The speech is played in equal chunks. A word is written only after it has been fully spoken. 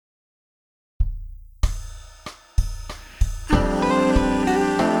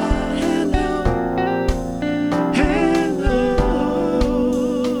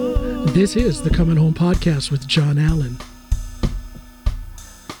This is the Coming Home Podcast with John Allen.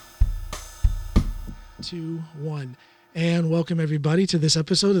 2, 1. And welcome everybody to this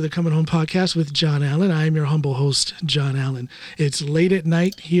episode of the Coming Home Podcast with John Allen. I am your humble host, John Allen. It's late at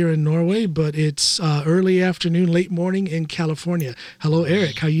night here in Norway, but it's early afternoon, late morning in California. Hello,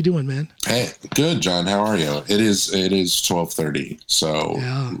 Eric. How you doing, man? Hey, good, John. How are you? It is 12:30, so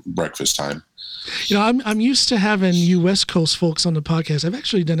yeah. Breakfast time. You know, I'm used to having you West Coast folks on the podcast. I've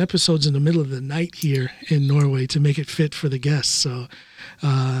actually done episodes in the middle of the night here in Norway to make it fit for the guests. So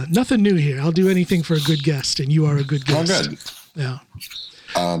nothing new here. I'll do anything for a good guest, and you are a good guest. Oh, good. Yeah.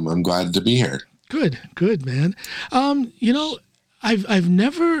 I'm glad to be here. Good, man. You know, I've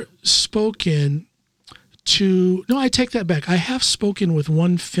never spoken to. No, I take that back. I have spoken with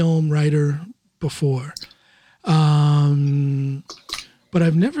one film writer before. But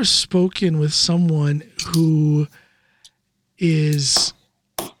I've never spoken with someone who is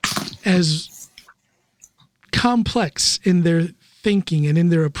as complex in their thinking and in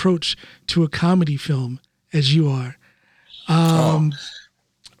their approach to a comedy film as you are. I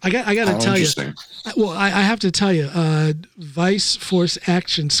got to tell you. Well, I have to tell you, Vice Force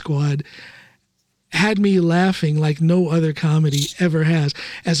Action Squad had me laughing like no other comedy ever has.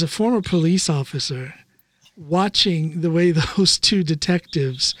 As a former police officer, watching the way those two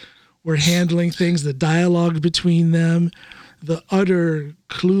detectives were handling things, the dialogue between them, the utter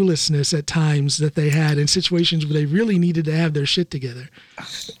cluelessness at times that they had in situations where they really needed to have their shit together.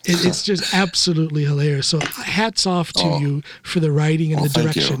 It's just absolutely hilarious. So hats off to you for the writing and the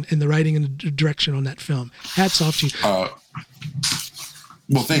direction and the writing and the direction on that film. Hats off to you.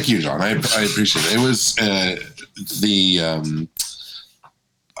 Well, thank you, John. I appreciate it. It was the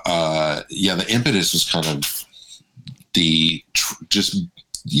impetus was kind of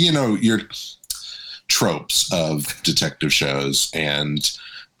your tropes of detective shows. And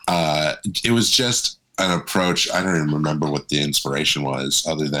it was just an approach. I don't even remember what the inspiration was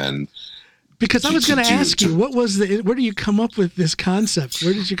other than. Because I was going to ask you, where do you come up with this concept?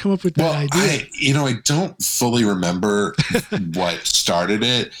 Where did you come up with that idea? I don't fully remember what started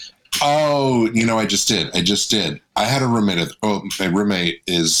it. Oh, I just did. I had a roommate. My roommate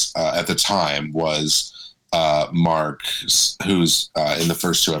is at the time was Mark, who's in the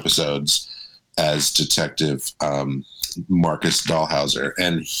first 2 episodes as Detective Marcus Dahlhauser,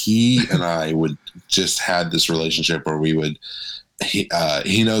 and he and I would just had this relationship where we would.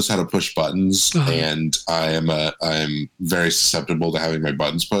 He knows how to push buttons, and I'm very susceptible to having my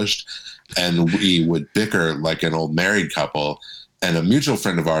buttons pushed, and we would bicker like an old married couple. And a mutual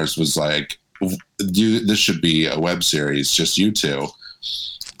friend of ours was like, this should be a web series, just you two.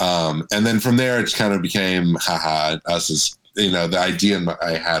 And then from there, it kind of became, us as, the idea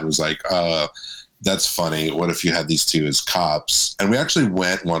I had was like, that's funny. What if you had these two as cops? And we actually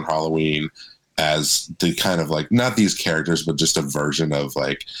went one Halloween as the kind of like, not these characters, but just a version of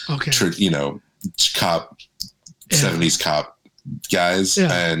like, cop, 70s cop guys.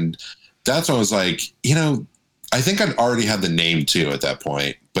 Yeah. And that's when I was like, I think I'd already had the name too at that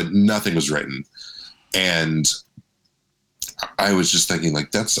point, but nothing was written. And I was just thinking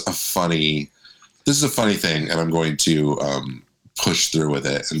like, this is a funny thing. And I'm going to push through with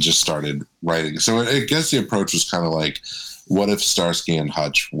it, and just started writing. So I guess the approach was kind of like, what if Starsky and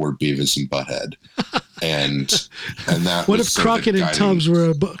Hutch were Beavis and Butthead? And that what if Crockett and Tubbs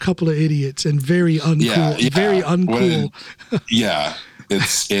were a couple of idiots and very uncool, very uncool.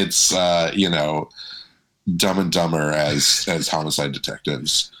 It's Dumb and Dumber as homicide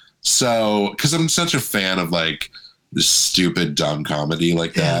detectives. So, because I'm such a fan of like this stupid dumb comedy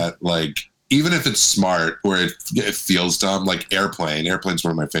like that, like even if it's smart or it feels dumb, like Airplane's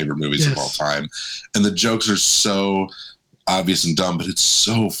one of my favorite movies of all time, and the jokes are so obvious and dumb, but it's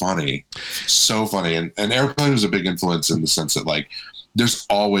so funny. And Airplane was a big influence in the sense that like there's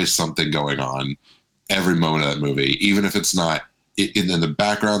always something going on every moment of that movie, even if it's not. In the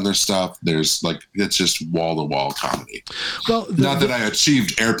background, there's stuff. There's like, it's just wall to wall comedy. Well, not that I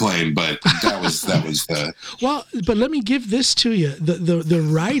achieved Airplane, but that was the. Well, but let me give this to you. The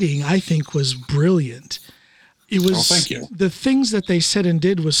writing, I think, was brilliant. It was. Thank you. The things that they said and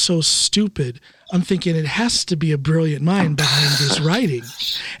did was so stupid. I'm thinking it has to be a brilliant mind behind this writing.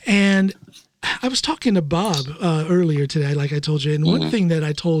 And I was talking to Bob earlier today, like I told you, and one thing that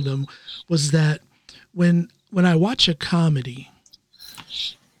I told him was that when I watch a comedy,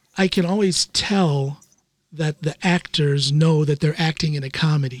 I can always tell that the actors know that they're acting in a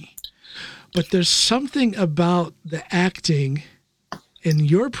comedy. But there's something about the acting in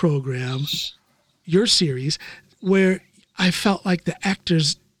your program, your series, where I felt like the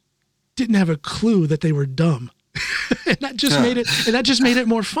actors didn't have a clue that they were dumb. and that just made it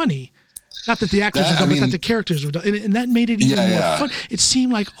more funny. Not that the actors were done, but that the characters were done. And that made it even more fun. It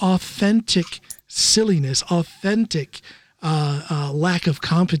seemed like authentic silliness, authentic lack of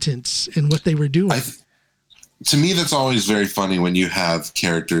competence in what they were doing. To me, that's always very funny when you have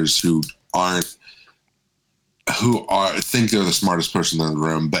characters who think they're the smartest person in the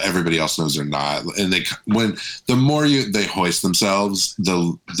room, but everybody else knows they're not. And the more they hoist themselves,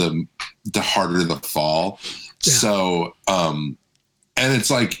 the harder the fall. Yeah. So, and it's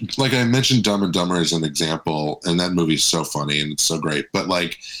like I mentioned Dumb and Dumber as an example, and that movie is so funny and it's so great, but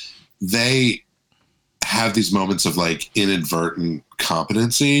like they have these moments of like inadvertent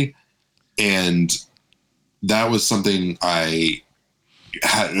competency, and that was something I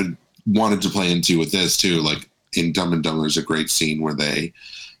had wanted to play into with this too. Like in Dumb and Dumber, there's a great scene where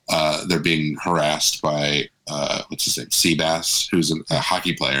they're being harassed by what's his name, Seabass, who's a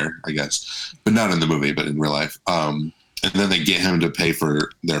hockey player, I guess, but not in the movie, but in real life. And then they get him to pay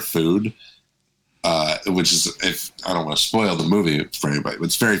for their food, which is, if I don't want to spoil the movie for anybody,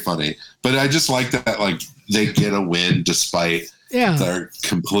 it's very funny. But I just like that, like they get a win despite their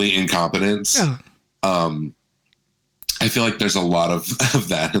complete incompetence. Yeah. I feel like there's a lot of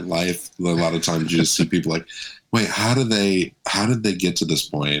that in life. A lot of times you just see people like, wait, how did they get to this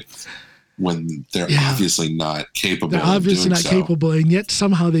point when they're obviously not capable? They're obviously not capable, and yet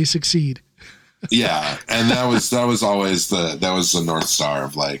somehow they succeed. Yeah, and that was always the North Star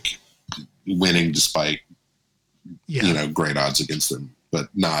of like winning despite great odds against them, but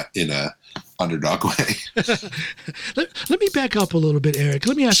not in a underdog way. Let me back up a little bit, Eric.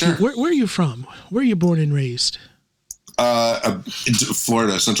 Let me ask you, where are you from? Where are you born and raised?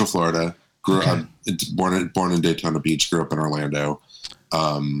 Florida, Central Florida. Born in Daytona Beach. Grew up in Orlando.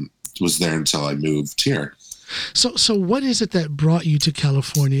 Was there until I moved here. So what is it that brought you to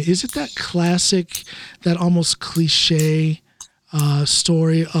California? Is it that classic, that almost cliche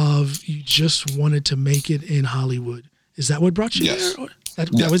story of you just wanted to make it in Hollywood? Is that what brought you there? Or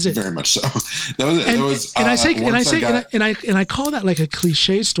that was it. Very much so. That was it. And I call that like a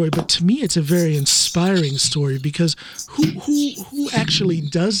cliche story, but to me, it's a very inspiring story because who actually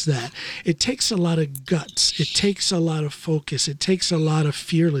does that? It takes a lot of guts. It takes a lot of focus. It takes a lot of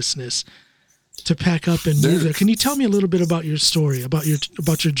fearlessness to pack up and move there. Can you tell me a little bit about your story, about your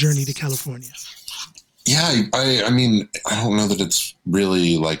journey to California? Yeah, I mean, I don't know that it's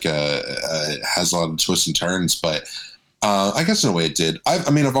really like has a lot of twists and turns, but I guess in a way it did.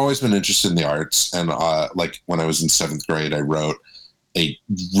 I've always been interested in the arts, and like when I was in 7th grade, I wrote a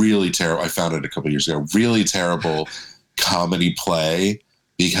really terrible. I found it a couple of years ago. Really terrible comedy play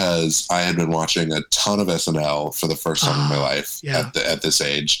because I had been watching a ton of SNL for the first time in my life at this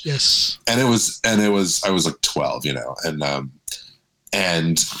age. Yes, and I was like 12,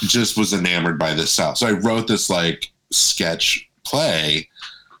 and just was enamored by this style. So I wrote this like sketch play /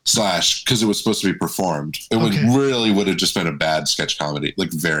 because it was supposed to be performed. It would have just been a bad sketch comedy,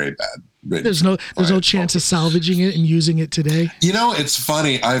 like very bad. There's no chance of salvaging it and using it today. It's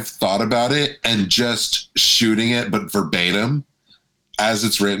funny. I've thought about it and just shooting it, but verbatim as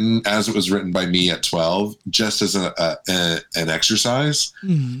it was written by me at 12, just as an exercise.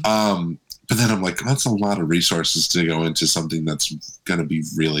 Mm-hmm. But then I'm like, that's a lot of resources to go into something that's going to be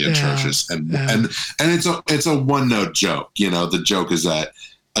really atrocious. And it's a one-note joke. The joke is that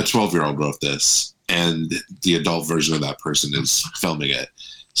a 12-year-old wrote this and the adult version of that person is filming it.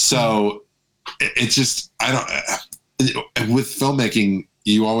 So it's just, with filmmaking,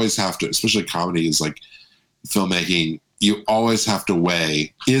 you always have to, especially comedy is like filmmaking, you always have to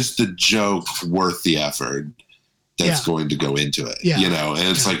weigh, is the joke worth the effort that's going to go into it? And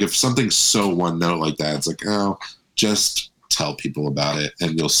it's like, if something's so one note like that, it's like, just tell people about it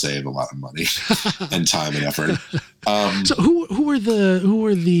and you'll save a lot of money and time and effort. So who were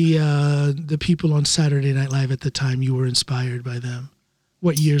the people on Saturday Night Live at the time you were inspired by them?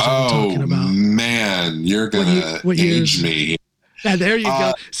 What years are we talking about? Oh man, you're gonna age me. Yeah, there you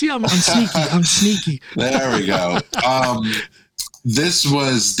go. See, I'm sneaky. I'm sneaky. There we go. This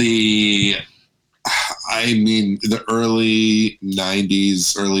was the early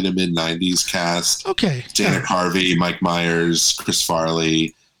 90s, early to mid 90s cast. Okay. Dana Carvey, Mike Myers, Chris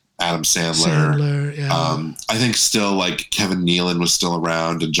Farley, Adam Sandler. I think still like Kevin Nealon was still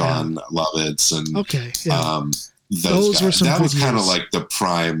around and John Lovitz and those guys. Were some. That was kind of like the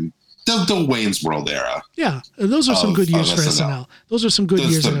prime, the Wayne's World era. Yeah, those are some good years for SNL. Those are some good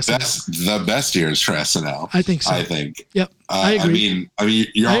years for SNL. The best years for SNL. I think so. Yep. I agree. I mean,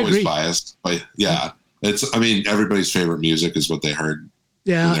 you're always biased, but it's. Everybody's favorite music is what they heard.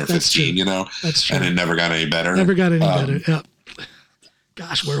 Yeah, when they're 15. True. That's true. And it never got any better. Never got any better. Yep.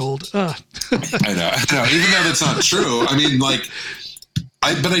 Gosh, we're old. I know. Even though that's not true.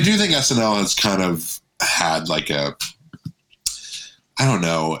 But I do think SNL has kind of had like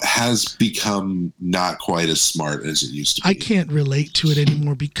has become not quite as smart as it used to be. I can't relate to it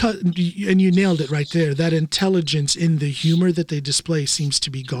anymore and you nailed it right there. That intelligence in the humor that they display seems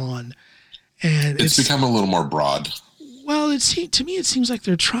to be gone. And it's become a little more broad. Well, to me, it seems like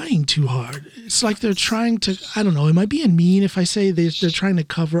they're trying too hard. It's like they're trying to, I don't know, am I being mean if I say they're trying to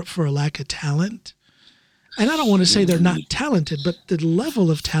cover up for a lack of talent? And I don't want to say they're not talented, but the level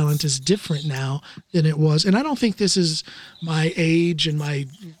of talent is different now than it was. And I don't think this is my age and my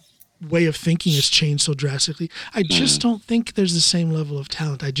way of thinking has changed so drastically. I just don't think there's the same level of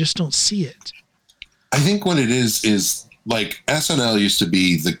talent. I just don't see it. I think what it is like SNL used to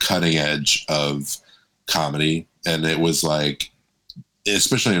be the cutting edge of comedy. And it was like,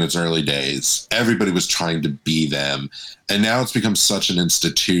 especially in its early days, everybody was trying to be them. And now it's become such an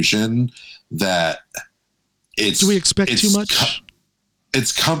institution that do we expect too much?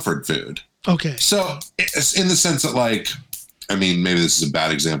 It's comfort food. Okay. So it's in the sense that, like, I mean, maybe this is a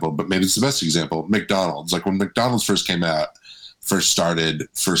bad example, but maybe it's the best example. McDonald's. Like when McDonald's first came out, first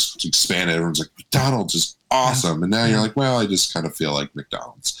expanded, everyone's like, McDonald's is awesome. Yeah. And now you're like, well, I just kind of feel like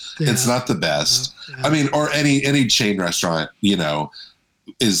McDonald's. Yeah. It's not the best. Yeah. I mean, or any chain restaurant,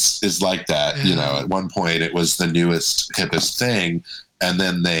 is like that. Yeah. At one point it was the newest, hippest thing. And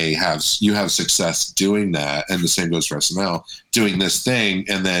then you have success doing that. And the same goes for SNL, doing this thing.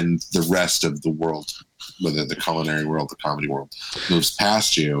 And then the rest of the world, whether the culinary world, the comedy world, moves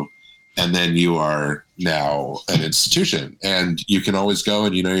past you. And then you are now an institution. And you can always go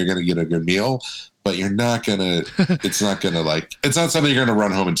and you're going to get a good meal, but you're not going to, it's not something you're going to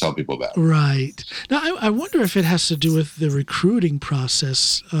run home and tell people about. Right. Now, I wonder if it has to do with the recruiting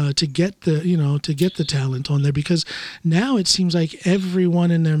process to get the talent on there, because now it seems like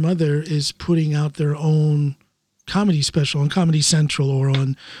everyone and their mother is putting out their own comedy special on Comedy Central or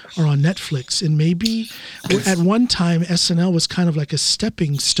on Netflix. And maybe at one time SNL was kind of like a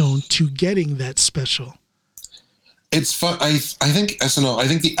stepping stone to getting that special. It's fun. I think SNL, I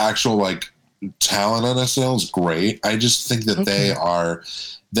think the actual like talent on SNL is great. I just think that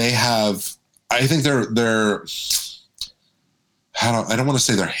I think they're I don't want to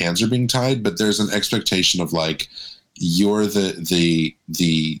say their hands are being tied, but there's an expectation of like, you're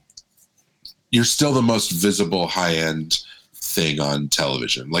you're still the most visible high-end thing on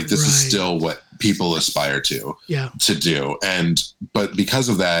television. Like this is still what people aspire to do. But because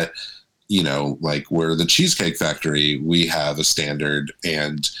of that, like we're the Cheesecake Factory, we have a standard,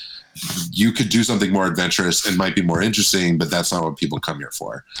 and you could do something more adventurous and might be more interesting, but that's not what people come here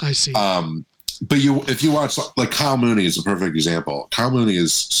for. I see. But if you watch, like Kyle Mooney is a perfect example. Kyle Mooney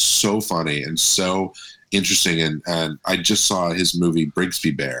is so funny and so interesting. And I just saw his movie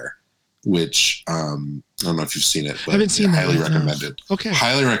Brigsby Bear, which I don't know if you've seen it, but I haven't seen highly that. recommended. No. Okay.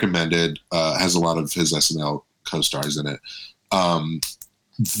 Highly recommended. Has a lot of his SNL co-stars in it.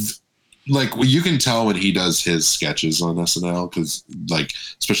 Like you can tell when he does his sketches on SNL, because like,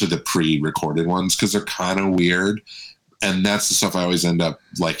 especially the pre-recorded ones, because they're kind of weird. And that's the stuff I always end up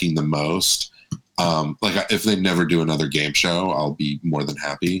liking the most. Like if they never do another game show, I'll be more than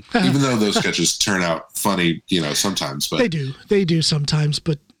happy, even though those sketches turn out funny, sometimes, but they do sometimes,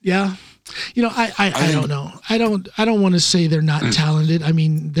 but yeah. I don't know. I don't want to say they're not talented. I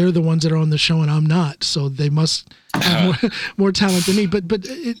mean, they're the ones that are on the show and I'm not, so they must have more talent than me. But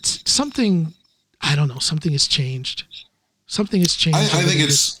it's something. I don't know. Something has changed. Something has changed. I think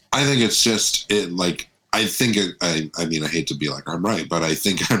it's just it. Like I mean, I hate to be like I'm right, but I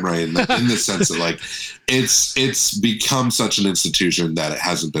think I'm right in the sense that like it's become such an institution that it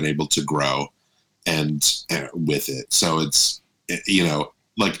hasn't been able to grow, and with it, so it's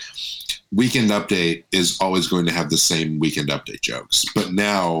like. Weekend Update is always going to have the same Weekend Update jokes. But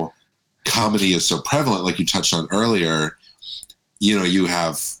now comedy is so prevalent, like you touched on earlier, you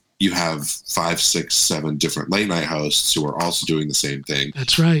have 5, 6, 7 different late night hosts who are also doing the same thing.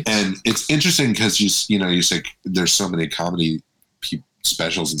 That's right. And it's interesting because you say there's so many comedy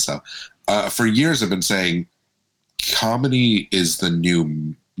specials and stuff. For years I've been saying comedy is the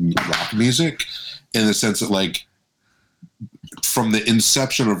new rock music, in the sense that like, from the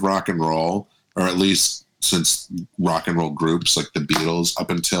inception of rock and roll, or at least since rock and roll groups like the Beatles up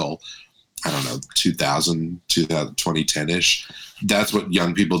until, I don't know, 2010-ish, that's what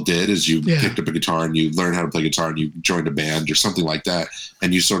young people did, is you picked up a guitar and you learned how to play guitar and you joined a band or something like that,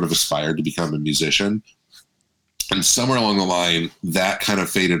 and you sort of aspired to become a musician. And somewhere along the line, that kind of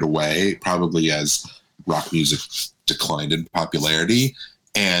faded away, probably as rock music declined in popularity,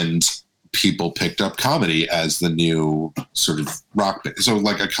 and people picked up comedy as the new sort of rock band. So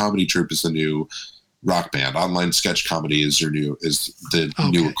like a comedy troupe is the new Rock Band. Online sketch comedy is the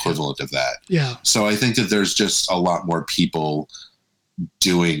new equivalent of that. Yeah. So I think that there's just a lot more people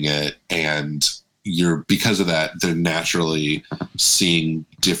doing it, and because of that, they're naturally seeing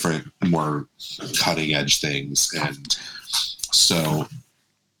different, more cutting edge things. And so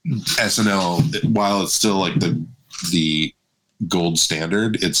SNL, while it's still like the gold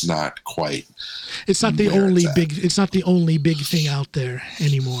standard, it's not quite. It's not the only big. It's not the only big thing out there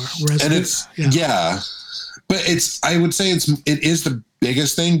anymore. Whereas, but I would say it is the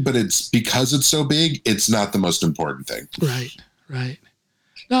biggest thing, but it's because it's so big, it's not the most important thing. Right.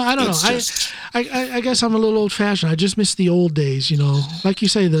 No, I don't know. I guess I'm a little old fashioned. I just miss the old days, like you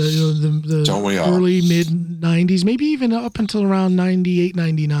say, the early mid 90s, maybe even up until around 98,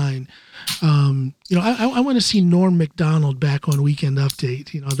 99. I want to see Norm Macdonald back on Weekend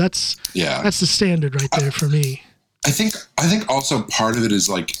Update. That's the standard right there for me. I think also part of it is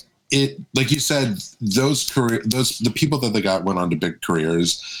like you said, the people that they got went on to big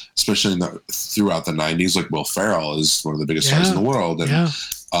careers, especially throughout the 90s. Like Will Ferrell is one of the biggest stars in the world, and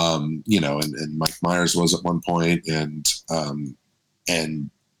and Mike Myers was at one point, and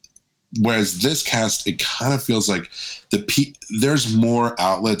whereas this cast, it kind of feels like there's more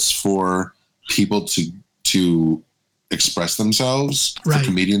outlets for people to express themselves, for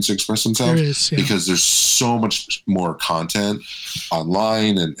comedians to express themselves, because there's so much more content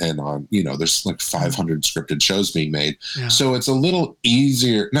online and on, there's like 500 scripted shows being made. Yeah. So it's a little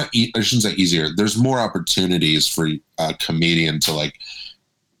easier, I shouldn't say easier. There's more opportunities for a comedian to like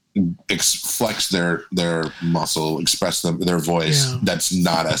flex their muscle, express their voice. That's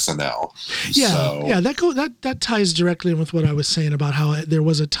not SNL. That ties directly in with what I was saying about how there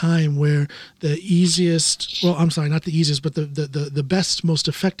was a time where the not the easiest, but the best, most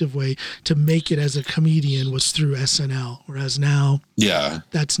effective way to make it as a comedian was through SNL, whereas now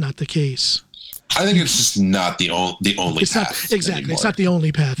that's not the case. I think it's just not the only path. Exactly. Anymore. It's not the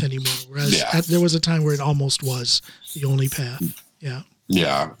only path anymore, whereas there was a time where it almost was the only path.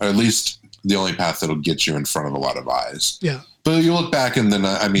 Yeah, or at least the only path that'll get you in front of a lot of eyes. Yeah. But you look back and then,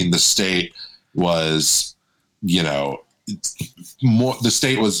 the state was, the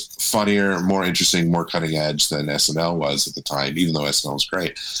state was funnier, more interesting, more cutting edge than SNL was at the time, even though SNL was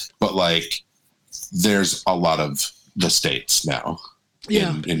great. But like, there's a lot of the states now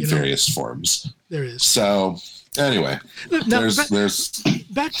in various forms. There is. So anyway, there's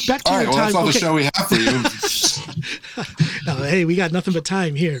back to all right, time. That's all the show we have for you. No, hey, we got nothing but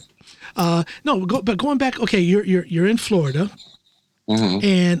time here. But going back, okay, you're in Florida,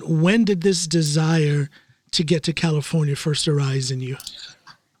 and when did this desire to get to California first arise in you?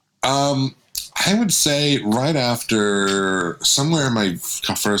 I would say right after, somewhere in my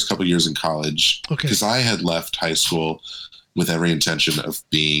first couple years in college, because I had left high school with every intention of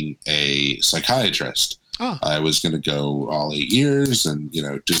being a psychiatrist. I was going to go all 8 years and, do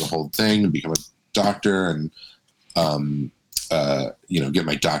the whole thing and become a doctor and, get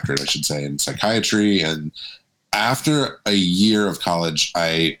my doctorate, I should say, in psychiatry. And after a year of college,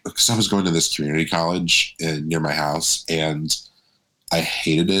 because I was going to this community college near my house, and I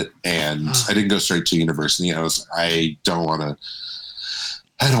hated it. And I didn't go straight to university. I don't want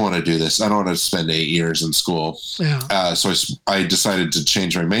to do this. I don't want to spend 8 years in school. Yeah. So I decided to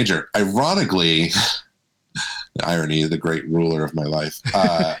change my major. Ironically, the irony, the great ruler of my life.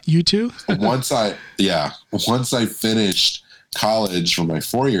 You too? Once I finished college for my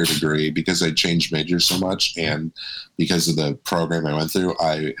 4-year degree, because I changed majors so much and because of the program I went through,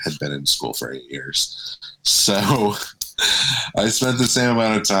 I had been in school for 8 years. So I spent the same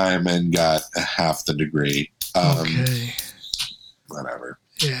amount of time and got half the degree. Whatever.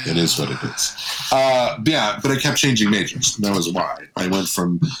 Yeah. It is what it is. But I kept changing majors. That was why. I went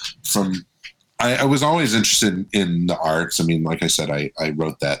from I was always interested in the arts. I mean, like I said, I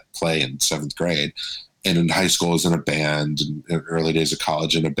wrote that play in 7th grade, and in high school I was in a band, and in early days of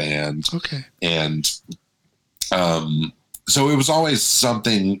college in a band. Okay. And so it was always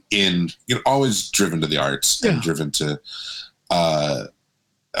something always driven to the arts and driven to, so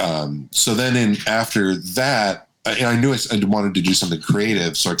then after that, I knew I wanted to do something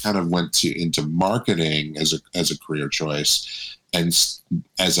creative. So I kind of went into marketing as a career choice and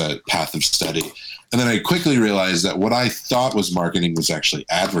as a path of study. And then I quickly realized that what I thought was marketing was actually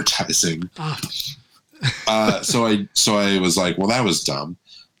advertising. So I was like, well, that was dumb.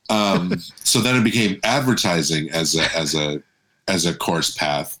 So then it became advertising as a course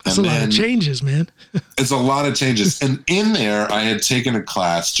path. That's a lot of changes, man. It's a lot of changes. And in there, I had taken a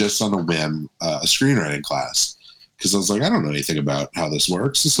class just on a whim, a screenwriting class, because I was like, I don't know anything about how this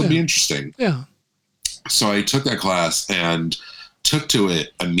works. This will be interesting. Yeah. So I took that class, and took to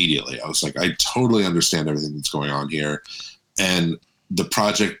it immediately. I was like, I totally understand everything that's going on here. And the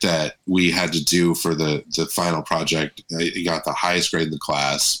project that we had to do for the final project, I got the highest grade in the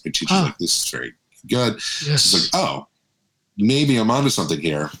class. My teacher's like, this is very good. Yes. She's like, oh, maybe I'm onto something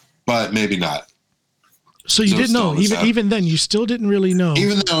here, but maybe not. So you didn't know, even then, you still didn't really know.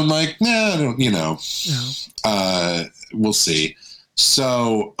 Even though I'm like, nah, I don't, we'll see.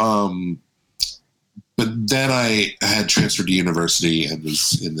 So, but then I had transferred to university and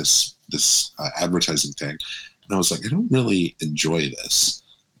was in this advertising thing. And I was like, I don't really enjoy this.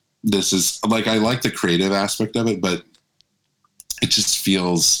 This is like, I like the creative aspect of it, but it just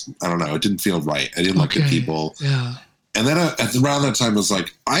feels, I don't know, it didn't feel right. I didn't like the people. Yeah. And then around that time, I was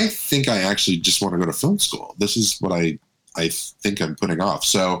like, I think I actually just want to go to film school. This is what I think I'm putting off.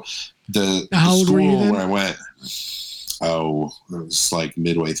 So the school where I went, it was like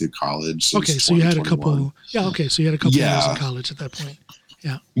midway through college. So so you had a couple. Yeah. Okay. So you had a couple years in college at that point.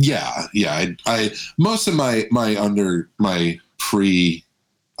 Yeah. Yeah. I most of my pre,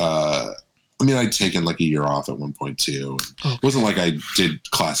 I'd taken like a year off at one point too. It wasn't like I did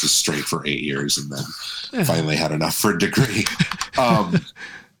classes straight for 8 years and then finally had enough for a degree.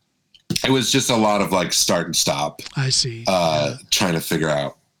 It was just a lot of like start and stop. I see. Trying to figure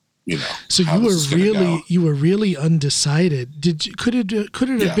out, So you were really undecided. Could it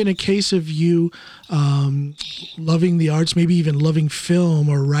have been a case of you loving the arts, maybe even loving film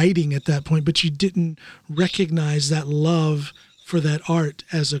or writing at that point, but you didn't recognize that love for that art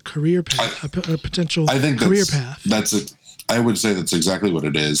as a career path, a potential career path? I would say that's exactly what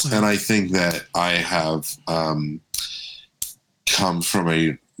it is. Wow. And I think that I have come from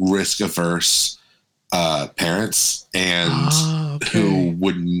a risk-averse parents and who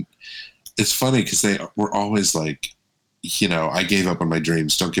wouldn't. It's funny because they were always like, I gave up on my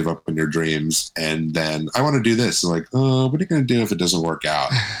dreams. Don't give up on your dreams. And then I want to do this. And like, what are you going to do if it doesn't work out?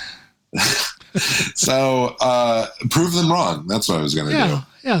 So prove them wrong. That's what I was going to do.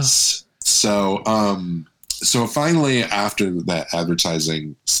 Yeah. So finally, after that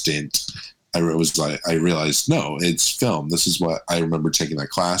advertising stint, I realized, no, it's film. This is what I remember taking that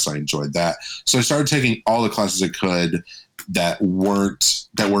class. I enjoyed that. So I started taking all the classes I could that were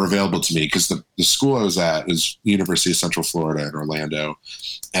available to me, because the school I was at is University of Central Florida in Orlando.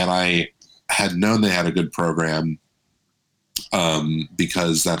 And I had known they had a good program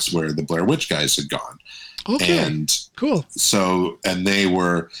because that's where the Blair Witch guys had gone. Okay. And cool. So, and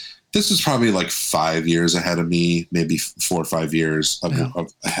this was probably like 5 years ahead of me, maybe 4 or 5 years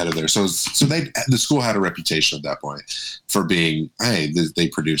ahead of there. So the school had a reputation at that point for being, hey, they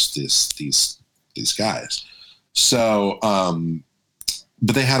produced these guys. So,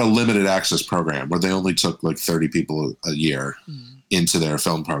 but they had a limited access program where they only took like 30 people a year into their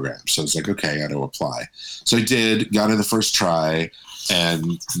film program. So it's like, okay, I got to apply. So I got in the first try,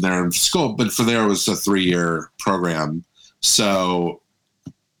 and they're in school, but for there was a 3-year program. So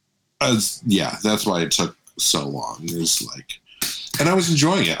that's why it took so long. It was like, and I was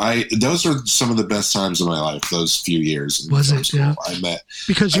enjoying it. Those are some of the best times of my life, those few years. Was it? School. Yeah. I met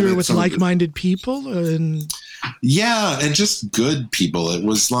with like-minded people and just good people. It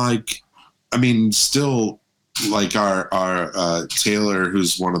was like, still like our Taylor,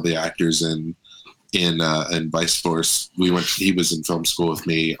 who's one of the actors in Vice Force. He was in film school with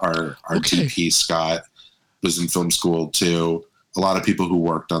me. Our DP Scott was in film school too. A lot of people who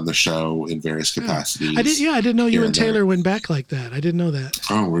worked on the show in various capacities. I didn't know you and Taylor went back like that. I didn't know that.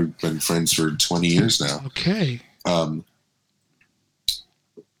 Oh, we've been friends for 20 years now. Okay.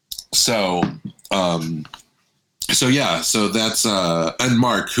 So that's and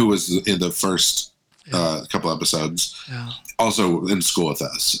Mark, who was in the first couple episodes, also in school with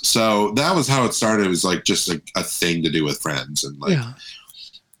us. So that was how it started. It was like just a thing to do with friends, and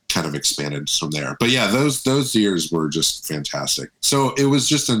kind of expanded from there. But yeah, those years were just fantastic. So it was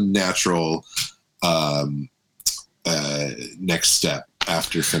just a natural next step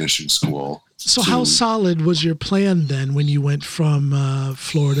after finishing school. So how solid was your plan then when you went from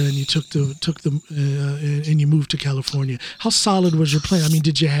Florida and you took the and you moved to California? How solid was your plan?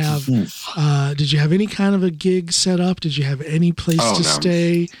 Did you have any kind of a gig set up? Did you have any place to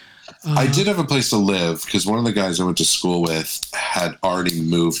stay? I did have a place to live because one of the guys I went to school with had already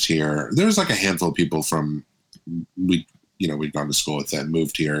moved here. There was like a handful of people from we'd gone to school with that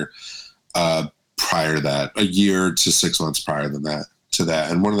moved here prior to that, a year to 6 months prior to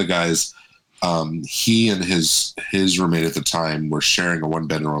that. And one of the guys, he and his roommate at the time were sharing a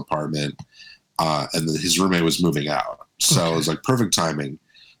 1-bedroom apartment, and his roommate was moving out. So it was like perfect timing.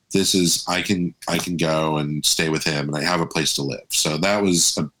 This is, I can go and stay with him, and I have a place to live. So that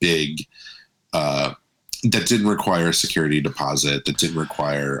was a big that didn't require a security deposit, that didn't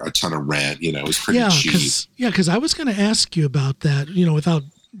require a ton of rent. It was pretty cheap. Because I was going to ask you about that, without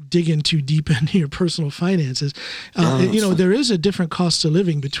digging too deep into your personal finances. There is a different cost of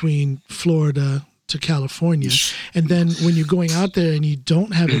living between Florida to California. And then when you're going out there and you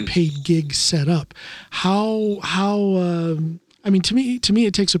don't have a paid gig set up, to me,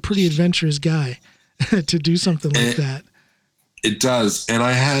 it takes a pretty adventurous guy to do something like that. It does. And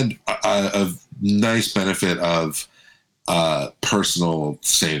I had a nice benefit of personal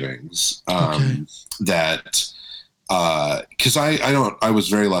savings that, because I was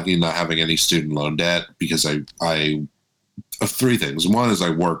very lucky not having any student loan debt because I of three things. One is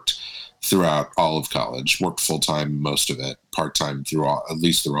I worked throughout all of college, worked full-time most of it, part-time through all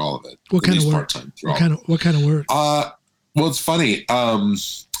of it. What kind of work? What kind of work? Well, it's funny.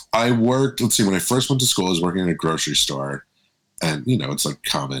 I worked, when I first went to school, I was working in a grocery store, and it's like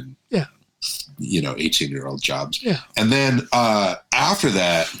common 18-year-old jobs. Yeah. And then after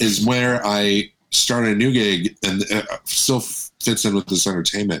that is where I started a new gig, and it still fits in with this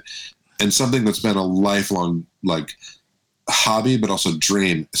entertainment and something that's been a lifelong hobby, but also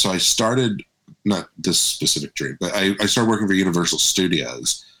dream. So I started, not this specific dream, but I started working for Universal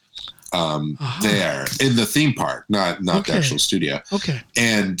Studios there in the theme park, not the actual studio. Okay.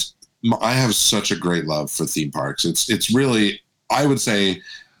 And I have such a great love for theme parks. It's really, I would say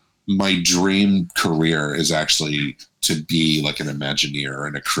my dream career is actually to be like an Imagineer or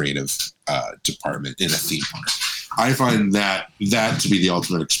in a creative department in a theme park. I find that to be the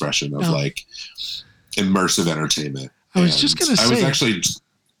ultimate expression of immersive entertainment. I was just going to say. I was actually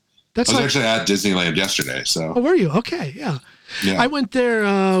at Disneyland yesterday. So. Oh, were you? Okay, yeah. I went there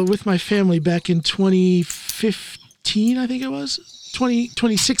with my family back in 2015, I think it was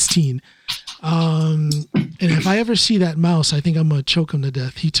 2016. And if I ever see that mouse, I think I'm gonna choke him to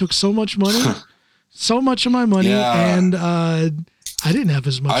death. He took so much money, so much of my money, and I didn't have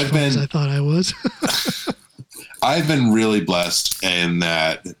as much fun as I thought I was. I've been really blessed in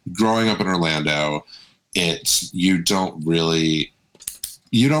that growing up in Orlando. You don't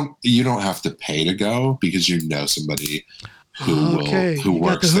have to pay to go because somebody who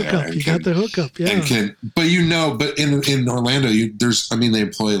works there. You got the hookup, yeah. But in Orlando, they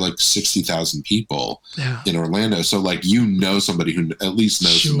employ like 60,000 people in Orlando. So somebody who at least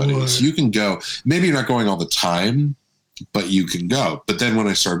knows somebody. So you can go. Maybe you're not going all the time, but you can go. But then when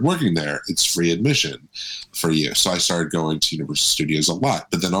I started working there, it's free admission for you. So I started going to Universal Studios a lot.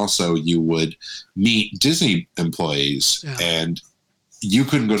 But then also you would meet Disney employees, and you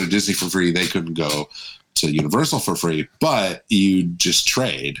couldn't go to Disney for free. They couldn't go to Universal for free, but you just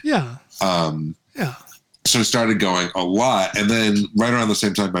trade. Yeah. So I started going a lot. And then right around the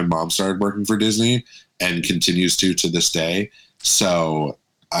same time, my mom started working for Disney and continues to this day. So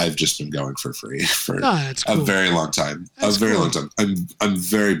I've just been going for free for a very long time. Long time. I'm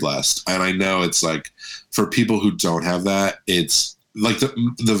very blessed. And I know it's for people who don't have that, it's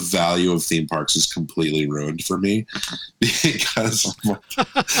the value of theme parks is completely ruined for me because I'm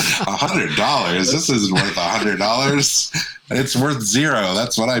 $100. This isn't worth $100. It's worth $0.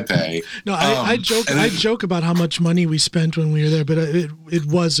 That's what I pay. No, I joke about how much money we spent when we were there, but it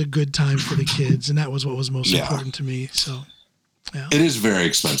was a good time for the kids, and that was what was most important to me. So. Yeah. It is very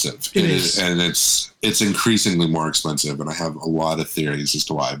expensive. It is, and it's increasingly more expensive. And I have a lot of theories as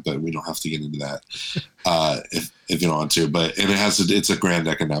to why, but we don't have to get into that if you don't want to. But it's a grand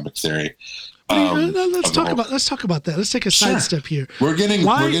economic theory. Let's talk about that. Let's take a sidestep here. We're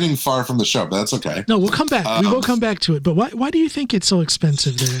getting far from the show, but that's okay. No, we'll come back. We will come back to it. But why do you think it's so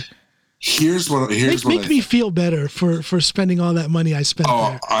expensive there? Make me feel better for spending all that money I spent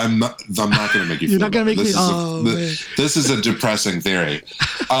there. I'm not going to make you feel You're not going to make me. This is a depressing theory.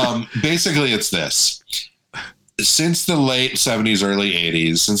 Basically, it's this. Since the late 70s, early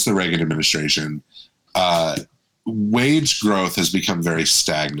 80s, since the Reagan administration, wage growth has become very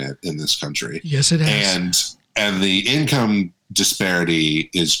stagnant in this country. Yes, it has. And the income disparity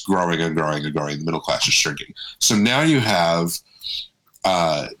is growing and growing and growing. The middle class is shrinking. So now you have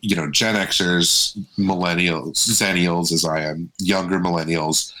Gen Xers, millennials, Zennials, as I am, younger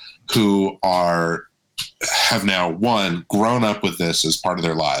millennials who have now grown up with this as part of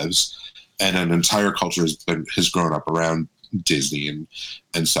their lives, and an entire culture has grown up around Disney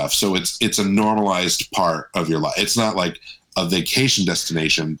and stuff. So it's a normalized part of your life. It's not like a vacation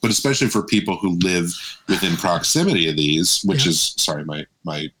destination, but especially for people who live within proximity of these, which is, sorry, my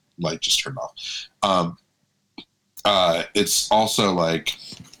light just turned off. It's also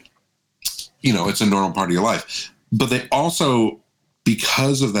it's a normal part of your life. But they also,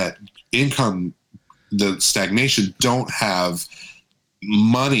 because of that income, the stagnation, don't have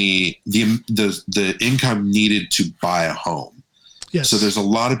money, the income needed to buy a home. Yes. So there's a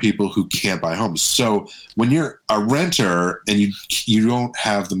lot of people who can't buy homes. So when you're a renter and you don't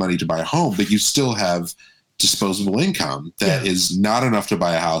have the money to buy a home, but you still have disposable income that is not enough to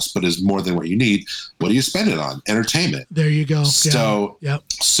buy a house, but is more than what you need, what do you spend it on? Entertainment. There you go. So,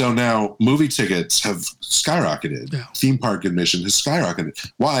 so now movie tickets have skyrocketed. Yeah. Theme park admission has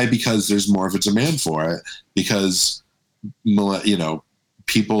skyrocketed. Why? Because there's more of a demand for it. Because, you know,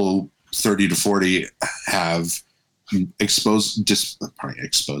 people 30 to 40 have disposable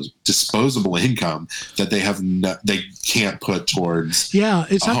income that they can't put towards. Yeah,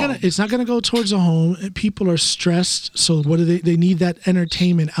 it's not gonna go towards a home. People are stressed, so what do they need? That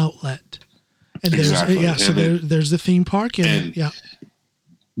entertainment outlet, and there's the theme park and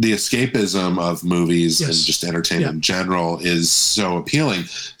the escapism of movies and just entertainment in general is so appealing.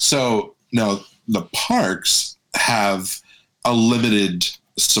 So now the parks have a limited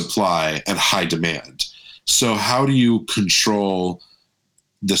supply and high demand. So how do you control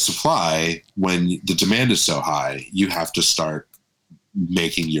the supply when the demand is so high? You have to start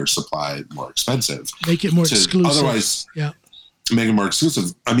making your supply more expensive. Make it more exclusive. Otherwise, make it more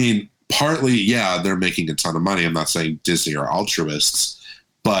exclusive. I mean, partly, they're making a ton of money. I'm not saying Disney are altruists,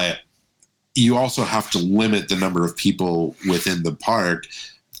 but you also have to limit the number of people within the park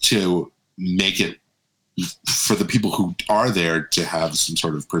to make it for the people who are there to have some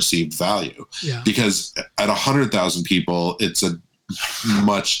sort of perceived value. Yeah. Because at 100,000 people, it's a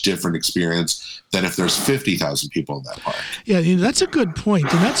much different experience than if there's 50,000 people in that park. Yeah, that's a good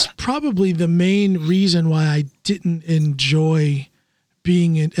point. And that's probably the main reason why I didn't enjoy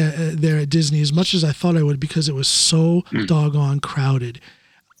being there at Disney as much as I thought I would, because it was so doggone crowded.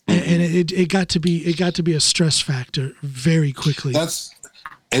 And it got to be a stress factor very quickly.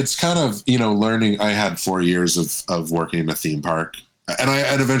 It's kind of, learning. I had 4 years of working in a theme park, and I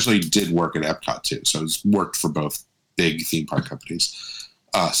eventually did work at Epcot too. So I worked for both big theme park companies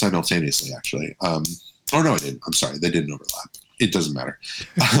simultaneously, actually. Or no, I didn't. I'm sorry. They didn't overlap. It doesn't matter.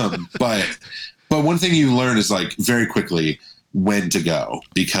 But one thing you learn is like very quickly when to go,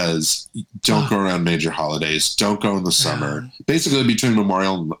 because don't go around major holidays. Don't go in the summer. Basically between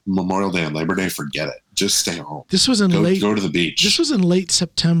Memorial Day and Labor Day, forget it. Just stay home. This was in go to the beach. This was in late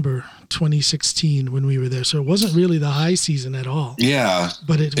September 2016 when we were there. So it wasn't really the high season at all. Yeah.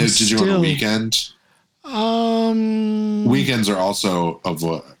 But it was Did you go on a weekend? Weekends are also I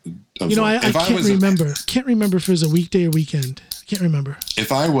can't remember. Can't remember if it was a weekday or weekend. I can't remember.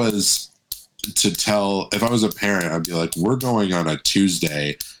 If I was a parent, I'd be like, we're going on a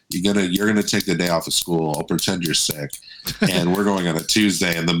Tuesday. You're gonna take the day off of school. I'll pretend you're sick, and we're going on a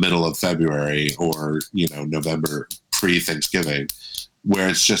Tuesday in the middle of February or November pre-Thanksgiving, where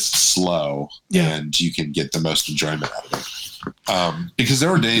it's just slow and you can get the most enjoyment out of it. Because there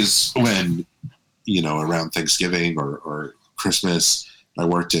were days when around Thanksgiving or Christmas, I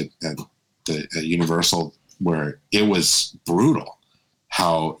worked at Universal where it was brutal.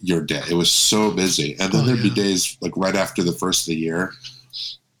 How your day, it was so busy, and then there'd be days like right after the first of the year,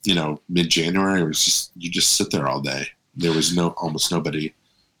 mid-January, it was just you just sit there all day. There was almost nobody.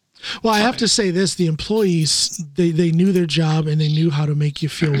 Well, I have to say this: the employees they knew their job, and they knew how to make you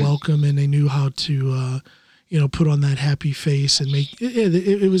feel welcome, and they knew how to put on that happy face and make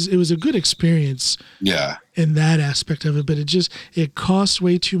it was a good experience. Yeah, in that aspect of it, but it cost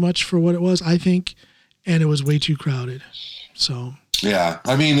way too much for what it was, I think, and it was way too crowded. So. Yeah,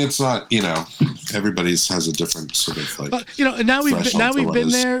 I mean, it's not, everybody's has a different sort of like. Now we've been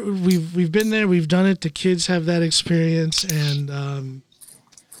there. We've been there. We've done it. The kids have that experience, and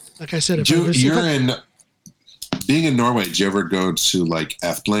like I said, being in Norway. Did you ever go to like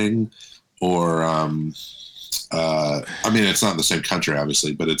Efteling or? I mean, it's not in the same country,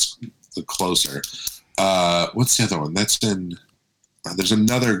 obviously, but it's closer. What's the other one? That's in.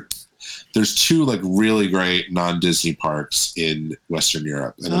 There's two like really great non-Disney parks in Western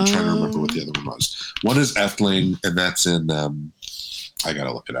Europe, and I'm trying to remember what the other one was. One is Efteling, and that's in. I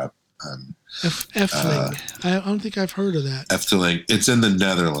gotta look it up. Efteling. I don't think I've heard of that. Efteling. It's in the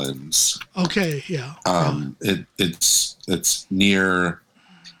Netherlands. Okay. Yeah. It's near.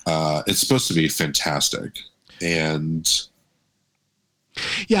 It's supposed to be fantastic, and.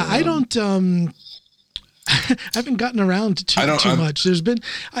 Yeah, I don't. I haven't gotten around too much. There's been,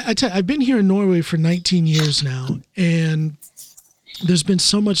 I've been here in Norway for 19 years now, and there's been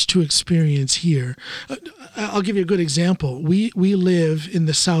so much to experience here. I'll give you a good example. We live in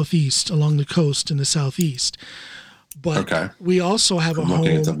the southeast, along the coast in the southeast, but we also have a home.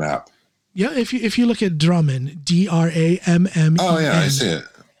 Looking at the map. Yeah, if you look at Drammen, Drammen. Oh yeah, I see it.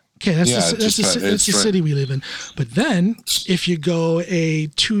 Okay, that's the city we live in. But then, if you go a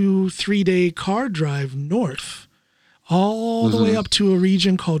 2-3 day car drive north, all the way up to a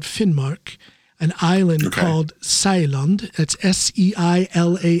region called Finnmark, an island called Sealand. That's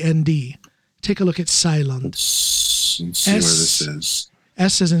Seiland. Take a look at Sealand. Let's see where this is.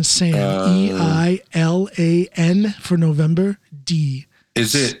 S as in Sam. Eilan for November. D.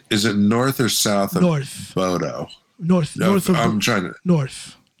 Is it north or south of Bodo? North. North of. I'm trying to.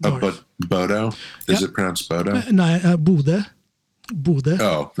 North. Bodo? Is it pronounced Bodo? No, Bude.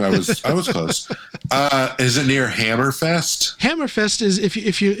 Oh, I was close. Is it near Hammerfest? Hammerfest is if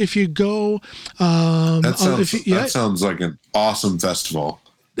you go. That sounds like an awesome festival.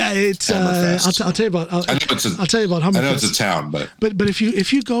 It's I'll tell you about. I'll tell you about Hammerfest. I know it's a town, but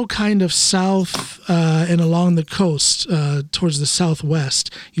if you go kind of south and along the coast towards the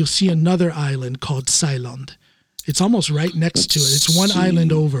southwest, you'll see another island called Sealand. It's almost right next to it. It's one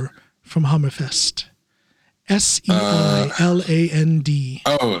island over from Hammerfest. Seiland.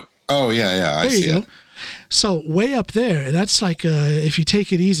 Oh, yeah. I see it. So way up there, that's like if you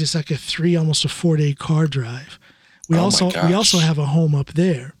take it easy, it's like almost a 4-day car drive. We also have a home up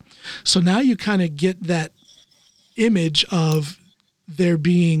there. So now you kind of get that image of there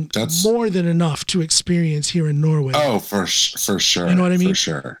being more than enough to experience here in Norway. Oh, for sure. You know what I mean? For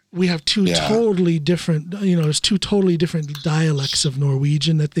sure. We have two totally different, there's two totally different dialects of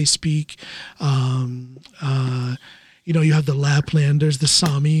Norwegian that they speak. You have the Laplanders, the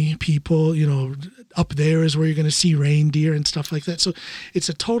Sami people, up there is where you're going to see reindeer and stuff like that. So it's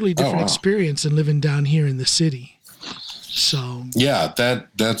a totally different experience than living down here in the city. So yeah,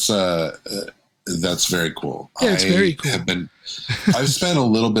 that's very cool. Yeah, it's very cool. I've spent a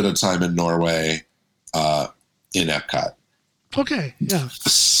little bit of time in Norway, in Epcot. Okay, yeah.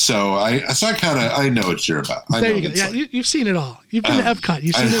 So I know what you're about. There you go. Yeah, you've seen it all. You've been to Epcot.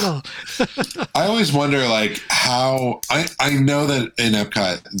 You've seen it all. I always wonder, like, how I know that in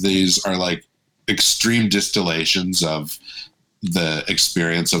Epcot these are like extreme distillations of the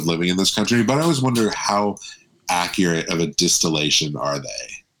experience of living in this country, but I always wonder how accurate of a distillation are they?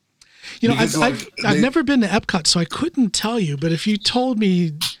 I've never been to Epcot, so I couldn't tell you. But if you told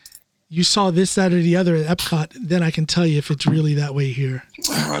me you saw this, that, or the other at Epcot, then I can tell you if it's really that way here.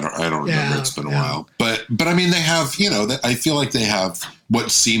 I don't remember. It's been a while. But I mean, they have, I feel like they have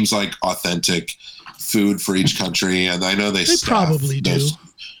what seems like authentic food for each country. And I know they probably do.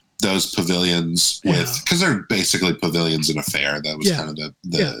 Those pavilions because they're basically pavilions in a fair. That was kind of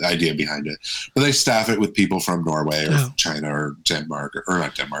the idea behind it. But they staff it with people from Norway or China or Denmark or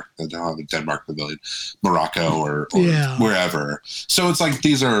not Denmark. They don't have a Denmark pavilion, Morocco or wherever. So it's like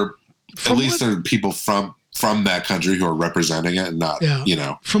these are they're people from that country who are representing it and not,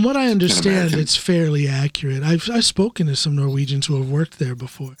 From what I understand, it's fairly accurate. I've spoken to some Norwegians who have worked there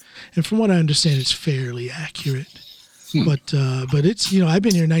before. And from what I understand, it's fairly accurate. But it's, I've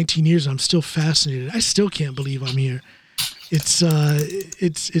been here 19 years. And I'm still fascinated. I still can't believe I'm here. It's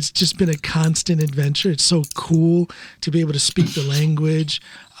just been a constant adventure. It's so cool to be able to speak the language.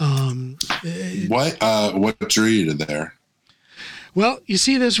 What drew you to there? Well, you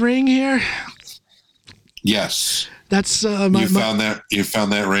see this ring here? Yes. That's you found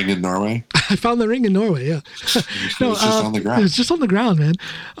that ring in Norway? I found the ring in Norway, yeah. No, it's just on the ground. It was just on the ground, man.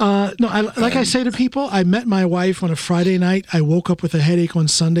 Like I say to people, I met my wife on a Friday night. I woke up with a headache on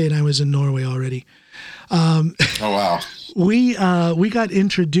Sunday, and I was in Norway already. Oh, wow. We got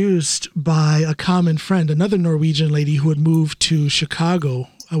introduced by a common friend, another Norwegian lady who had moved to Chicago,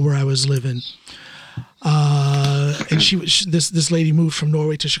 where I was living. And this lady moved from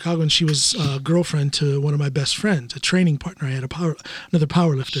Norway to Chicago, and she was a girlfriend to one of my best friends, a training partner. I had another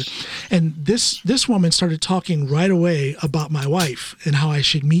power lifter. And this woman started talking right away about my wife and how I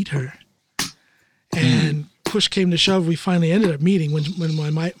should meet her. And push came to shove, we finally ended up meeting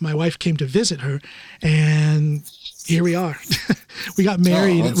when my wife came to visit her, and here we are. We got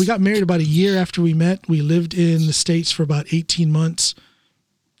married. We got married about a year after we met. We lived in the States for about 18 months.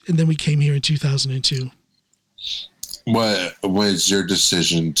 And then we came here in 2002. What was your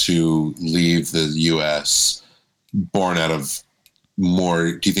decision to leave the U.S. born out of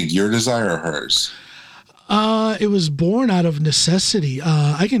more, do you think your desire or hers? It was born out of necessity.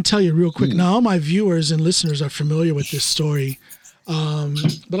 I can tell you real quick. Now, all my viewers and listeners are familiar with this story.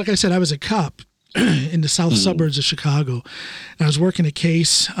 But like I said, I was a cop in the south suburbs of Chicago. And I was working a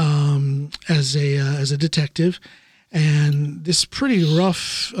case as a detective. And this pretty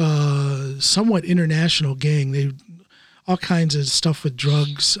rough, somewhat international gang, they all kinds of stuff with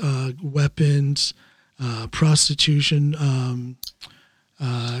drugs, weapons, prostitution,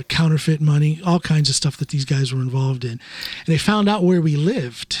 counterfeit money, all kinds of stuff that these guys were involved in. And they found out where we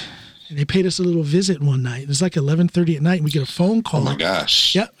lived, and they paid us a little visit one night. It was like 11:30 at night, and we get a phone call. Oh my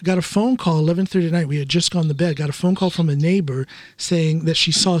gosh. Yeah, got a phone call 11:30 at night. We had just gone to bed. Got a phone call from a neighbor saying that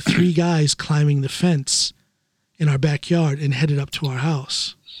she saw 3 guys climbing the fence in our backyard and headed up to our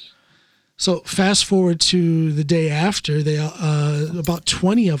house. So fast forward to the day after, they about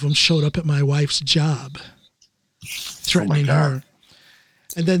 20 of them showed up at my wife's job, threatening her.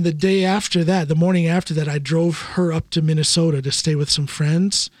 And then the day after that, the morning after that, I drove her up to Minnesota to stay with some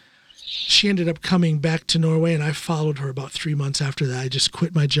friends. She ended up coming back to Norway, and I followed her about 3 months after that. I just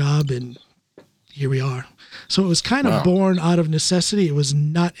quit my job, and here we are. So it was kind of born out of necessity. It was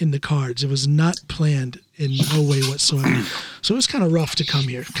not in the cards. It was not planned in no way whatsoever. So it was kind of rough to come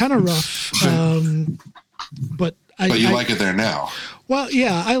here. Kind of rough. But you like it there now. Well,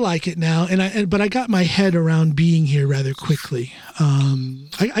 yeah, I like it now, but I got my head around being here rather quickly.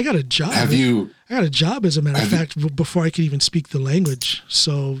 I got a job. I got a job, as a matter of fact, before I could even speak the language.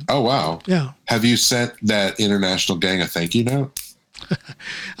 So. Oh wow! Yeah. Have you sent that international gang a thank you note?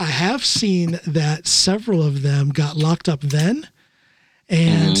 I have seen that several of them got locked up then,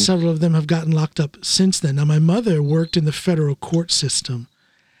 and several of them have gotten locked up since then. Now, my mother worked in the federal court system.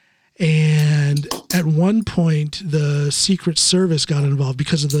 And at one point, the Secret Service got involved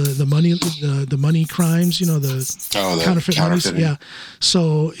because of the money crimes, the counterfeit money. Yeah.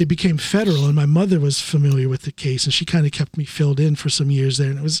 So it became federal, and my mother was familiar with the case, and she kind of kept me filled in for some years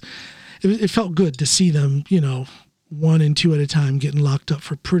there. And it felt good to see them, 1 and 2 at a time getting locked up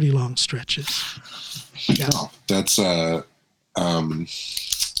for pretty long stretches. Yeah. Oh, that's I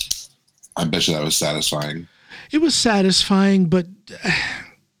bet you that was satisfying. It was satisfying, but.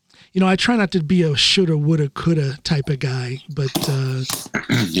 I try not to be a shoulda, woulda, coulda type of guy, but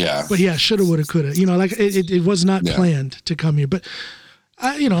yeah. But yeah, shoulda, woulda, coulda. Like it was not planned to come here, but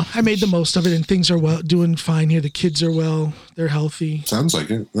I made the most of it, and things are doing fine here. The kids are well; they're healthy. Sounds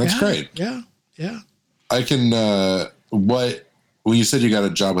like it. That's great. Yeah. I can. When you said you got a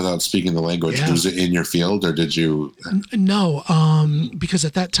job without speaking the language, was it in your field, or did you? No, because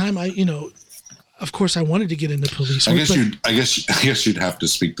at that time of course, I wanted to get into police work. I guess you'd have to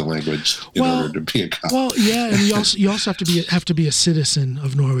speak the language in order to be a cop. Well, yeah, and you also have to be a citizen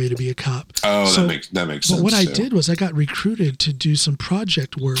of Norway to be a cop. Oh, so, that makes sense. But what I did was I got recruited to do some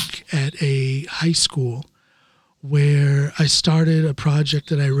project work at a high school, where I started a project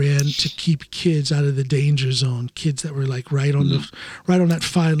that I ran to keep kids out of the danger zone. Kids that were like right on that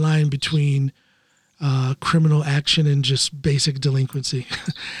fine line between criminal action and just basic delinquency.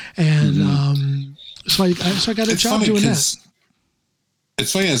 And so I got a job doing that.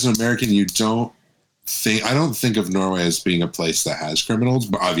 It's funny, as an American, I don't think of Norway as being a place that has criminals,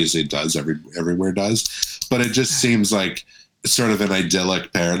 but obviously it does. Everywhere does. But it just seems like sort of an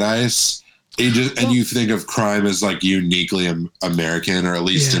idyllic paradise. And you think of crime as like uniquely American, or at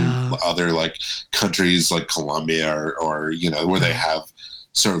least in other like countries like Colombia or where they have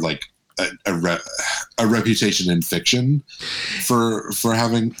sort of like a reputation in fiction for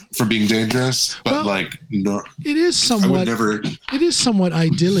being dangerous, but it is somewhat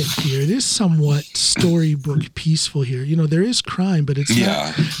idyllic here. It is somewhat storybook peaceful here. There is crime, but it's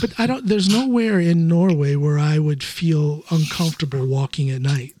not. But there's nowhere in Norway where I would feel uncomfortable walking at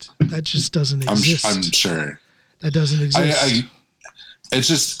night. That just doesn't exist. I'm sure that doesn't exist.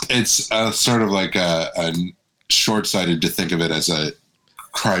 It's sort of like a short-sighted to think of it as a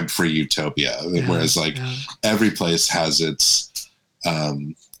crime-free utopia, whereas every place has its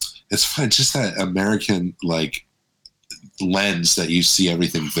it's fun. Just that American like lens that you see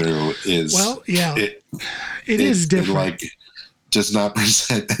everything through is it is different. It does not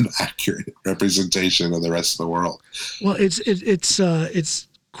present an accurate representation of the rest of the world. Well, it's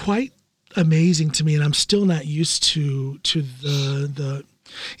quite amazing to me, and I'm still not used to the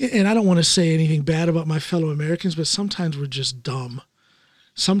and I don't want to say anything bad about my fellow Americans, but sometimes we're just dumb.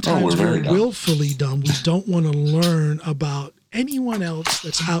 Sometimes we're willfully dumb. We don't want to learn about anyone else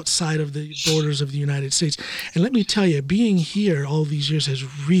that's outside of the borders of the United States. And let me tell you, being here all these years has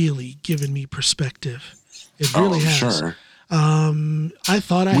really given me perspective. It really has. Sure. I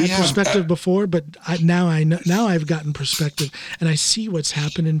thought I had perspective before, but now I've gotten perspective, and I see what's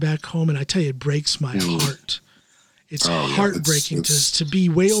happening back home, and I tell you, it breaks my heart. It's heartbreaking to be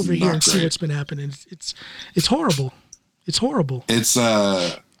way over here and see what's been happening. It's horrible. It's horrible. It's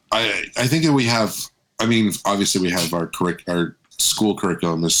I think that we have. I mean, obviously, we have our school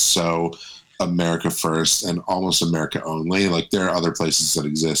curriculum is so America first and almost America only. Like there are other places that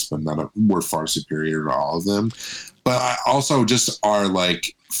exist, but we're far superior to all of them. But I also just our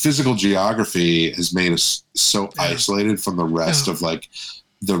like physical geography has made us so isolated from the rest of like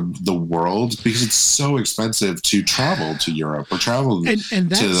the world, because it's so expensive to travel to Europe or travel and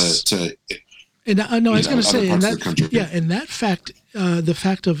that's, to I was going to say, and that fact, the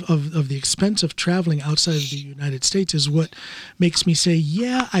fact of the expense of traveling outside of the United States is what makes me say,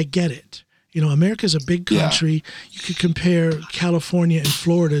 yeah, I get it. You know, America's a big country. Yeah. You could compare California and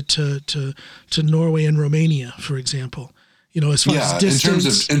Florida to Norway and Romania, for example. You know, as far as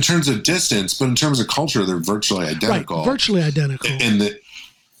distance, in terms of distance, but in terms of culture, they're virtually identical. Right, virtually identical. In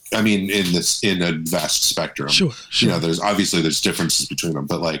a vast spectrum. Sure. You know, there's differences between them,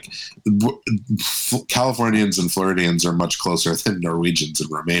 but like Californians and Floridians are much closer than Norwegians and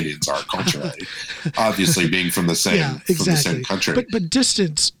Romanians are culturally. Obviously, being from the same from the same country. But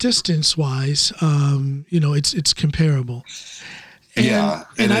distance wise, you know, it's comparable.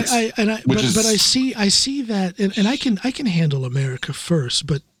 And, I see that, and I can handle America first,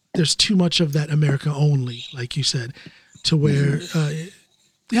 but there's too much of that America only, like you said, to where,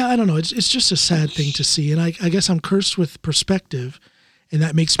 I don't know. It's just a sad thing to see, and I guess I'm cursed with perspective, and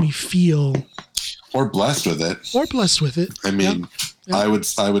that makes me feel, or blessed with it. I mean, I would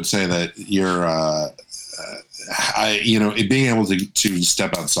say that you're, being able to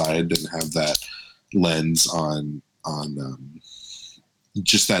step outside and have that lens on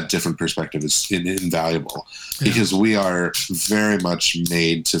just that different perspective is invaluable, because we are very much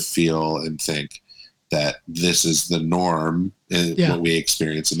made to feel and think that this is the norm in what we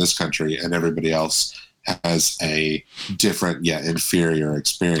experience in this country, and everybody else has a different yet inferior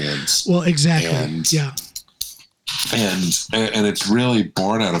experience. Well, exactly. And it's really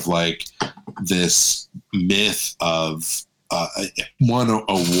born out of like this myth of a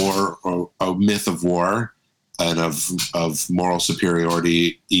war, or a myth of war, and of moral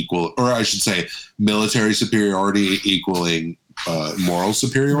superiority military superiority equaling moral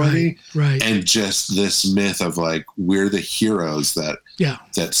superiority, right? And just this myth of like, we're the heroes that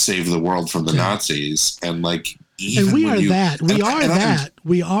save the world from the Nazis, and like, and we are that.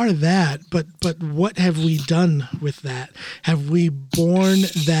 But what have we done with that? Have we borne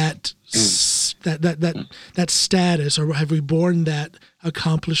that that status, or have we borne that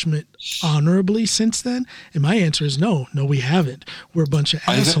accomplishment honorably since then? And my answer is no, we haven't. We're a bunch of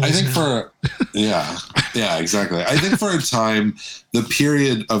assholes. I think exactly. I think for a time, the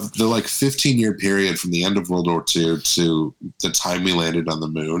period of the 15-year period from the end of World War II to the time we landed on the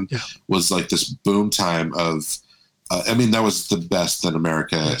moon was like this boom time of, that was the best that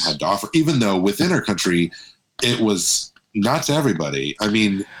America had to offer, even though within our country, it was not to everybody. I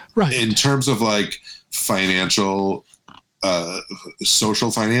mean, in terms of like financial,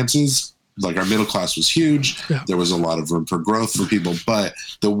 social finances, like our middle class was huge. Yeah. There was a lot of room for growth for people, but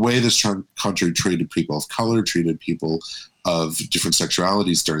the way this country treated people of color, treated people of different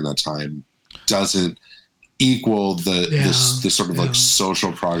sexualities during that time doesn't equal the sort of like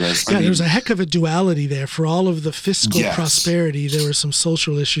social progress. Yeah, there was a heck of a duality there. For all of the fiscal prosperity, there were some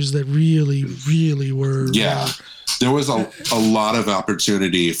social issues that really, really were. Yeah, there was a lot of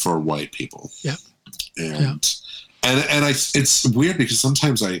opportunity for white people. Yeah, And it's weird because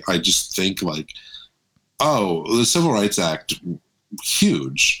sometimes I just think like, oh, the Civil Rights Act,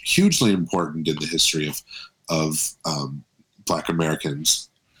 hugely important in the history of Black Americans,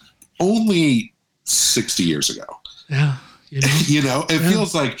 only 60 years ago. Yeah. It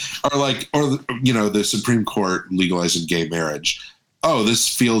feels like, or the Supreme Court legalizing gay marriage. Oh, this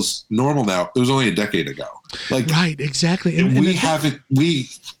feels normal now. It was only a decade ago. Like, right, exactly. And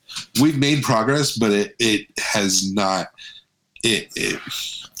we've made progress, but it has not.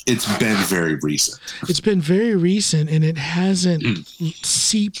 It's been very recent. It's been very recent, and it hasn't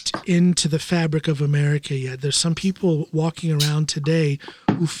seeped into the fabric of America yet. There's some people walking around today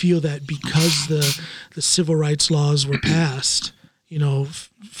who feel that because the civil rights laws were passed,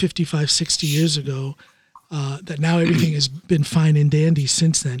 55, 60 years ago, that now everything has been fine and dandy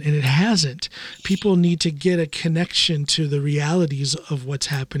since then, and it hasn't. People need to get a connection to the realities of what's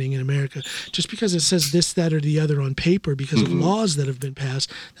happening in America. Just because it says this, that, or the other on paper, because of laws that have been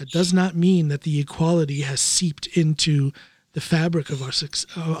passed, that does not mean that the equality has seeped into the fabric of our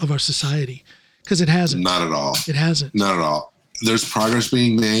society, because it hasn't. Not at all. It hasn't. Not at all. There's progress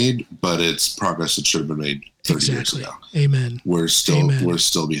being made, but it's progress that should have been made 30 years ago. Amen. We're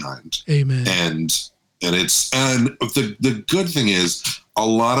still behind. Amen. And the good thing is a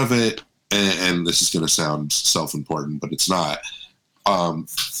lot of it, and this is going to sound self-important, but it's not. A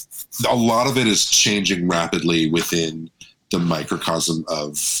lot of it is changing rapidly within the microcosm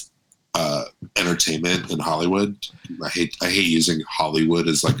of entertainment in Hollywood. I hate using Hollywood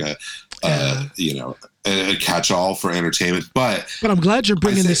as like a catch-all for entertainment. But I'm glad you're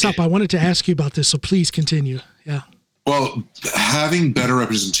bringing this up. I wanted to ask you about this, so please continue. Yeah. Well, having better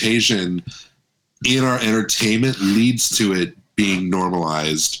representation in our entertainment leads to it being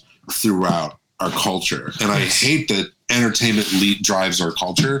normalized throughout our culture. And I hate that entertainment drives our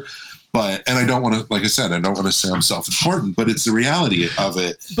culture. And I don't want to, like I said, I don't want to sound self-important, but it's the reality of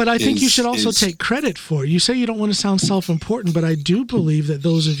it. But I think you should also take credit for it. You say you don't want to sound self-important, but I do believe that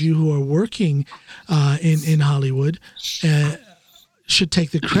those of you who are working in Hollywood should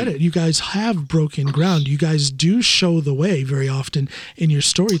take the credit. You guys have broken ground. You guys do show the way very often in your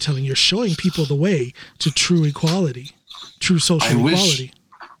storytelling. You're showing people the way to true equality, true social equality.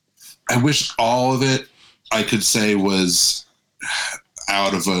 I wish all of it I could say was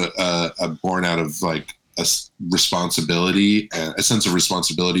out of born out of like a responsibility, a sense of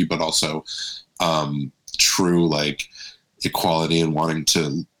responsibility, but also true like equality and wanting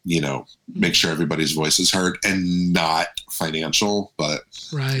to, make sure everybody's voice is heard and not financial, but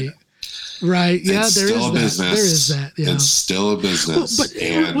right. Yeah, there is that. Yeah. It's still a business. But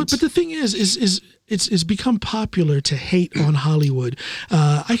the thing is it's become popular to hate on Hollywood.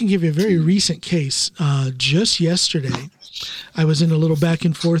 I can give you a very recent case. Just yesterday, I was in a little back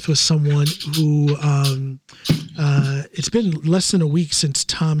and forth with someone who, it's been less than a week since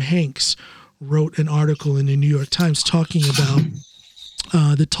Tom Hanks wrote an article in the New York Times talking about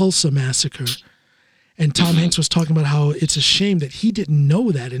the Tulsa massacre. And Tom Hanks was talking about how it's a shame that he didn't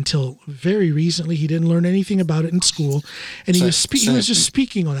know that until very recently. He didn't learn anything about it in school. And he was just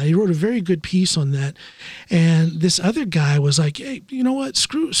speaking on that. He wrote a very good piece on that. And this other guy was like, hey, you know what?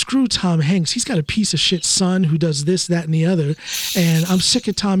 Screw Tom Hanks. He's got a piece of shit son who does this, that, and the other. And I'm sick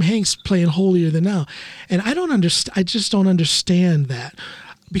of Tom Hanks playing holier than thou. And I just don't understand that.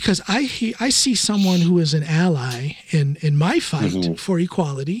 Because I see someone who is an ally in my fight for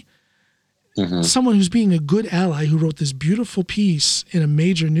equality. Mm-hmm. Someone who's being a good ally who wrote this beautiful piece in a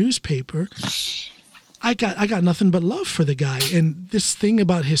major newspaper. I got nothing but love for the guy. And this thing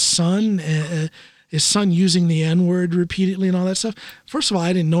about his son using the N-word repeatedly and all that stuff. First of all,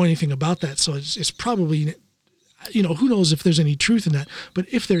 I didn't know anything about that. So it's probably, who knows if there's any truth in that. But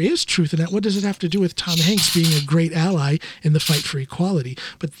if there is truth in that, what does it have to do with Tom Hanks being a great ally in the fight for equality?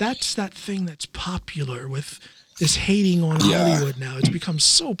 But that's that thing that's popular with this hating on Hollywood now. It's become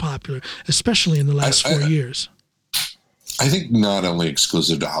so popular, especially in the last 4 years. I think not only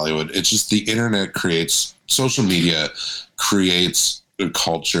exclusive to Hollywood, it's just the internet social media creates a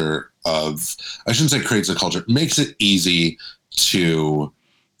culture I shouldn't say creates a culture, makes it easy to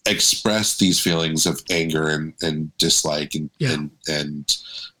express these feelings of anger and dislike and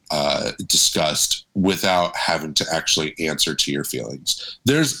disgust without having to actually answer to your feelings.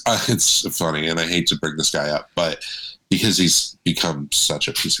 It's funny, and I hate to bring this guy up, but because he's become such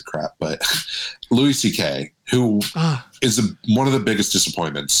a piece of crap, but Louis C.K., who is one of the biggest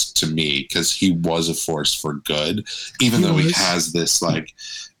disappointments to me, because he was a force for good, even though he has this like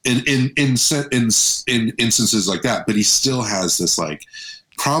in instances like that, but he still has this like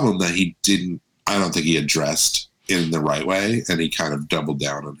problem that I don't think he addressed in the right way, and he kind of doubled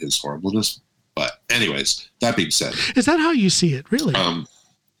down on his horribleness. But anyways, that being said, is that how you see it, really?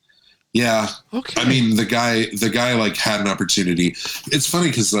 Yeah. Okay. I mean, the guy like had an opportunity. It's funny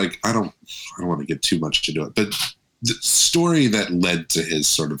because like I don't want to get too much into it, but the story that led to his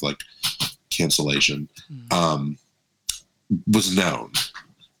sort of like cancellation was known.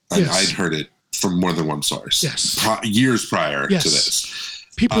 Yes. I'd heard it from more than one source. Yes. Years prior to this.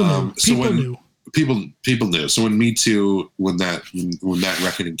 People knew. People knew. So when Me Too, when that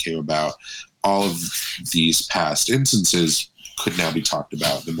reckoning came about, all of these past instances could now be talked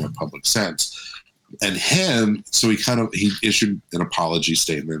about in a more public sense. And he issued an apology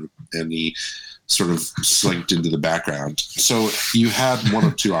statement, and he sort of slinked into the background. So you had one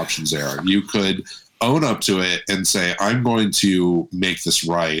of two options there. You could own up to it and say, I'm going to make this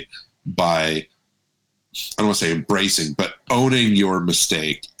right by, I don't want to say embracing, but owning your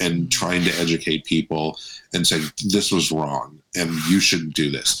mistake and trying to educate people and saying this was wrong and you shouldn't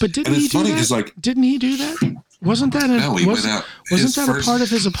do this. But didn't he do that? Like, didn't he do that? Wasn't that a part of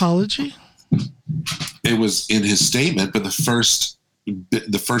his apology? It was in his statement, but the first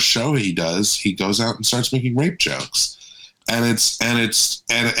show he does, he goes out and starts making rape jokes, and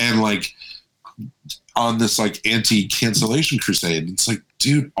like on this like anti-cancellation crusade. It's like,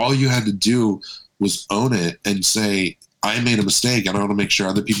 dude, all you had to do was own it and say, I made a mistake, and I want to make sure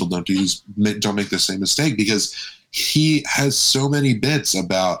other people don't make the same mistake, because he has so many bits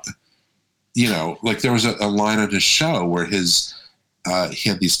about, like there was a line on his show where he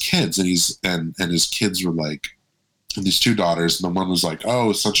had these kids, and his kids were like these two daughters, and the one was like,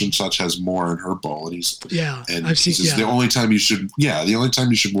 "Oh, such and such has more in her bowl," and I've seen. The only time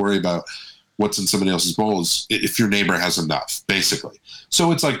you should worry about what's in somebody else's bowl is if your neighbor has enough, basically.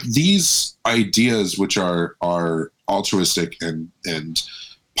 So it's like these ideas, which are altruistic and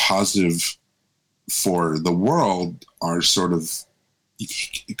positive for the world, are sort of,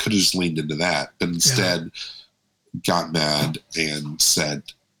 you could have just leaned into that, but instead got mad and said,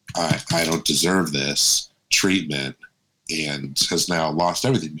 I don't deserve this treatment, and has now lost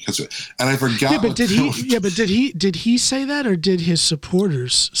everything because of it. And I forgot. But did he say that, or did his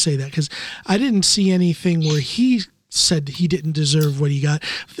supporters say that? Because I didn't see anything where he said he didn't deserve what he got.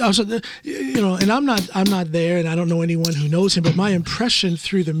 Also, and I'm not there, and I don't know anyone who knows him, but my impression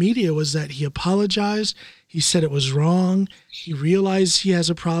through the media was that he apologized. He said it was wrong. He realized he has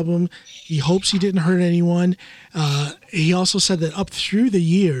a problem. He hopes he didn't hurt anyone. He also said that up through the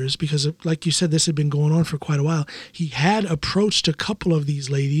years, because like you said, this had been going on for quite a while, he had approached a couple of these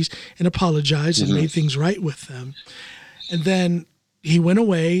ladies and apologized and made things right with them. And then he went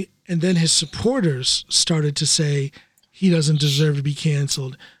away, and then his supporters started to say he doesn't deserve to be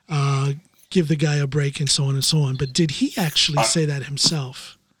canceled. Give the guy a break, and so on and so on. But did he actually say that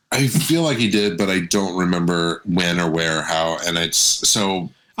himself? I feel like he did, but I don't remember when or where, how, and it's so.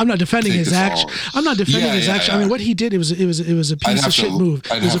 I'm not defending his action. I'm not defending his action. I mean, what he did, it was a piece of shit move.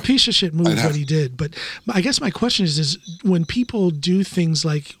 It was a piece of shit move what he did. But I guess my question is when people do things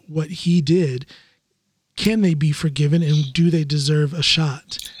like what he did, can they be forgiven, and do they deserve a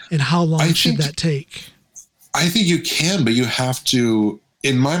shot? And how long should that take? I think you can, but you have to,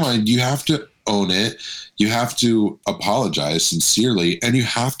 in my mind, you have to own it. You have to apologize sincerely, and you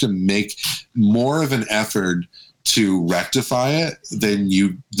have to make more of an effort to rectify it than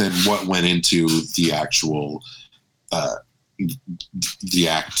what went into the actual the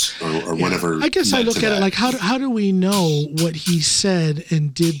act or whatever. I guess I look at it like, how do we know what he said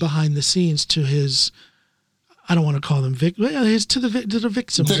and did behind the scenes to his, I don't want to call them victims, to the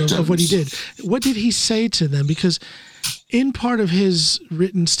victims of what he did. What did he say to them? Because in part of his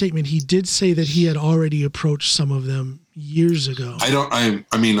written statement, he did say that he had already approached some of them years ago. I don't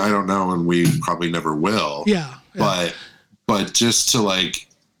know, and we probably never will. Yeah. But just to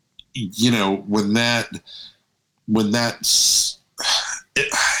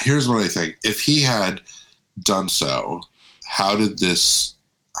here's what I think. If he had done so, how was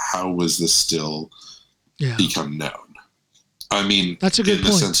this still become known? I mean, that's a good point.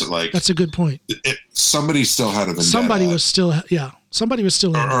 In the sense that, that's a good point. Somebody still had a vendetta. Somebody was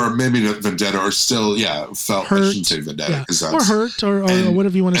still or maybe not vendetta, or still, felt hurt. I shouldn't say vendetta, or hurt, or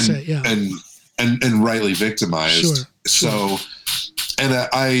whatever you want to say, and rightly victimized. Sure. So, and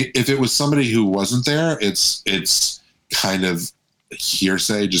if it was somebody who wasn't there, it's kind of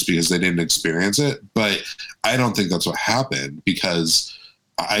hearsay just because they didn't experience it. But I don't think that's what happened, because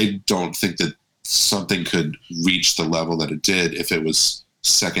I don't think that something could reach the level that it did if it was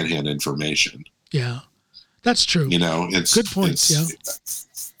secondhand information. Yeah, that's true. It's good points.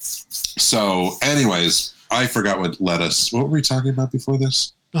 So anyways, I forgot what were we talking about before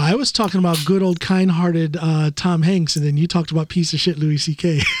this? I was talking about good old kind-hearted Tom Hanks, and then you talked about piece of shit Louis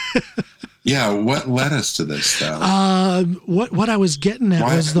C.K. Yeah, what led us to this though? What I was getting at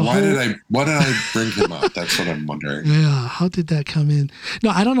was why did I bring him up? That's what I'm wondering. Yeah, how did that come in? No,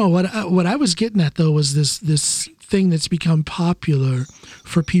 I don't know. What I was getting at though was this thing that's become popular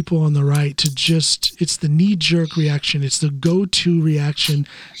for people on the right to it's the knee-jerk reaction. It's the go-to reaction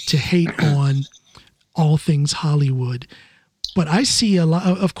to hate on all things Hollywood. But I see a lot.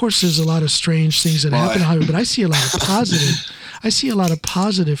 Of course, there's a lot of strange things that happen in Hollywood. But I see a lot of positive. I see a lot of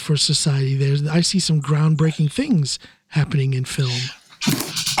positive for society. I see some groundbreaking things happening in film.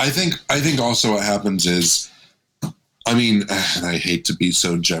 I think also what happens is, and I hate to be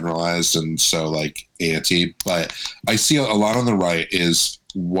so generalized and so anti, but I see a lot on the right is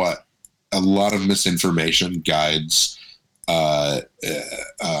what a lot of misinformation guides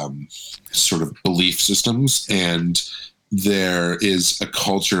sort of belief systems, and there is a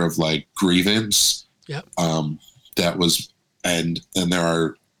culture of grievance. Yep. That was, and there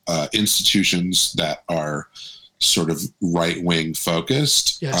are institutions that are sort of right-wing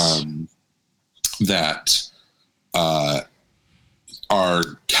focused. Yes. That are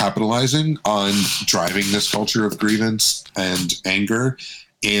capitalizing on driving this culture of grievance and anger.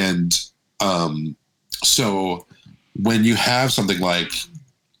 And so when you have something like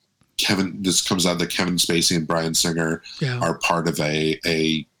this comes out that Kevin Spacey and Bryan Singer are part of a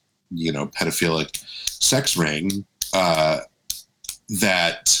pedophilic sex ring,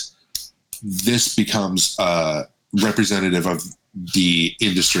 that this becomes representative of the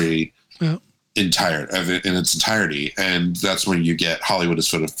industry in its entirety. And that's when you get Hollywood is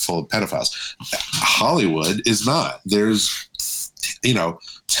full of pedophiles. Hollywood is not. There's,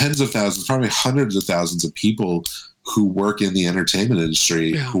 tens of thousands, probably hundreds of thousands of people who work in the entertainment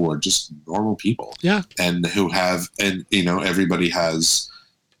industry who are just normal people. Yeah. And who have, everybody has,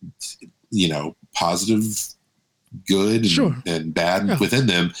 positive, good and bad within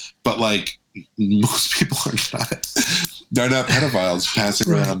them. But like most people are not. They're not pedophiles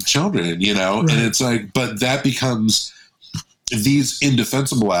passing around children, and it's like, but that becomes these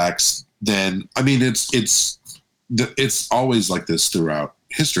indefensible acts. Then, I mean, it's always like this throughout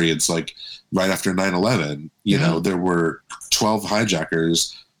history. It's like right after 9/11, there were 12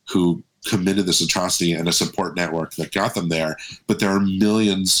 hijackers who committed this atrocity and a support network that got them there. But there are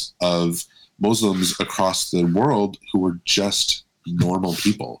millions of Muslims across the world who are just normal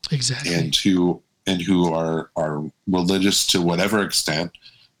people. Exactly. And who are religious to whatever extent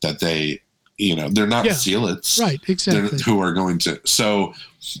that they, they're not zealots. Right, exactly. Who are going to,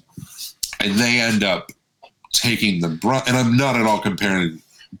 and they end up taking the brunt. And I'm not at all comparing,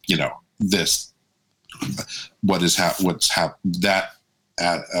 that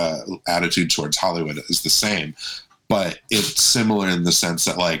attitude towards Hollywood is the same, but it's similar in the sense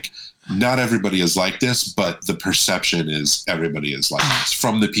that like, not everybody is like this, but the perception is everybody is like this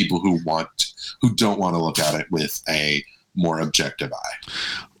from the people who don't want to look at it with a more objective eye.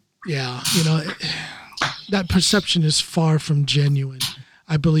 Yeah. That perception is far from genuine.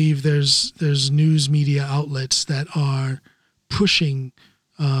 I believe there's news media outlets that are pushing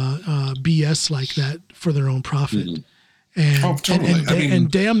BS like that for their own profit. Mm-hmm. Totally.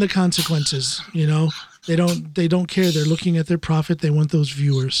 And damn the consequences, they don't care. They're looking at their profit. They want those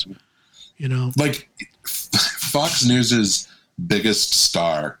viewers. Like Fox News's biggest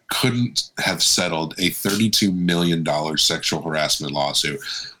star couldn't have settled a $32 million sexual harassment lawsuit,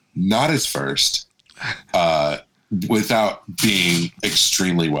 not his first, without being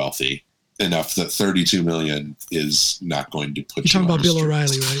extremely wealthy enough that $32 million is not going to put you. You're talking about Bill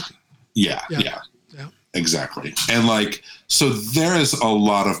O'Reilly, right? Yeah, exactly. And like, so there is a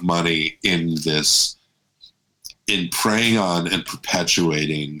lot of money in this, in preying on and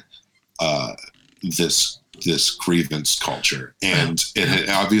perpetuating this grievance culture, and it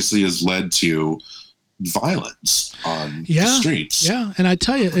obviously has led to violence on the streets. Yeah, and I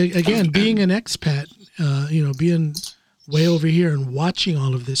tell you again, being an expat, being way over here and watching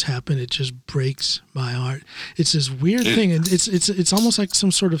all of this happen, it just breaks my heart. It's this weird thing, and it's almost like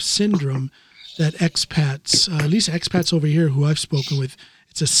some sort of syndrome that expats, at least expats over here who I've spoken with,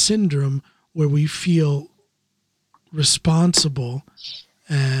 it's a syndrome where we feel responsible.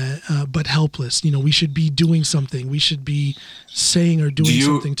 But helpless. We should be doing something. We should be saying or doing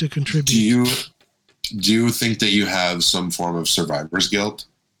something to contribute. Do you think that you have some form of survivor's guilt?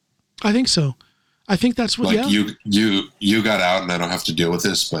 I think so. I think that's what. Like you got out, and I don't have to deal with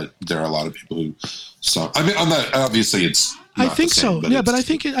this. But there are a lot of people who. So I mean, I'm not. Obviously, it's. I think so. Yeah, but I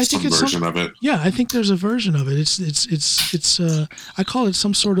think it's some version of it. Yeah, I think there's a version of it. It's. I call it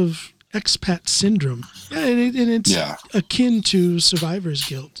some sort of expat syndrome. Yeah, and it's akin to survivor's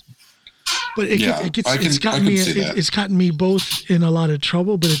guilt. But it's gotten me both in a lot of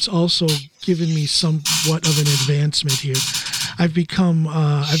trouble, but it's also given me somewhat of an advancement here. I've become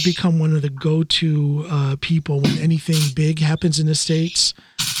one of the go-to people when anything big happens in the States.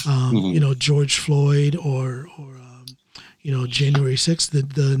 George Floyd or January 6th.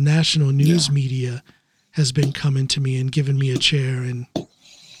 The national news media has been coming to me and giving me a chair and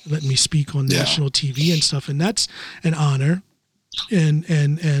letting me speak on national TV and stuff, and that's an honor, and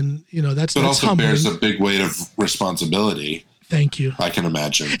that's also humbling. Bears a big weight of responsibility. Thank you. I can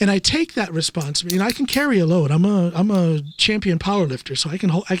imagine, and I take that responsibility. And I can carry a load. I'm a champion powerlifter, so I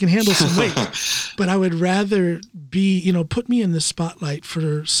can handle some weight. But I would rather be put me in the spotlight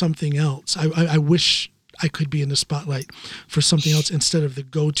for something else. I wish I could be in the spotlight for something else instead of the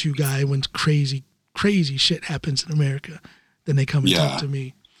go-to guy when crazy shit happens in America. Then they come and talk to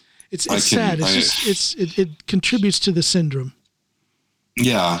me. It's sad. It contributes to the syndrome.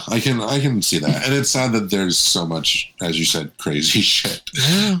 Yeah, I can see that, and it's sad that there's so much, as you said, crazy shit.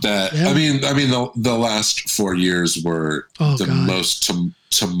 I mean, the last 4 years were most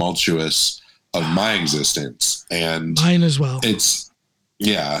tumultuous of my existence, and mine as well.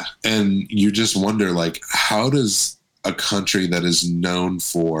 And you just wonder, like, how does a country that is known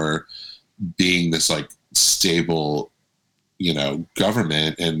for being this like stable,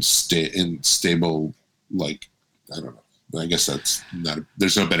 government and stable, like, I don't know, I guess that's not,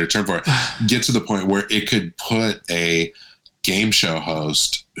 there's no better term for it, get to the point where it could put a game show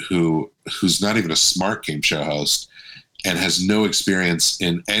host who's not even a smart game show host and has no experience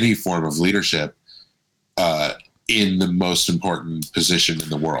in any form of leadership in the most important position in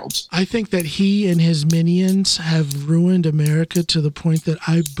the world. I think that he and his minions have ruined America to the point that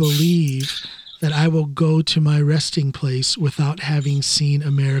I believe that I will go to my resting place without having seen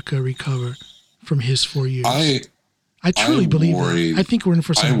America recover from his 4 years. I truly believe that. I think we're in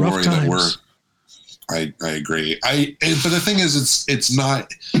for some rough times. I agree. But the thing is, it's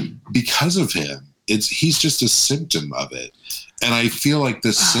not because of him. He's just a symptom of it. And I feel like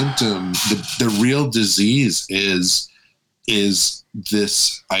the symptom, the real disease is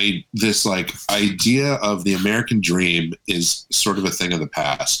this like idea of the American dream is sort of a thing of the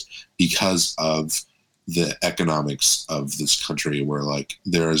past because of the economics of this country, where like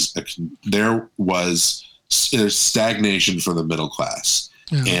there's stagnation for the middle class.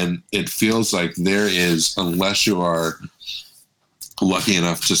 Yeah. And it feels like there is, unless you are lucky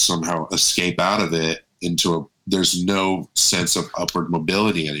enough to somehow escape out of it there's no sense of upward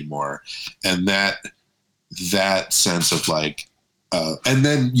mobility anymore. And that sense of like, and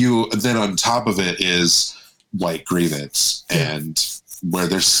then on top of it is white grievance, and where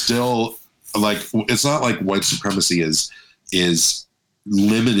there's still like, it's not like white supremacy is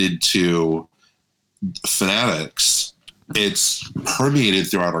limited to fanatics. It's permeated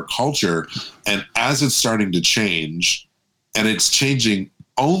throughout our culture. And as it's starting to change, and it's changing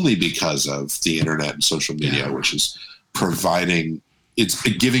only because of the internet and social media, which is it's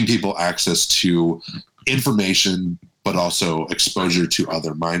giving people access to information, but also exposure to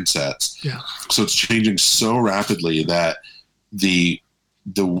other mindsets. Yeah. So it's changing so rapidly that the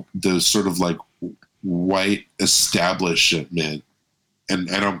sort of like white establishment,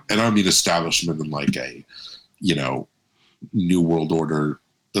 and I don't mean establishment in like a, New World Order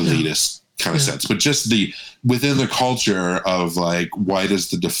elitist kind of sense, but just within the culture of like white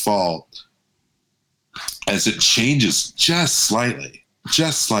is the default, as it changes just slightly,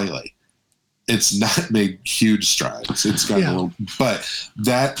 it's not made huge strides. It's gotten a little, but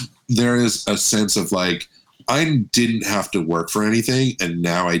that there is a sense of like, I didn't have to work for anything, and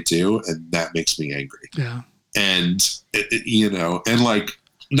now I do, and that makes me angry. Yeah. And and like,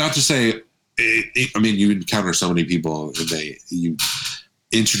 not to say, I mean, you encounter so many people, and you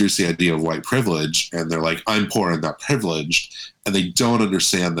introduce the idea of white privilege, and they're like, I'm poor and not privileged, and they don't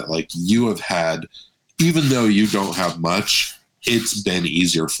understand that like you have had, even though you don't have much, it's been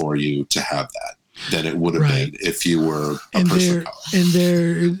easier for you to have that than it would have been if you were a person of color.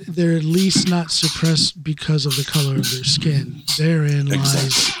 And they're at least not suppressed because of the color of their skin. Therein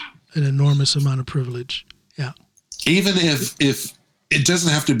lies an enormous amount of privilege. Yeah. Even if it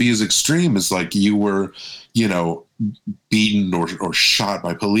doesn't have to be as extreme as like you were, beaten or shot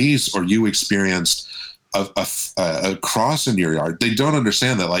by police, or you experienced a cross in your yard. They don't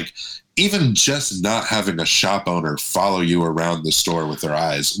understand that, like, even just not having a shop owner follow you around the store with their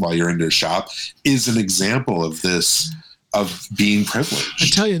eyes while you're in their shop is an example of this, of being privileged. I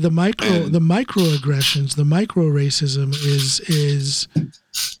tell you, the microaggressions, the micro racism is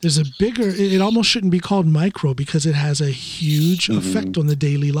there's a bigger, it almost shouldn't be called micro because it has a huge effect on the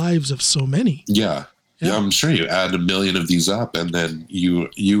daily lives of so many. Yeah. Yeah, I'm sure you add 1 million of these up, and then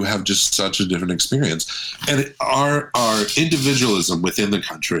you have just such a different experience. And our individualism within the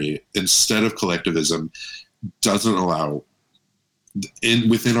country, instead of collectivism, doesn't allow,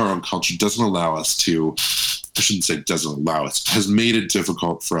 within our own culture, doesn't allow us to, I shouldn't say doesn't allow us, has made it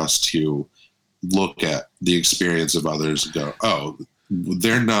difficult for us to look at the experience of others and go, oh,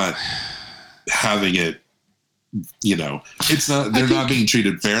 they're not having it, it's not, they're not being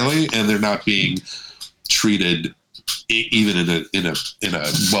treated fairly, and they're not being treated even in a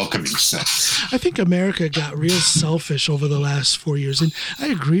welcoming sense. I think America got real selfish over the last 4 years, and I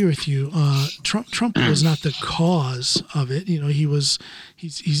agree with you. Trump was not the cause of it.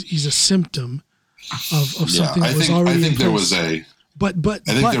 He's a symptom of something that was already. I think there was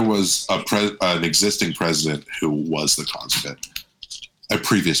there was an existing president who was the cause of it. A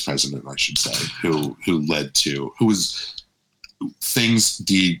previous president, I should say, who was.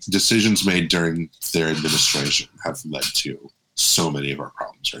 The decisions made during their administration have led to so many of our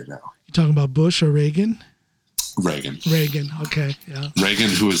problems right now. You talking about Bush or Reagan? Reagan. Okay. Yeah. Reagan,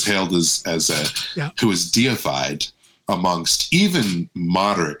 who is hailed who is deified amongst even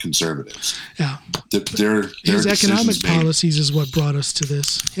moderate conservatives. Yeah. His economic policies is what brought us to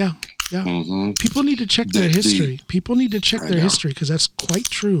this. Yeah. Yeah. Mm-hmm. People need to check their history. People need to check their history, because that's quite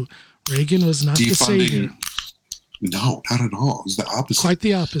true. Reagan was not the savior. No, not at all. It's the opposite. Quite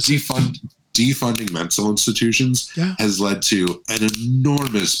the opposite. Defunding mental institutions has led to an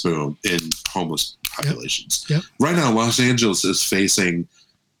enormous boom in homeless populations. Yep. Right now, Los Angeles is facing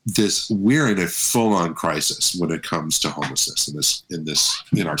we're in a full-on crisis when it comes to homelessness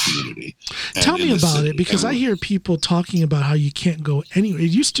in our community. Tell me about it, because I hear people talking about how you can't go anywhere. It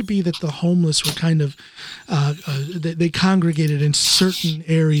used to be that the homeless were kind of they congregated in certain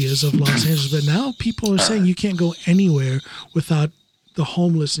areas of Los Angeles, but now people are saying you can't go anywhere without the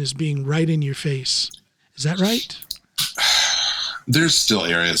homelessness being right in your face. Is that right? There's still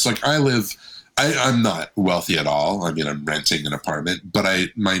areas like I'm not wealthy at all. I mean, I'm renting an apartment, but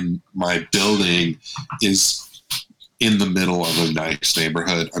my building is in the middle of a nice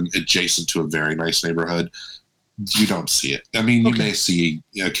neighborhood. I'm adjacent to a very nice neighborhood. You don't see it. I mean, you may see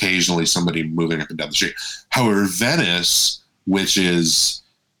occasionally somebody moving up and down the street. However, Venice, which is,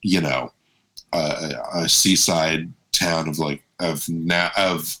 a seaside town of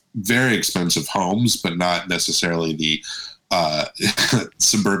very expensive homes, but not necessarily the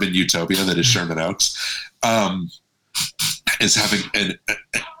suburban utopia that is Sherman Oaks, is having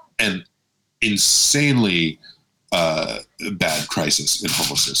an insanely bad crisis in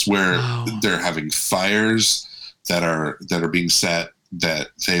homelessness, where they're having fires that are being set, that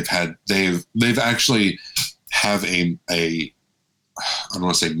they've actually have a I don't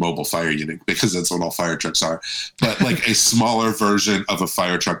want to say mobile fire unit, because that's what all fire trucks are, but like a smaller version of a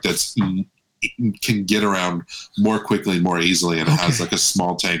fire truck that's can get around more quickly, more easily, and it has like a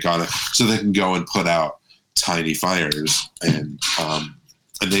small tank on it, so they can go and put out tiny fires. And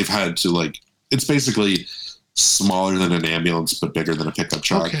they've had to it's basically smaller than an ambulance but bigger than a pickup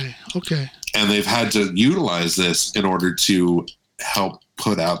truck. Okay. And they've had to utilize this in order to help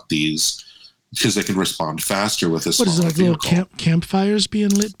put out these, because they can respond faster with this. What is it, like vehicle. Little campfires being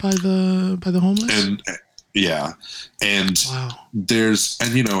lit by the homeless? And there's,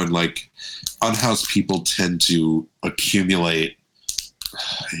 and unhoused people tend to accumulate,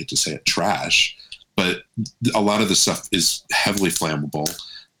 I hate to say it, trash, but a lot of the stuff is heavily flammable.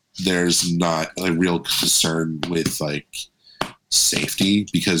 There's not a real concern with safety,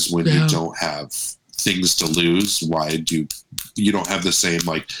 because when you don't have things to lose, you don't have the same,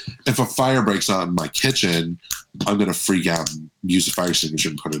 if a fire breaks out in my kitchen, I'm going to freak out and use a fire extinguisher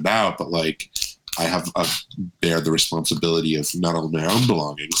and put it out. But I have bear the responsibility of not only my own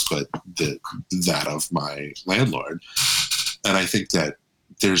belongings, but that of my landlord. And I think that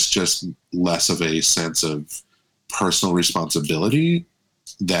there's just less of a sense of personal responsibility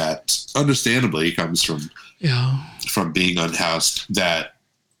that understandably comes from being unhoused,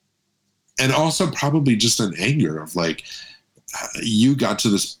 and also probably just an anger of you got to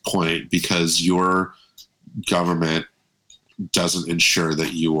this point because your government doesn't ensure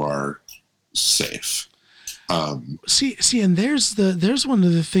that you are safe. See, and there's one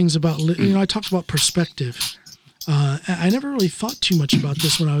of the things about, I talked about perspective. I never really thought too much about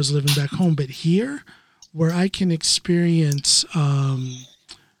this when I was living back home, but here, where I can experience, for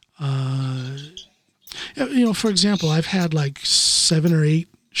example, I've had 7 or 8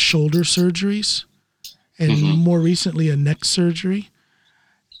 shoulder surgeries, and more recently a neck surgery.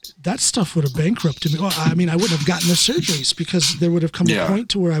 That stuff would have bankrupted me. Well, I mean, I wouldn't have gotten the surgeries, because there would have come a point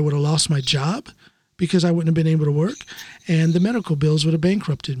to where I would have lost my job because I wouldn't have been able to work, and the medical bills would have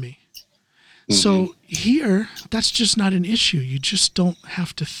bankrupted me. So here, that's just not an issue. You just don't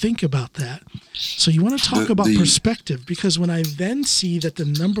have to think about that. So you want to talk about perspective, because when I then see that the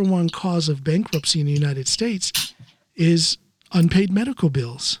number one cause of bankruptcy in the United States is unpaid medical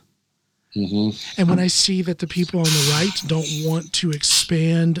bills. And when I see that the people on the right don't want to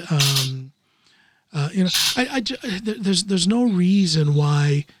expand, there's no reason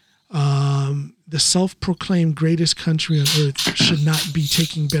why the self-proclaimed greatest country on earth should not be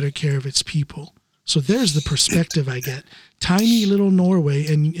taking better care of its people. So there's the perspective I get. Tiny little Norway,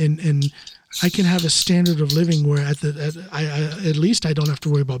 and I can have a standard of living where at least I don't have to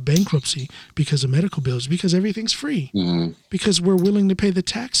worry about bankruptcy because of medical bills, because everything's free, because we're willing to pay the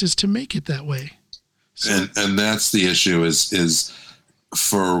taxes to make it that way. So. And that's the issue it's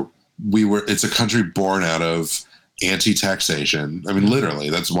a country born out of anti-taxation. I mean,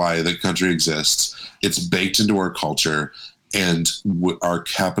 literally, that's why the country exists. It's baked into our culture and our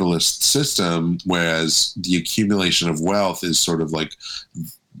capitalist system, whereas the accumulation of wealth is sort of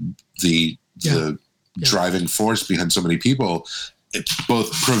the driving force behind so many people. It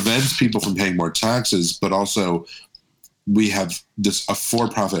both prevents people from paying more taxes, but also we have a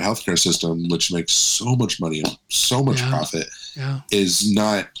for-profit healthcare system which makes so much money and so much profit is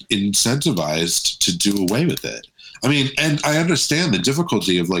not incentivized to do away with it. I mean, and I understand the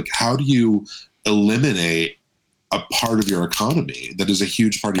difficulty of how do you eliminate a part of your economy that is a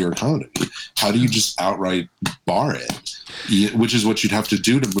huge part of your economy? How do you just outright bar it? Which is what you'd have to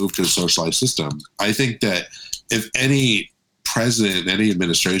do to move to a socialized system. I think that if any president, any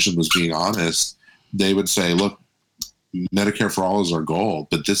administration was being honest, they would say, look, Medicare for all is our goal,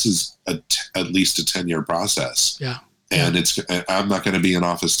 but this is at least a 10-year process. Yeah. And I'm not going to be in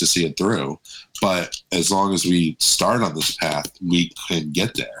office to see it through, but as long as we start on this path, we can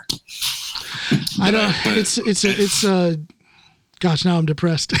get there. I don't, gosh, now I'm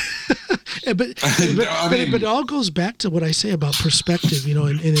depressed. but it all goes back to what I say about perspective, you know,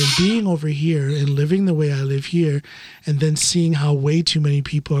 and in being over here and living the way I live here, and then seeing how way too many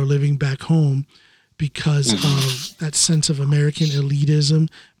people are living back home because of that sense of American elitism,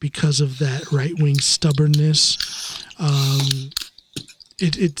 because of that right-wing stubbornness.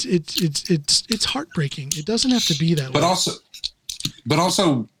 It's heartbreaking. It doesn't have to be that way. But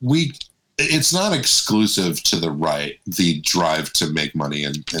also it's not exclusive to the right, the drive to make money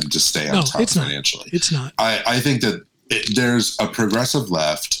and to stay on top financially. It's not. I think that there's a progressive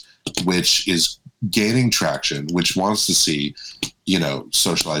left which is gaining traction, which wants to see, you know,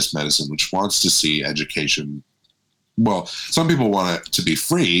 socialized medicine, which wants to see education. Well, some people want it to be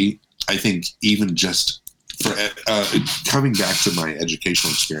free. I think even just for coming back to my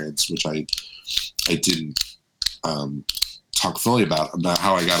educational experience, which I didn't talk fully about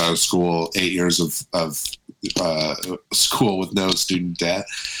how I got out of school, 8 years of school with no student debt,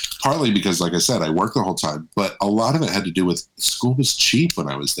 partly because, like I said, I worked the whole time, but a lot of it had to do with school was cheap when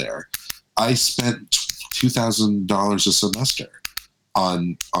I was there. I spent $2,000 a semester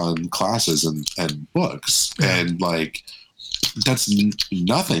on classes and books, and like that's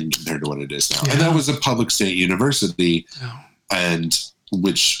nothing compared to what it is now. And that was a public state university, and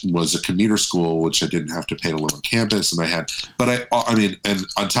which was a commuter school, which I didn't have to pay to live on campus. And I mean, and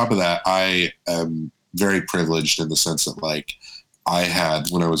on top of that, I am very privileged in the sense that, like,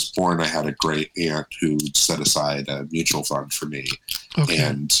 when I was born, I had a great aunt who set aside a mutual fund for me. Okay.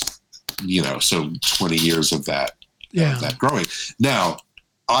 And, you know, so 20 years of that, that growing. Now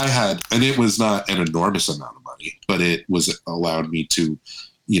and it was not an enormous amount of money, but it allowed me to,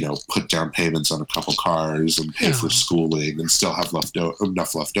 you know, put down payments on a couple cars and pay for schooling and still have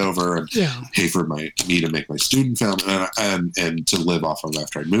enough left over and pay for me to make my student family and to live off of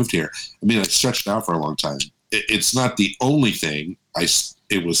after I moved here. I mean, I stretched out for a long time. It's not the only thing.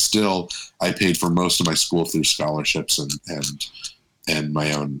 It was still, I paid for most of my school through scholarships and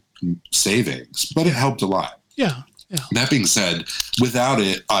my own savings, but it helped a lot. Yeah. That being said, without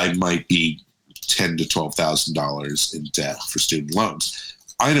it, I might be $10,000 to $12,000 in debt for student loans.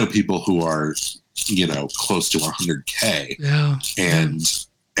 I know people who are, you know, close to $100K. Yeah.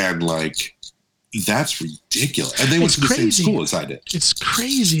 And like, that's ridiculous. And they went to the same school as I did. It's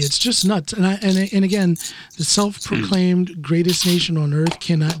crazy. It's just nuts. And again, the self-proclaimed greatest nation on earth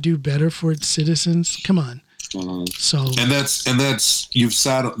cannot do better for its citizens. Come on. And that's you've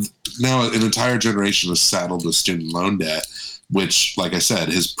saddled now an entire generation is saddled with student loan debt, which, like I said,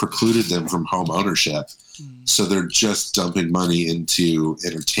 has precluded them from home ownership. So they're just dumping money into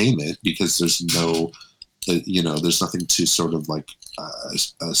entertainment because there's there's nothing to sort of like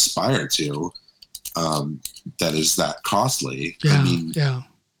aspire to that is that costly. I mean,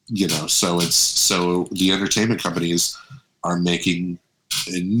 you know, so the entertainment companies are making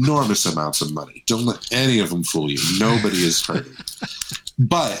enormous amounts of money. Don't let any of them fool you. Nobody is hurting.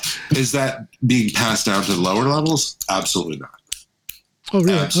 But is that being passed down to the lower levels? Absolutely not. Oh,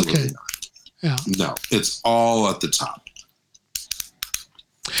 really? Absolutely not. Yeah. No, it's all at the top.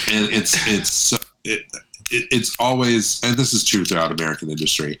 And it's always, and this is true throughout American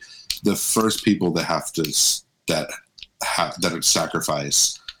industry, the first people that have to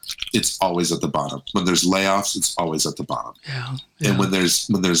sacrifice, it's always at the bottom. When there's layoffs, it's always at the bottom. Yeah. And when there's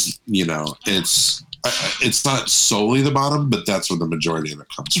you know, it's not solely the bottom, but that's where the majority of it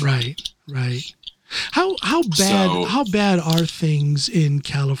comes from. Right. How bad are things in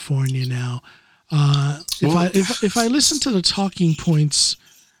California now? If I listen to the talking points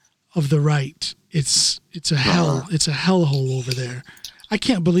of the right, it's a hell. It's a hellhole over there. I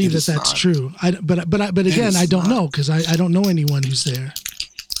can't believe that's true. But again, I don't know because I don't know anyone who's there.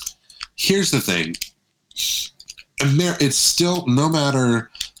 Here's the thing. It's still, no matter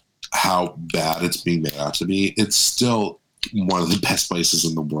how bad it's being made out to be, it's still one of the best places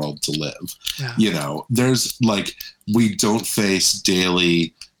in the world to live. Yeah. You know, there's like, we don't face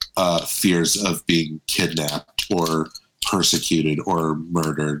daily fears of being kidnapped or persecuted or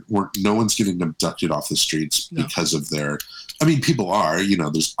murdered. No one's getting abducted off the streets because of their, I mean, people are, you know,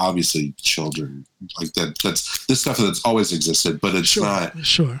 there's obviously children like that. That's this stuff that's always existed, but it's not,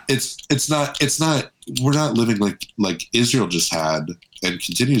 it's not, we're not living like Israel just had and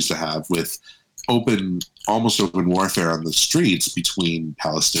continues to have with almost open warfare on the streets between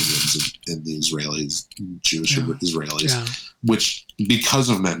Palestinians and the Israelis, Jewish Israelis, which because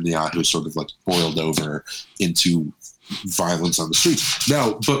of Netanyahu sort of like boiled over into violence on the streets.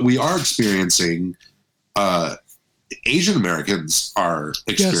 Now, but we are experiencing, Asian Americans are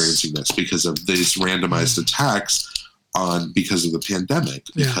experiencing this because of these randomized attacks because of the pandemic,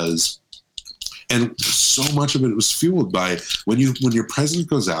 and so much of it was fueled by when your president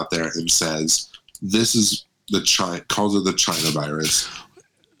goes out there and says, this is calls it the China virus.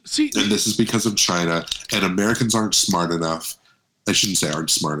 And this is because of China, and Americans aren't smart enough. I shouldn't say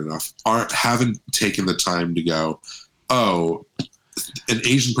aren't smart enough. Haven't taken the time to go, oh, an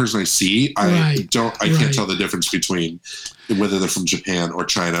Asian person I see, I can't tell the difference between whether they're from Japan or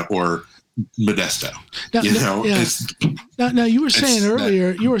China or Modesto. Now you were saying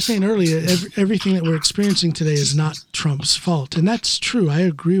earlier, everything that we're experiencing today is not Trump's fault, and that's true. I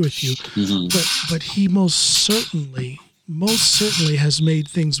agree with you, but he most certainly has made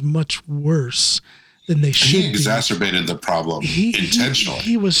things much worse than they should be. He exacerbated the problem intentionally.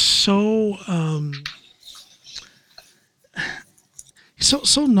 He was so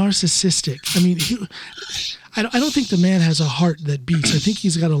narcissistic. I mean, I don't think the man has a heart that beats. I think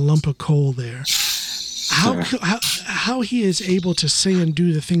he's got a lump of coal there. How he is able to say and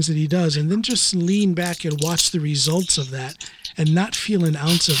do the things that he does, and then just lean back and watch the results of that, and not feel an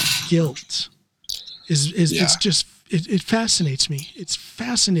ounce of guilt, it's just it fascinates me. It's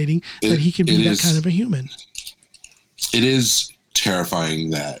fascinating that he can be that kind of a human. It is terrifying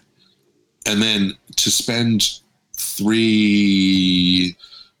that, and then to spend 3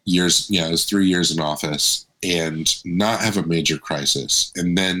 years, it was 3 years in office, and not have a major crisis,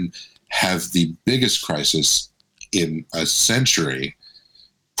 and then have the biggest crisis in a century,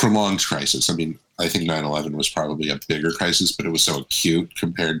 prolonged crisis. I mean, I think 9/11 was probably a bigger crisis, but it was so acute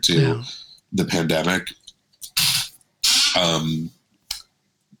compared to the pandemic. And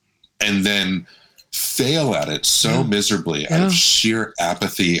then fail at it so miserably out of sheer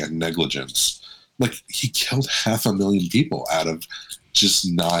apathy and negligence. Like, he killed 500,000 people out of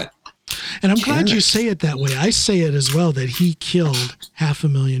just not. And I'm glad you say it that way. I say it as well, that he killed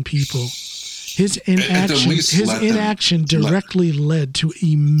 500,000 people. His inaction directly led to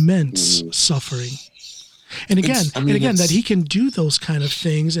immense suffering. And again, that he can do those kind of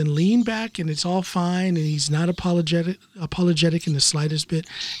things and lean back and it's all fine and he's not apologetic in the slightest bit.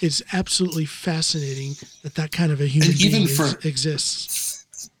 It's absolutely fascinating that kind of a human being exists.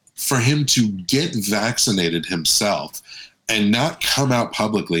 For him to get vaccinated himself and not come out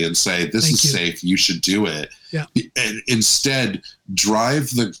publicly and say, this is safe, you should do it. Yeah. And instead drive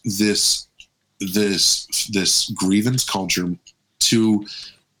this grievance culture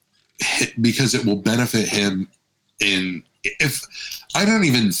because it will benefit him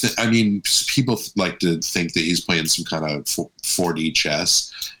people like to think that he's playing some kind of 4D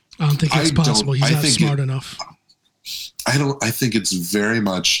chess. I don't think it's possible. He's not smart enough. I think it's very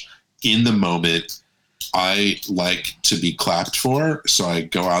much in the moment. I like to be clapped for, so I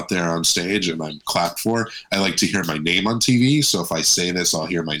go out there on stage and I'm clapped for. I like to hear my name on TV, so if I say this, I'll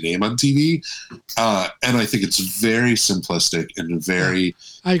hear my name on TV. And I think it's very simplistic and very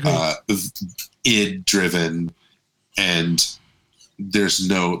id-driven, and there's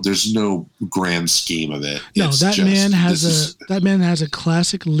no grand scheme of it. No, that man has a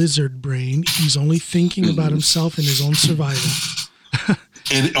classic lizard brain. He's only thinking about himself and his own survival.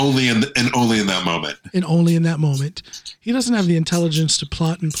 And only in that moment. And only in that moment. He doesn't have the intelligence to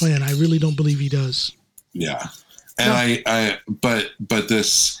plot and plan. I really don't believe he does. Yeah. And but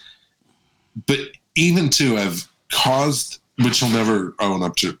even to have caused, which he'll never own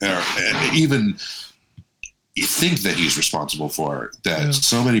up to, even think that he's responsible for, that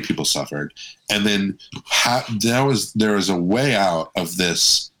so many people suffered. And then there was a way out of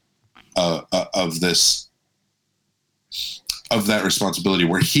this, of that responsibility,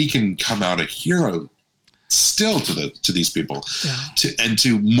 where he can come out a hero still to these people,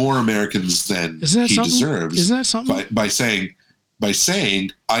 to more Americans than he deserves. Isn't that something? By saying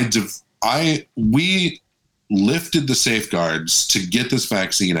we lifted the safeguards to get this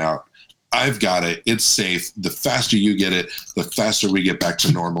vaccine out. I've got it. It's safe. The faster you get it, the faster we get back to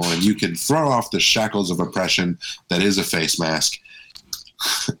normal, and you can throw off the shackles of oppression that is a face mask.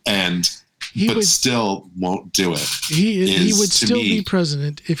 But still won't do it. He would still be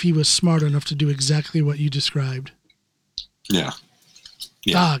president if he was smart enough to do exactly what you described. Yeah.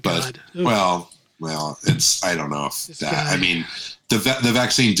 God. Well, it's, I don't know if that, I mean, the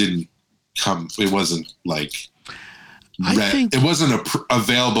vaccine didn't come, it wasn't like it wasn't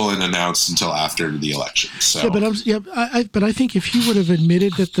available and announced until after the election. So but I think if he would have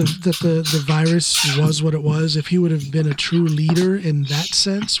admitted that the virus was what it was, if he would have been a true leader in that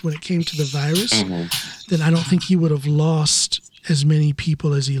sense when it came to the virus, then I don't think he would have lost as many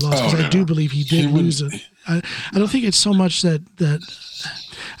people as he lost. Because I do believe he did lose it. I don't think it's so much that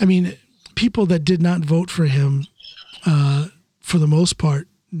I mean, people that did not vote for him, for the most part,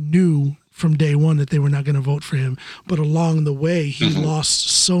 knew from day one that they were not going to vote for him. But along the way, he lost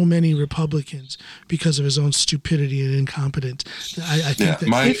so many Republicans because of his own stupidity and incompetence. I think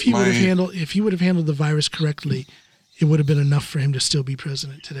that if he would have handled the virus correctly, it would have been enough for him to still be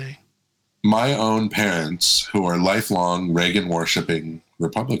president today. My own parents, who are lifelong Reagan worshipping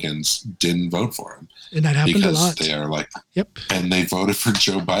Republicans, didn't vote for him. And that happened a lot. They are and they voted for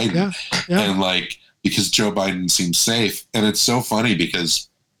Joe Biden. And because Joe Biden seems safe. And it's so funny because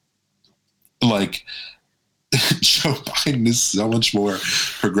Joe Biden is so much more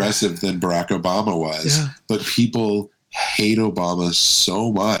progressive than Barack Obama was, but people hate Obama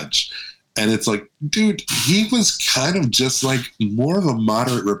so much. And it's like, dude, he was kind of just more of a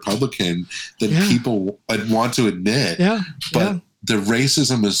moderate Republican than people would want to admit. But the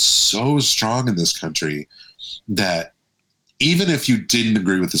racism is so strong in this country that even if you didn't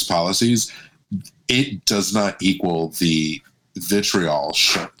agree with his policies, it does not equal the vitriol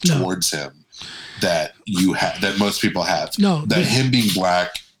towards him that that most people have. Him being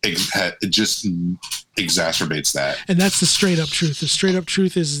black just exacerbates that. And that's the straight up truth. The straight up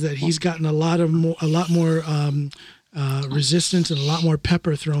truth is that he's gotten a lot more resistance and a lot more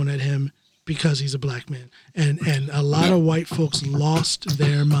pepper thrown at him because he's a black man. And a lot of white folks lost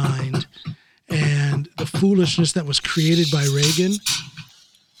their mind, and the foolishness that was created by Reagan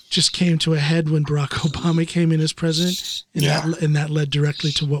just came to a head when Barack Obama came in as president, and that led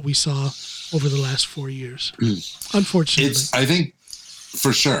directly to what we saw over the last 4 years. Unfortunately, I think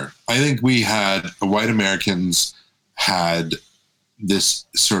for sure. I think white Americans had this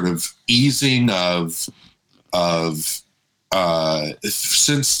sort of easing of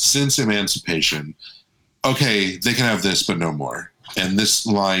since emancipation. Okay, they can have this, but no more. And this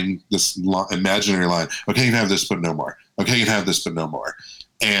imaginary line. Okay, you can have this, but no more. Okay, you can have this, but no more.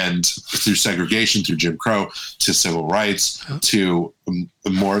 And through segregation, through Jim Crow, to civil rights, to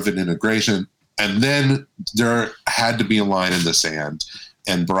more of an integration. And then there had to be a line in the sand.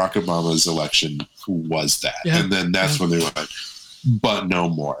 And Barack Obama's election was that. And then that's when they went, but no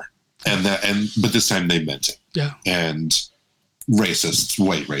more. But this time they meant it. And racist,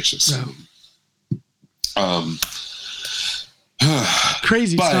 white racist.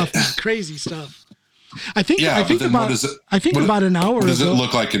 Crazy stuff. I think about an hour ago. What does it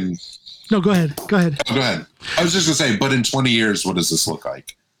look like in? No, go ahead. Oh, go ahead. I was just gonna say, but in 20 years, what does this look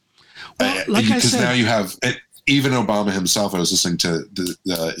like? Well, because now you have even Obama himself. I was listening to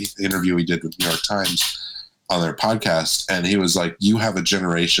the interview he did with New York Times on their podcast, and he was like, "You have a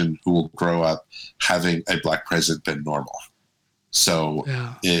generation who will grow up having a black president been normal. So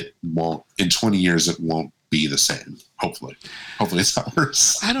it won't in 20 years. It won't be the same. Hopefully it's not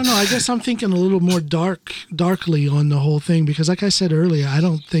worse." I don't know. I guess I'm thinking a little more darkly on the whole thing, because like I said earlier, I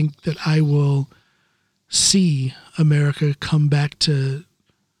don't think that I will see America come back to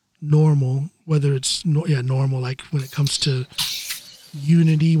normal, whether it's normal, like when it comes to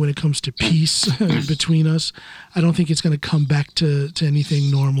unity, when it comes to peace between us. I don't think it's going to come back to anything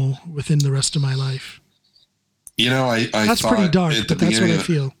normal within the rest of my life. That's pretty dark, but that's what I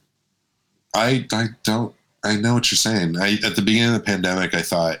feel. I know what you're saying. At the beginning of the pandemic, I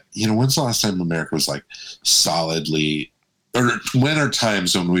thought, when's the last time America was solidly, or when are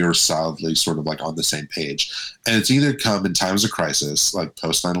times when we were solidly sort of on the same page? And it's either come in times of crisis, like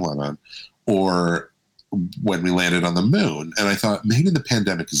post 9/11, or when we landed on the moon. And I thought maybe the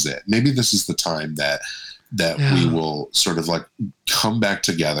pandemic is it. Maybe this is the time that we will sort of come back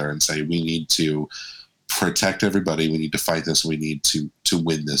together and say, we need to protect everybody. We need to fight this. We need to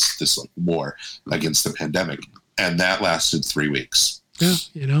win this war against the pandemic. And that lasted 3 weeks. Yeah,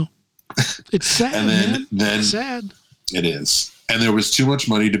 it's sad. And then it's sad. It is. And there was too much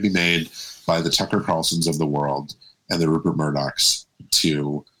money to be made by the Tucker Carlsons of the world and the Rupert Murdochs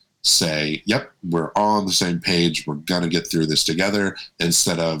to say, yep, we're all on the same page. We're going to get through this together,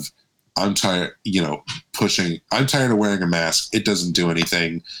 instead of, I'm tired of wearing a mask. It doesn't do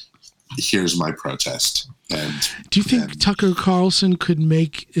anything. Here's my protest. And do you think Tucker Carlson could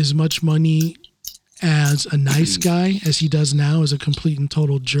make as much money as a nice guy as he does now as a complete and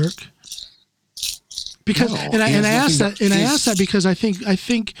total jerk? Because I asked that because I think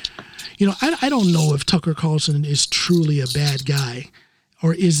I don't know if Tucker Carlson is truly a bad guy,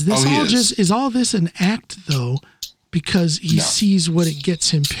 or is this is all this an act though because he sees what it gets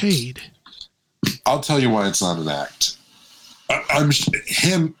him paid. I'll tell you why it's not an act. I'm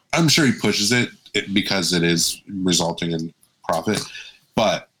sure he pushes it because it is resulting in profit.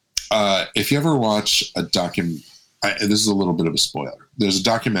 But if you ever watch a this is a little bit of a spoiler. There's a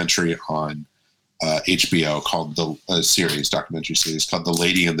documentary on HBO called documentary series called The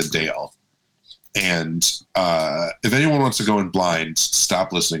Lady in the Dale. And if anyone wants to go in blind,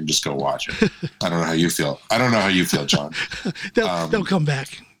 stop listening. Just go watch it. I don't know how you feel. John. They'll come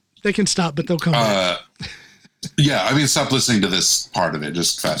back. They can stop, but they'll come back. Yeah, I mean, stop listening to this part of it.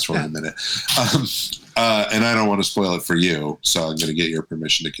 Just fast forward a minute. And I don't want to spoil it for you, so I'm going to get your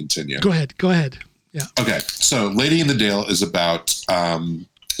permission to continue. Go ahead. Yeah. Okay. So Lady in the Dale is about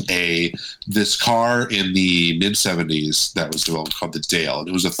this car in the mid-70s that was developed called the Dale. And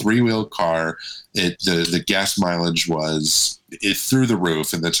it was a 3-wheel car. The gas mileage was through the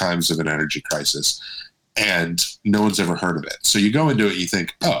roof in the times of an energy crisis. And no one's ever heard of it. So you go into it, you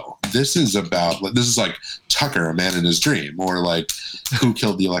think, oh, this is like Tucker, A Man in His Dream, or like Who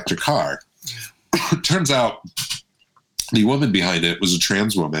Killed the Electric Car. Turns out the woman behind it was a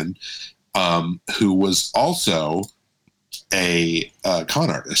trans woman who was also a con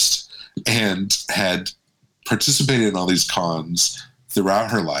artist and had participated in all these cons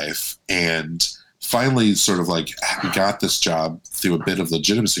throughout her life, and finally sort of like got this job through a bit of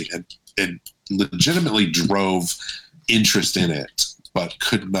legitimacy and legitimately drove interest in it, but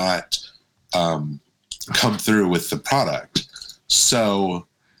could not come through with the product. So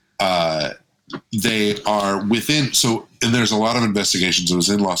they are within. So, and there's a lot of investigations. It was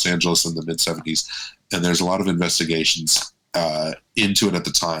in Los Angeles in the mid 70s, and there's a lot of investigations into it at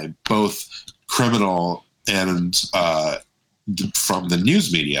the time, both criminal and from the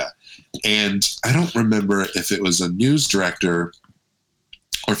news media. And I don't remember if it was a news director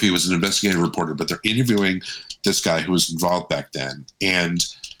or if he was an investigative reporter, but they're interviewing this guy who was involved back then. And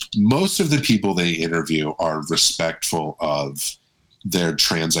most of the people they interview are respectful of their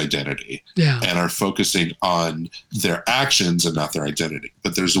trans identity and are focusing on their actions and not their identity.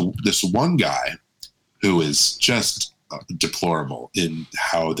 But there's this one guy who is just deplorable in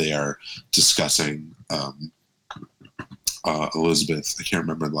how they are discussing Elizabeth, I can't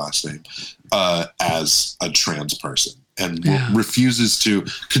remember the last name, as a trans person. And refuses to,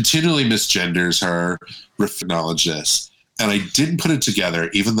 continually misgenders her, acknowledge this. And I didn't put it together,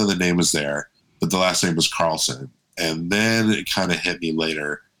 even though the name was there, but the last name was Carlson. And then it kind of hit me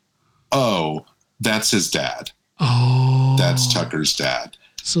later. Oh, that's his dad. Oh. That's Tucker's dad.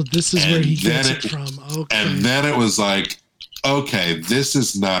 So this is where he gets it from. Okay. And then it was like, okay, this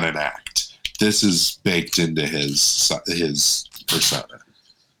is not an act. This is baked into his persona.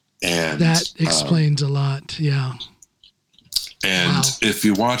 And that explains a lot. Yeah. And if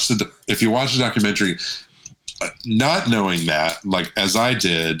you watch the documentary, not knowing that, like as I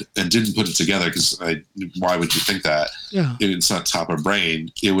did, and didn't put it together because why would you think that? Yeah, it's not top of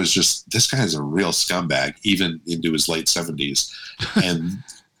brain. It was just, this guy is a real scumbag, even into his late 70s.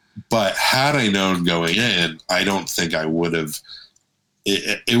 But had I known going in, I don't think I would have.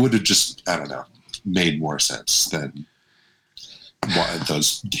 It would have just, I don't know, made more sense than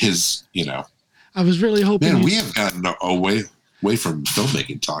his. I was really hoping. Man, we have gotten away from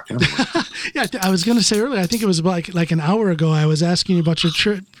filmmaking talk, haven't we? Yeah, I was going to say earlier, I think it was about like an hour ago, I was asking you about your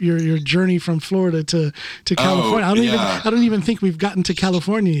trip, your journey from Florida to California. I don't even think we've gotten to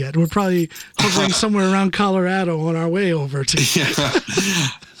California yet. We're probably hovering somewhere around Colorado on our way over to.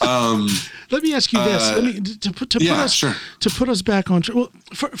 Let me ask you this. To put us back on track. Well,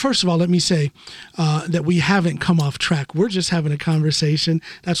 first of all, let me say that we haven't come off track. We're just having a conversation.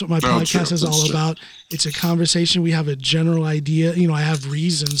 That's what my podcast is all about. It's a conversation. We have a general idea. I have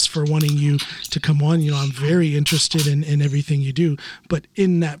reasons for wanting you to come on. I'm very interested in everything you do. But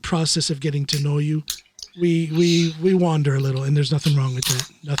in that process of getting to know you, we wander a little, and there's nothing wrong with that.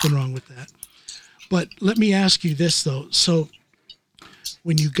 Nothing wrong with that. But let me ask you this though. So,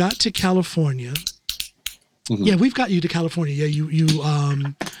 when you got to California, we've got you to California. Yeah, you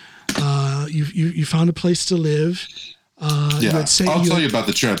found a place to live. I'll tell you about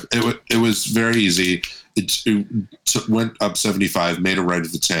the trip. It was very easy. It went up 75, made a right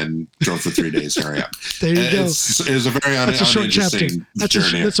at the 10, drove for 3 days. Here I am. There you go. It was a very uninteresting journey.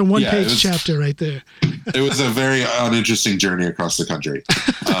 That's a one-page chapter right there. It was a very uninteresting journey across the country.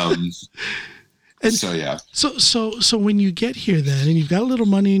 And so when you get here then, and you've got a little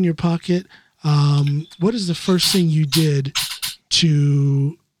money in your pocket, what is the first thing you did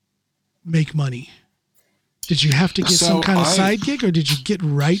to make money? Did you have to get some kind of side gig, or did you get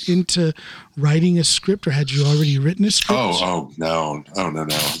right into writing a script, or had you already written a script? No.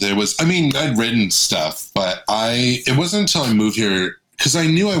 There was, I mean, I'd written stuff, but it wasn't until I moved here, because I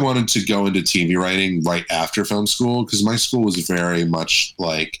knew I wanted to go into TV writing right after film school, because my school was very much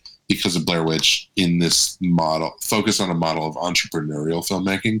like, because of Blair Witch, in this model, focused on a model of entrepreneurial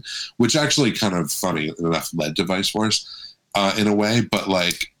filmmaking, which actually kind of funny enough led to Vice Force in a way, but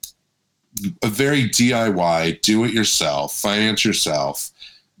like a very DIY, do it yourself, finance yourself.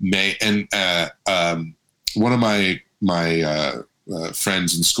 One of my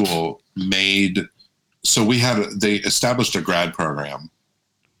friends in school they established a grad program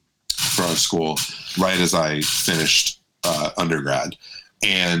for our school right as I finished undergrad.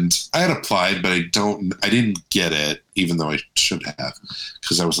 And I had applied, but I didn't get it, even though I should have,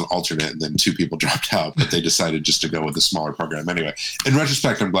 because I was an alternate and then 2 people dropped out, but they decided just to go with a smaller program anyway. In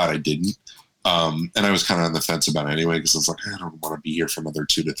retrospect, I'm glad I didn't. And I was kind of on the fence about it anyway, because I was like, I don't want to be here for another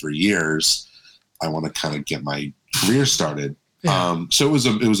 2 to 3 years. I want to kind of get my career started. Yeah. So it was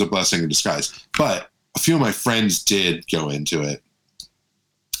a blessing in disguise, but a few of my friends did go into it.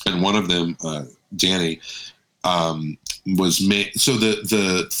 And one of them, Danny, was made. So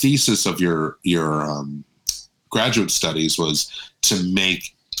the thesis of your graduate studies was to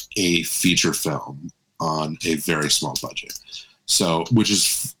make a feature film on a very small budget. So, which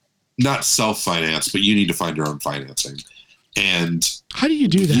is not self-financed, but you need to find your own financing. And how do you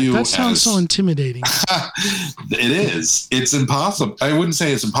do that? That sounds so intimidating. It is. It's impossible. I wouldn't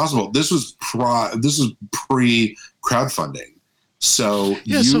say it's impossible. This was pre-crowdfunding. So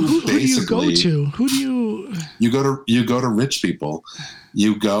who do you go to? You go to rich people.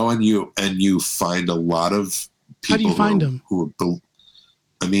 You go and you find a lot of people. How do you find them?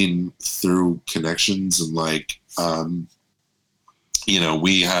 Through connections and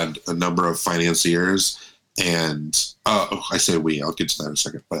we had a number of financiers, and I say we. I'll get to that in a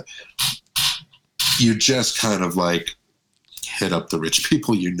second. But you just kind of hit up the rich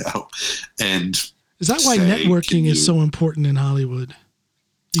people, and. Is that why networking is so important in Hollywood?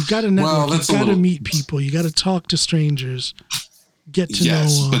 You got to network. Well, you got to meet people. You got to talk to strangers. Get to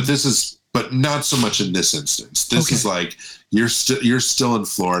know. But not so much in this instance. This is you're still in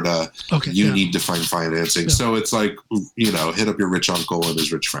Florida. Okay, you need to find financing. Yeah. So it's hit up your rich uncle and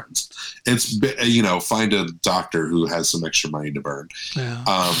his rich friends. It's find a doctor who has some extra money to burn. Yeah.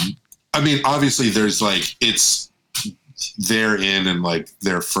 Obviously there's it's they're in and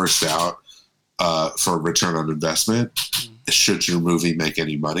they're first out. For return on investment, should your movie make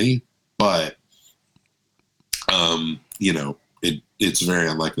any money? But, it's very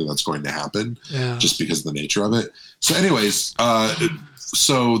unlikely that's going to happen just because of the nature of it. So anyways,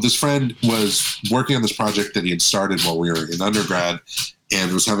 so this friend was working on this project that he had started while we were in undergrad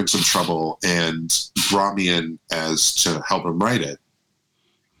and was having some trouble and brought me in to help him write it.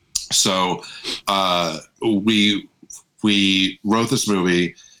 So we wrote this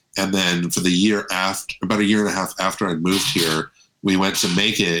movie. And then for the year after, about a year and a half after I moved here, we went to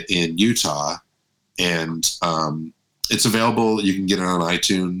make it in Utah, and it's available. You can get it on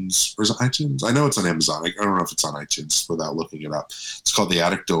iTunes. Or is it iTunes? I know it's on Amazon. I don't know if it's on iTunes without looking it up. It's called The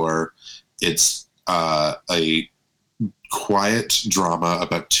Attic Door. It's a quiet drama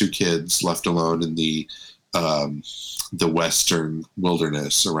about 2 kids left alone in the Western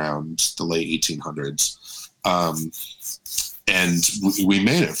wilderness around the late 1800s. And we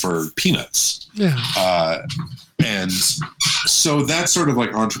made it for peanuts. Yeah. And so that sort of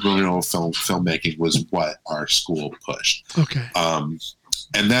entrepreneurial filmmaking was what our school pushed. Okay. And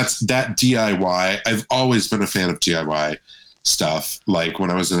that's that DIY. I've always been a fan of DIY stuff.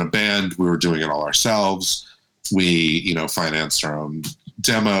 When I was in a band, we were doing it all ourselves. We, financed our own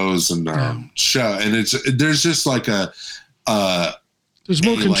demos and our own show. And there's just there's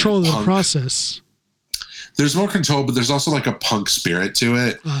more control of the process. There's more control, but there's also a punk spirit to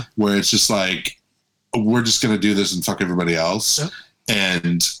it where it's just we're just going to do this and fuck everybody else. Yep.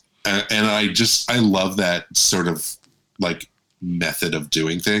 And I love that sort of method of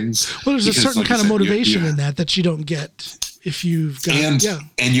doing things. Well, there's a certain kind of motivation in that you don't get if you've got, and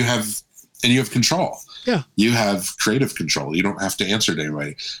you have control. Yeah. You have creative control. You don't have to answer to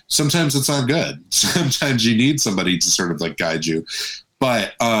anybody. Sometimes it's not good. Sometimes you need somebody to sort of guide you.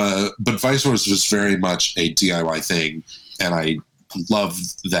 But Vice Force was very much a DIY thing, and I love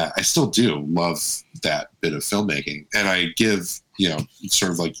that. I still do love that bit of filmmaking, and I give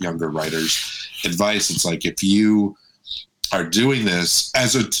sort of younger writers advice. It's if you are doing this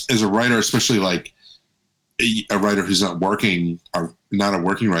as a writer, especially a writer who's not working or not a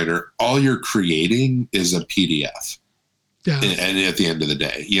working writer, all you're creating is a PDF. Yeah. And at the end of the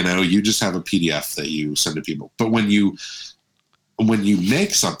day, you just have a PDF that you send to people. But when you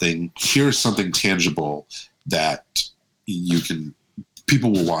make something, here's something tangible that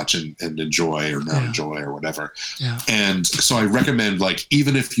people will watch and enjoy or not enjoy or whatever. Yeah. And so I recommend, like,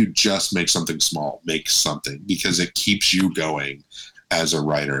 even if you just make something small, make something, because it keeps you going as a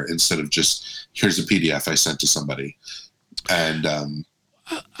writer instead of just, here's a PDF I sent to somebody. And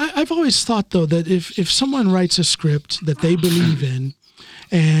I've always thought, though, that if someone writes a script that they believe in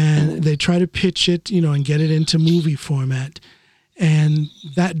and they try to pitch it, and get it into movie format, and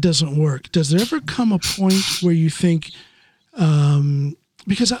that doesn't work, does there ever come a point where you think,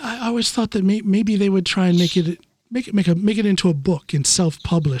 because I always thought that maybe they would try and make it into a book and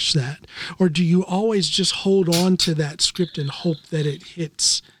self-publish that, or do you always just hold on to that script and hope that it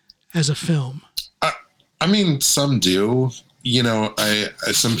hits as a film? I mean, some do.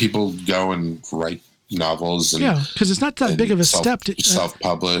 Some people go and write novels. And, because it's not that big of a step to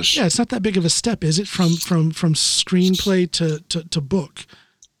self-publish. It's not that big of a step, is it? From screenplay to book.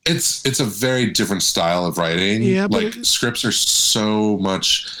 It's a very different style of writing. Yeah, like scripts are so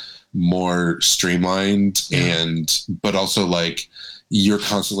much more streamlined, but also like you're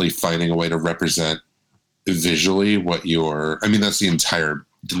constantly finding a way to represent visually what that's the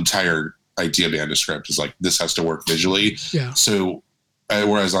entire idea behind a script is like, this has to work visually. Yeah. So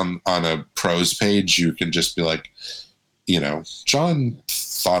whereas on a prose page, you can just be like, John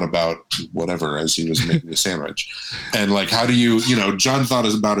thought about whatever as he was making a sandwich. And like, how do you, John thought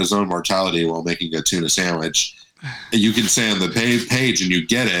about his own mortality while making a tuna sandwich. You can say on the page and you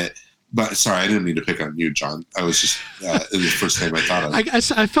get it. But sorry, I didn't mean to pick on you, John. I was just, it was the first name I thought of.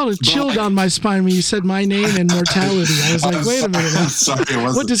 I felt a chill down my spine when you said my name and mortality. I was like, wait a minute. I'm sorry,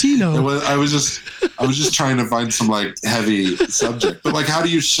 what does he know? I was just trying to find some like heavy subject. But like, how do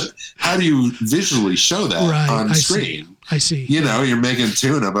you visually show that on screen? I see. You're making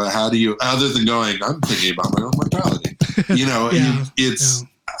tuna, but how do you, other than going, I'm thinking about my own mortality,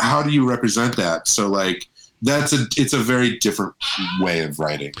 how do you represent that? So like, it's a very different way of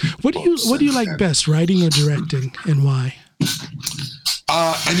writing. What do you like best, writing or directing, and why?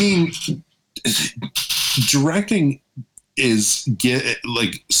 I mean, directing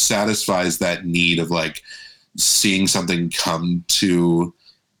satisfies that need of like seeing something come to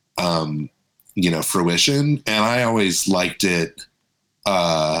fruition, and I always liked it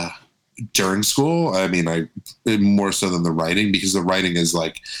during school. I mean, more so than the writing, because the writing is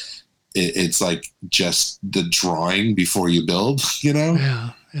like, it's like just the drawing before you build,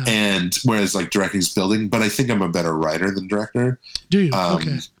 Yeah. And whereas like directing is building, but I think I'm a better writer than director. Do you?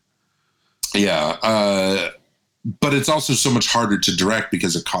 Okay. Yeah. But it's also so much harder to direct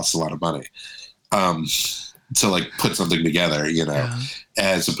because it costs a lot of money to like put something together,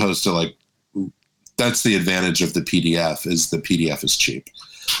 as opposed to like, that's the advantage of the PDF is the PDF is cheap.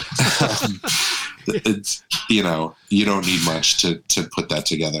 It's, you don't need much to put that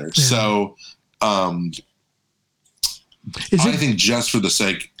together. Yeah. So I think just for the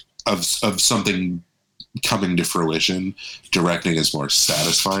sake of something coming to fruition, directing is more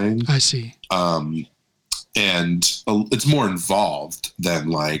satisfying. I see. And it's more involved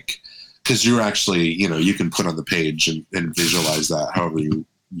than like, because you're actually, you can put on the page and visualize that however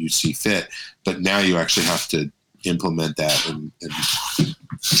you see fit, but now you actually have to implement that and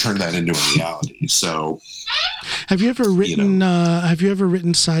turn that into a reality. So have you ever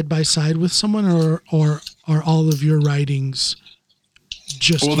written side by side with someone, or are all of your writings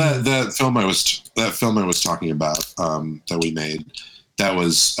just that film I was talking about that we made, that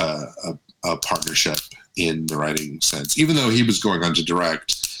was a partnership in the writing sense, even though he was going on to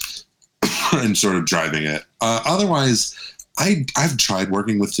direct and sort of driving it. Otherwise I've tried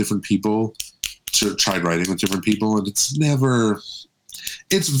working with different people, tried writing with different people, and it's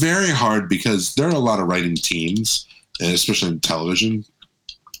very hard because there are a lot of writing teams, and especially in television.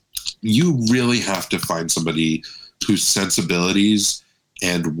 You really have to find somebody whose sensibilities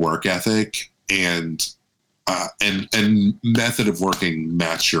and work ethic and method of working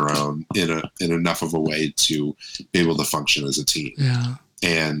match your own in enough of a way to be able to function as a team. Yeah.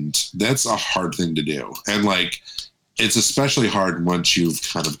 And that's a hard thing to do. And like, it's especially hard once you've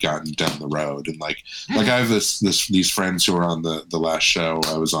kind of gotten down the road. And like I have these friends who are on the last show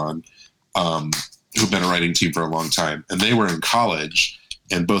I was on, who've been a writing team for a long time, and they were in college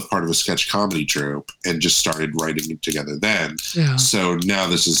and both part of a sketch comedy troupe and just started writing together then. Yeah. So now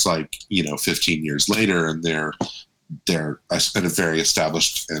this is like, 15 years later, and they're a very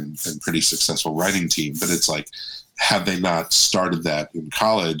established and pretty successful writing team. But it's like, had they not started that in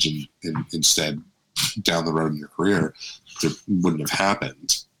college and instead down the road in your career, it wouldn't have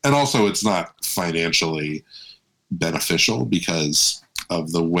happened. And also it's not financially beneficial because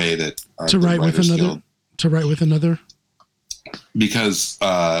of the way that to write with another. Because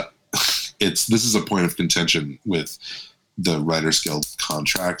this is a point of contention with the Writers Guild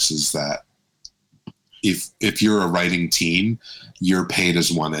contracts, is that if you're a writing team, you're paid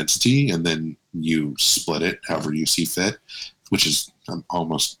as one entity, and then you split it however you see fit, which is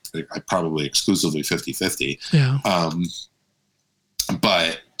almost probably exclusively 50-50. Yeah.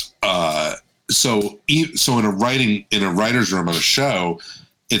 So in a writer's room on a show,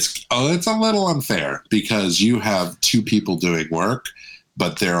 it's a little unfair because you have two people doing work,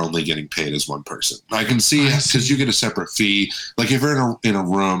 but they're only getting paid as one person. I can see because you get a separate fee. Like if you're in a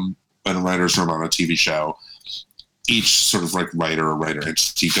room, in a writer's room on a TV show, each sort of like writer or writer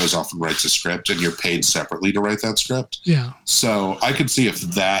entity goes off and writes a script, and you're paid separately to write that script. Yeah. So I could see if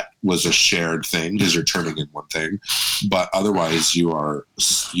that was a shared thing because you're turning in one thing, but otherwise you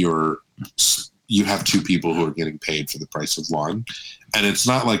have two people who are getting paid for the price of one. And it's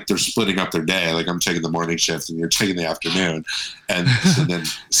not like they're splitting up their day. Like I'm taking the morning shift and you're taking the afternoon. And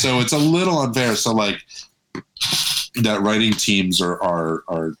so it's a little unfair. So like that writing teams are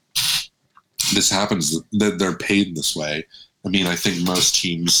this happens, that they're paid this way. I mean, I think most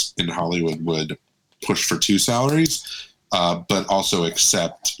teams in Hollywood would push for 2 salaries, but also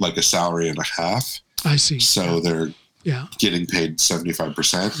accept like a salary and a half. I see. So they're getting paid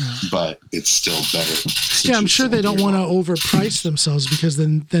 75%, but it's still better. Yeah, I'm sure they don't want to overprice themselves because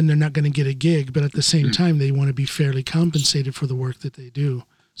then they're not going to get a gig. But at the same time, they want to be fairly compensated for the work that they do.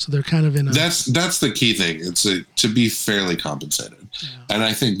 So they're kind of in a... That's the key thing. It's to be fairly compensated. Yeah. And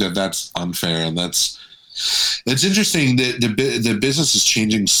I think that's unfair. And it's interesting that the business is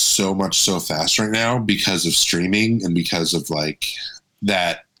changing so much so fast right now because of streaming and because of like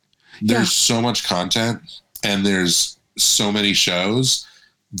that there's so much content and there's so many shows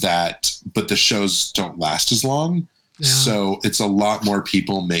but the shows don't last as long. Yeah. So it's a lot more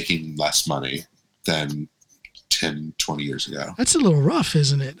people making less money than 10, 20 years ago. That's a little rough,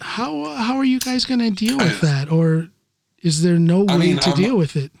 isn't it? How are you guys going to deal with that? Or is there no way to deal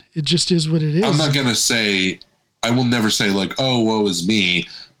with it? It just is what it is. I'm not going to say, I will never say like, oh, woe is me,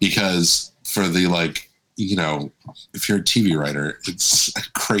 because for the like, you know, if you're a TV writer, it's a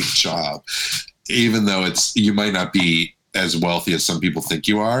great job, even though you might not be as wealthy as some people think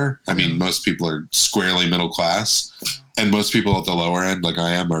you are. I mean, most people are squarely middle class, and most people at the lower end, like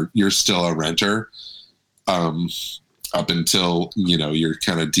I am, you're still a renter. Up until, you know, you're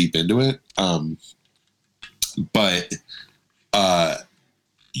kind of deep into it. But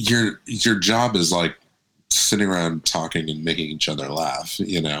your job is like sitting around talking and making each other laugh,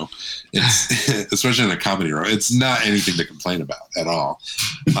 you know, it's especially in a comedy room, it's not anything to complain about at all.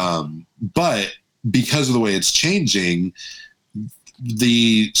 But because of the way it's changing,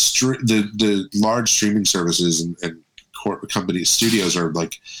 the large streaming services and company studios are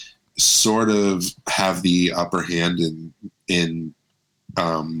like, sort of have the upper hand in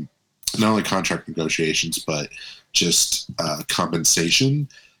not only contract negotiations, but just compensation.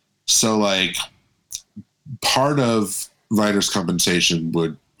 So like part of writers' compensation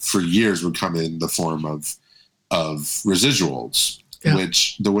for years would come in the form of residuals,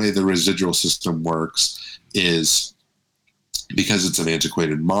 which the way the residual system works is because it's an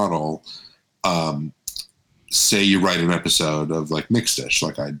antiquated model. Say you write an episode of like Mixed Dish,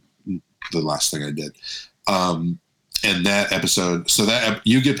 like the last thing I did. And that episode, so that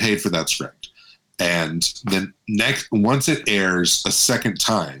you get paid for that script. And then once it airs a second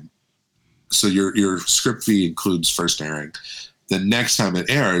time, so your script fee includes first airing. The next time it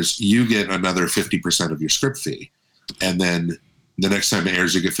airs, you get another 50% of your script fee. And then the next time it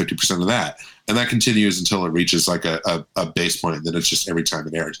airs, you get 50% of that. And that continues until it reaches like a base point. And then it's just every time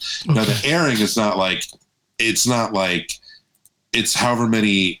it airs. Okay. Now the airing is it's however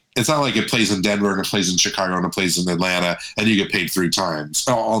many, it's not like it plays in Denver and it plays in Chicago and it plays in Atlanta and you get paid 3 times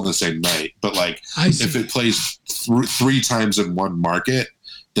all the same night. But like if it plays 3 times in one market,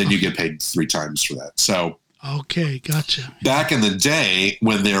 then you get paid 3 times for that. So, okay, gotcha. Back in the day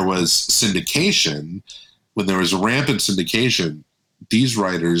when there was syndication, when there was a rampant syndication, these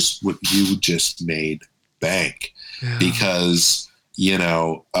writers, you just made bank because, you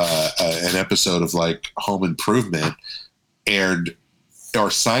know, an episode of like Home Improvement aired, or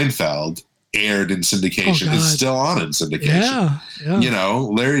Seinfeld aired in syndication. It's still on in syndication. Yeah. You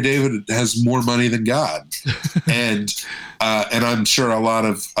know, Larry David has more money than God. and I'm sure a lot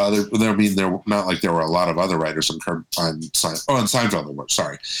of other, I mean, there not like there were a lot of other writers on Seinfeld there were,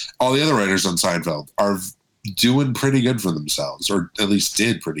 sorry. All the other writers on Seinfeld are doing pretty good for themselves, or at least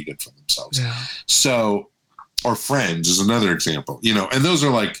did pretty good for themselves. Yeah. So, or Friends is another example, you know, and those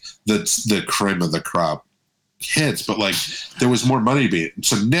are like the cream of the crop hits, but like there was more money to be.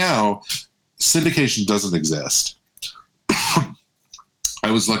 So now syndication doesn't exist. I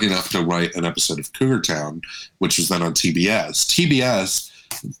was lucky enough to write an episode of Cougar Town, which was then on TBS. TBS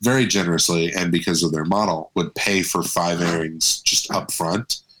very generously, and because of their model, would pay for 5 airings just up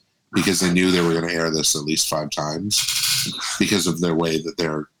front because they knew they were going to air this at least 5 times because of their way that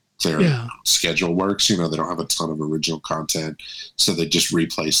their schedule works. You know, they don't have a ton of original content, so they just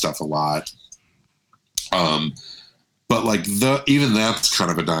replay stuff a lot. But like even that's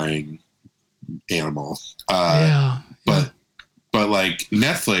kind of a dying animal. But like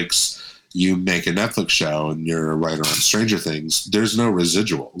Netflix, you make a Netflix show and you're a writer on Stranger Things, there's no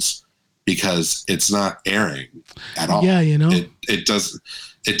residuals because it's not airing at all. Yeah, you know, it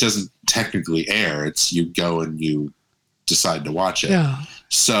doesn't technically air. It's you go and you decide to watch it. Yeah.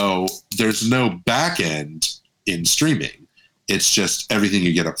 So there's no back end in streaming. It's just everything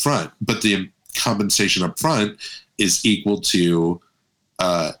you get up front. But the compensation up front is equal to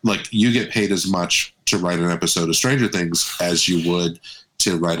like you get paid as much to write an episode of Stranger Things as you would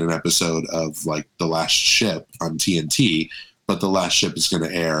to write an episode of like The Last Ship on TNT, but The Last Ship is going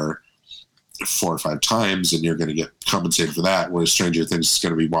to air 4 or 5 times and you're going to get compensated for that, whereas Stranger Things is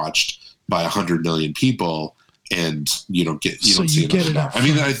going to be watched by 100 million people and you don't see it up. I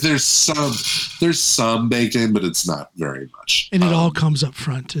mean, there's some baked in, but it's not very much. And it all comes up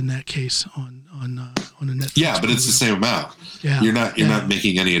front in that case on a Netflix. Yeah, but it's the same amount. Yeah, you're not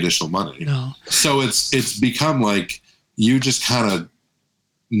making any additional money. No. So it's become like you just kind of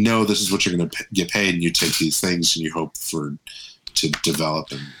know this is what you're going to get paid, and you take these things and you hope to develop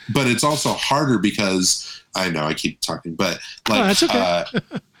them. But it's also harder because I know I keep talking, but like that's okay.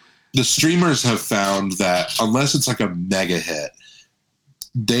 The streamers have found that unless it's like a mega hit,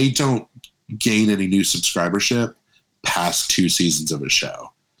 they don't gain any new subscribership past 2 seasons of a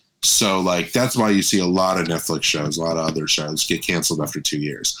show. So like that's why you see a lot of Netflix shows, a lot of other shows get canceled after 2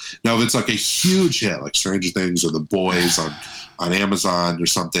 years. Now if it's like a huge hit like Stranger Things or The Boys on Amazon or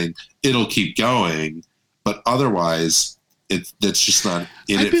something, it'll keep going. But otherwise that's just not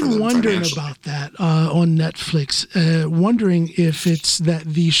in it for them. I've been wondering about that on Netflix, wondering if it's that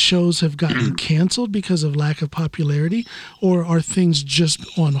these shows have gotten canceled because of lack of popularity, or are things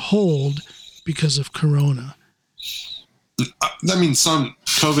just on hold because of Corona? I mean,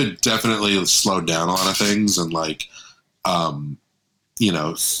 COVID definitely slowed down a lot of things and like, put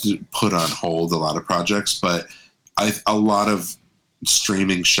on hold a lot of projects, but a lot of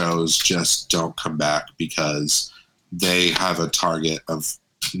streaming shows just don't come back because they have a target of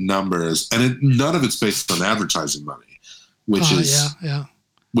numbers, and none of it's based on advertising money, which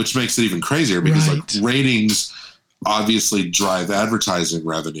which makes it even crazier because like ratings obviously drive advertising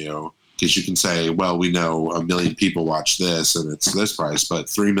revenue. Because you can say, well, we know 1 million people watch this and it's this price, but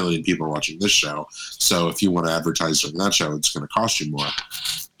 3 million people are watching this show. So if you want to advertise on that show, it's going to cost you more.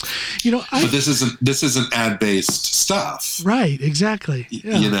 But this isn't ad-based stuff. Right, exactly.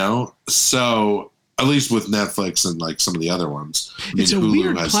 Yeah. So at least with Netflix and like some of the other ones. It's a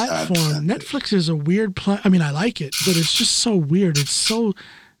weird platform. Netflix is a weird I mean, I like it, but it's just so weird. It's so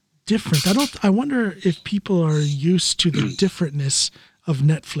different. I wonder if people are used to the differentness of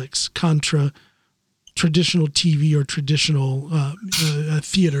Netflix contra traditional TV or traditional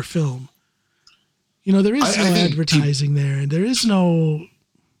theater film. There is no advertising there, and there is no.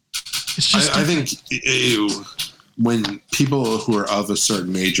 It's just. I think when people who are of a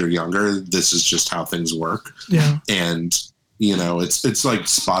certain age or younger, this is just how things work. Yeah, and it's like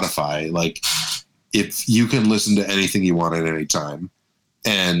Spotify. Like, if you can listen to anything you want at any time,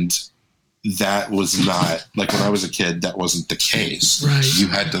 and that was not like when I was a kid, that wasn't the case. Right. You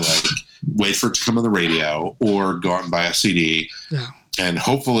had to like wait for it to come on the radio or go out and buy a CD. Yeah. And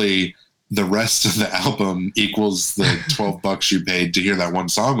hopefully the rest of the album equals the $12 you paid to hear that one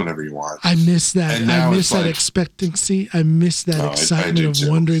song whenever you want. I miss that. I miss that expectancy. I miss that excitement of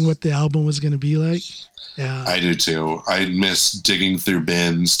wondering what the album was going to be like. Yeah. I do too. I miss digging through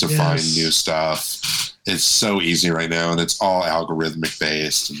bins to find new stuff. It's so easy right now, and it's all algorithmic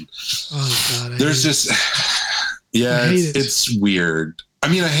based. And there's just, it's weird. I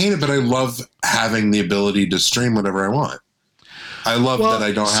mean, I hate it, but I love having the ability to stream whatever I want. I love that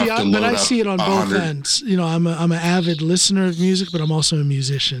I don't have to load up. But I see it on both ends. I'm an avid listener of music, but I'm also a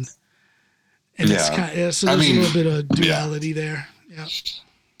musician. And so there's a little bit of duality there. Yeah.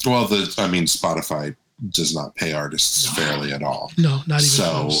 Well, Spotify does not pay artists fairly at all. No, not even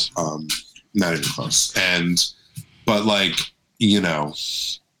close. Not even close. But like,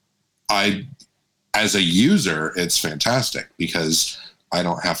 as a user, it's fantastic because I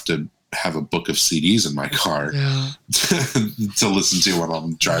don't have to have a book of CDs in my car to listen to when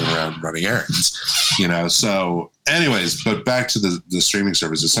I'm driving around running errands, So anyways, but back to the streaming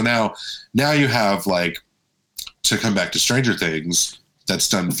services. So now you have, like, to come back to Stranger Things, that's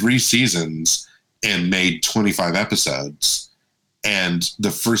done 3 seasons and made 25 episodes. And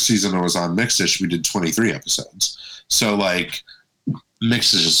the first season I was on Mixed-ish, we did 23 episodes. So, like,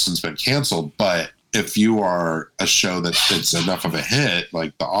 Mixed-ish has since been canceled, but if you are a show that's enough of a hit,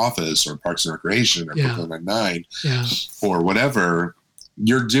 like The Office or Parks and Recreation or Brooklyn Nine-Nine or whatever,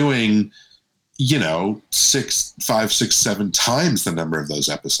 you're doing, 5, 6, 7 times the number of those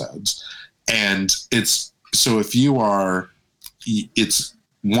episodes. And it's, so if you are, it's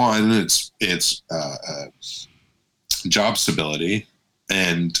job stability,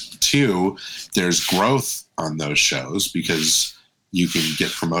 and 2, there's growth on those shows because you can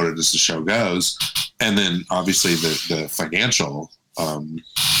get promoted as the show goes. And then obviously the financial, of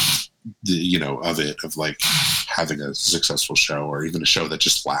like having a successful show or even a show that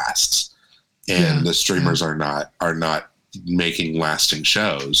just lasts. And the streamers are not making lasting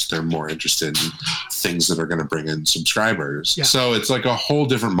shows. They're more interested in things that are going to bring in subscribers. Yeah. So it's like a whole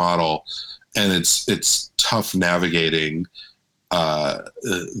different model, and it's tough navigating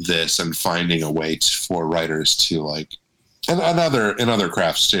this and finding a way for writers to, like, and in other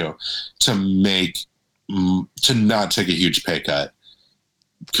crafts too, to not take a huge pay cut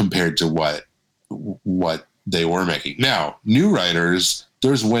compared to what they were making. Now, new writers,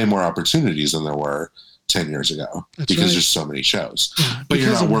 there's way more opportunities than there were 10 years ago. That's because there's so many shows, but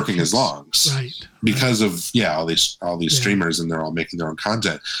you're not working as long, because of all these streamers, and they're all making their own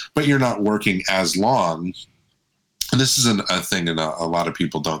content, but you're not working as long. And this isn't a thing that a lot of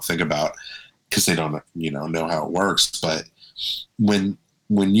people don't think about because they don't know how it works. But when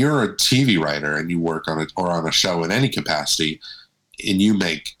you're a TV writer and you work on it or on a show in any capacity, and you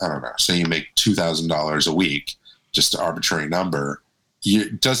make, I don't know, say you make $2,000 a week, just an arbitrary number,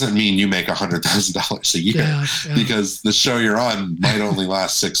 doesn't mean you make $100,000 a year, because the show you're on might only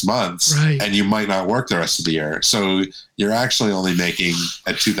last 6 months, and you might not work the rest of the year. So you're actually only making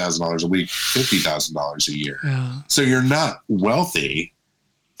at $2,000 a week, $50,000 a year. Yeah. So you're not wealthy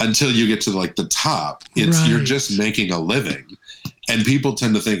until you get to, like, the top. You're just making a living, and people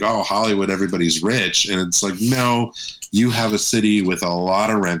tend to think, oh, Hollywood, everybody's rich, and it's like, no, you have a city with a lot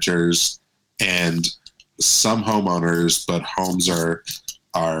of renters and some homeowners, but homes are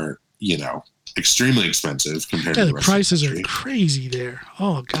extremely expensive compared to the rest prices of the country. Are crazy there.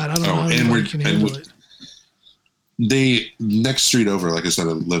 Oh God, I don't know how anyone can handle it. The next street over, like I said,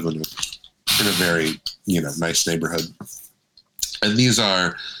 I live in a very nice neighborhood, and these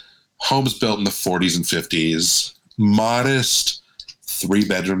are homes built in the 40s and 50s, modest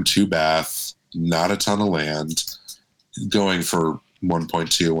 3-bedroom, 2-bath, not a ton of land, going for 1.2,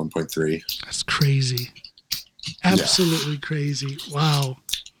 1.3. That's crazy. Absolutely crazy. Wow.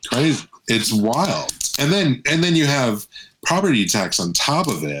 Crazy. It's wild. And then you have property tax on top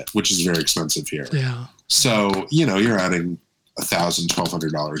of it, which is very expensive here. Yeah. So, you're adding $1,000,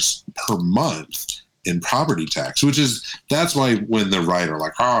 $1,200 per month in property tax, that's why when the writer,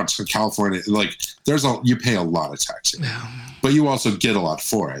 like, oh, it's in California, like, you pay a lot of tax here, but you also get a lot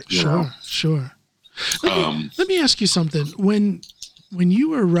for it. Sure. Let me ask you something. When you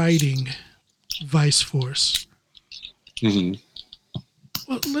were writing Vice Force,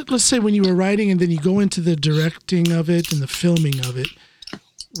 well, let's say when you were writing and then you go into the directing of it and the filming of it,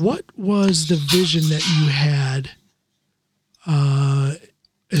 what was the vision that you had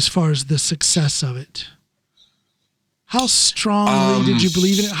as far as the success of it? How strongly did you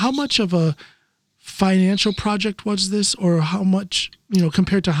believe in it? How much of a financial project was this, or how much,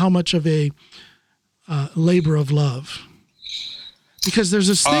 compared to how much of a labor of love? Because there's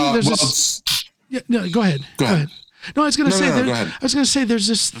this thing. Go ahead. No, I was going to say there's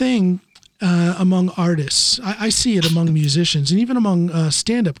this thing among artists. I see it among musicians and even among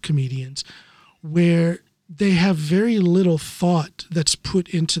stand-up comedians, where they have very little thought that's put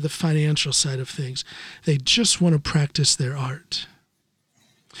into the financial side of things. They just want to practice their art.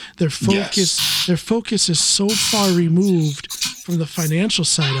 Their focus is so far removed from the financial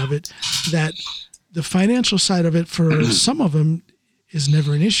side of it that the financial side of it for some of them is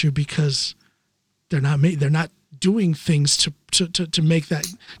never an issue, because they're not doing things to make that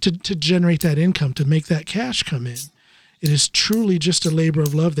to generate that income, to make that cash come in. It is truly just a labor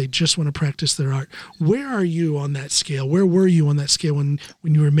of love. They just want to practice their art. Where are you on that scale? Where were you on that scale when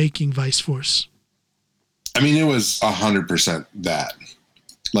you were making Vice Force? I mean, it was 100% that.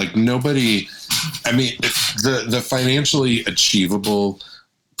 Like, nobody, I mean, the financially achievable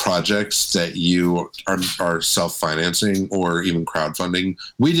projects that you are self-financing or even crowdfunding.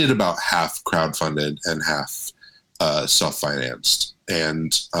 We did about half crowdfunded and half self-financed.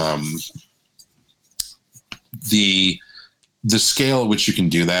 And the scale at which you can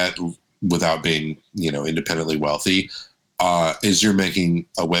do that without being, independently wealthy, is you're making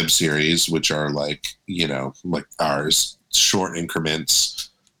a web series, which are like ours, short increments,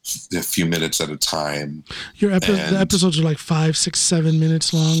 a few minutes at a time. The episodes are like 5, 6, 7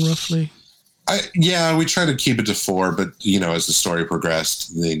 minutes long, roughly. We try to keep it to 4, but as the story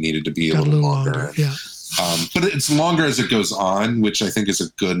progressed, they needed to be a little longer. Yeah. But it's longer as it goes on, which I think is a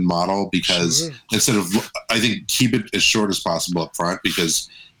good model because instead of, I think, keep it as short as possible up front because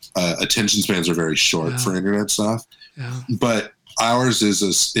attention spans are very short for internet stuff. Yeah. But ours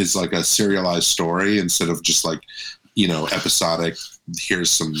is like a serialized story instead of just like, episodic. Here's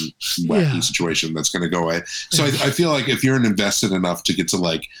some wacky situation that's going to go away. So I feel like if you're invested enough to get to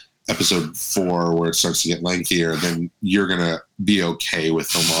like episode 4 where it starts to get lengthier, then you're going to be okay with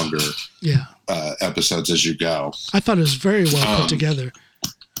the longer episodes as you go. I thought it was very well put together.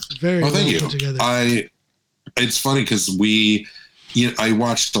 Very well put together. It's funny because I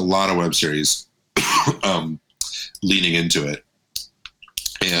watched a lot of web series leading into it.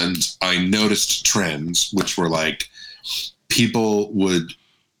 And I noticed trends, which were like, people would,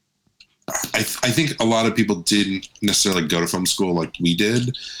 I think a lot of people didn't necessarily go to film school like we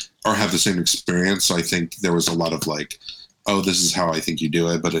did or have the same experience. So I think there was a lot of like, oh, this is how I think you do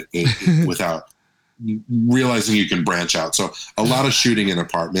it, but it without realizing you can branch out. So a lot of shooting in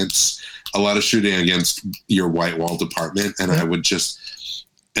apartments, a lot of shooting against your white walled apartment. And I would just,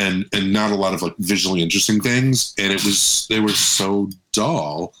 and not a lot of like visually interesting things. And they were so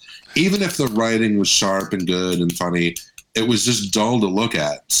dull. Even if the writing was sharp and good and funny, it was just dull to look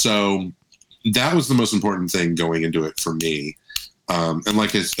at. So that was the most important thing going into it for me. And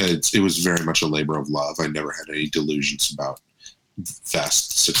like it was very much a labor of love. I never had any delusions about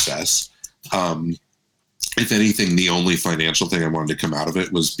vast success. If anything, the only financial thing I wanted to come out of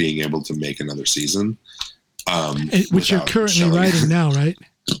it was being able to make another season. Which you're currently writing now, right?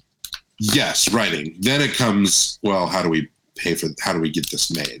 Yes, writing. Then it comes, well, how do we get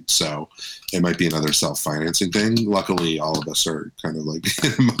this made? So it might be another self-financing thing. Luckily, all of us are kind of like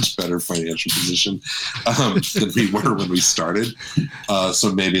in a much better financial position than we were when we started.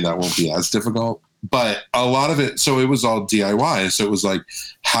 So maybe that won't be as difficult. But a lot of it, so it was all DIY. So it was like,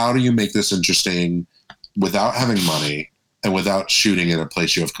 how do you make this interesting without having money and without shooting in a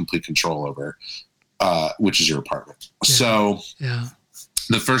place you have complete control over, which is your apartment? Yeah. So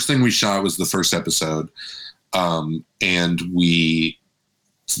the first thing we shot was the first episode. And the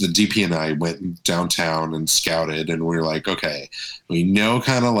DP and I went downtown and scouted, and we were like, okay, we know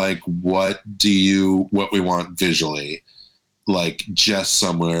kind of like what we want visually, like just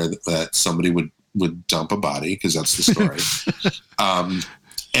somewhere that somebody would dump a body, because that's the story.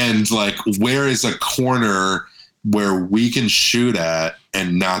 And like, where is a corner where we can shoot at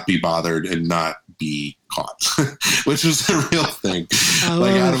and not be bothered and not be caught, which was the real thing.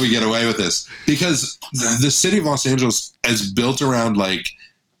 Like, how do we get away with this? Because the city of Los Angeles, as built around like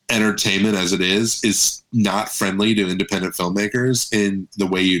entertainment as it is not friendly to independent filmmakers in the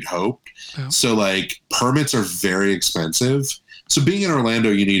way you'd hope. Oh. So like permits are very expensive. So being in Orlando,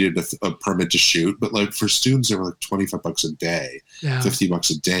 you needed a permit to shoot, but like for students, they were like $25 a day, $50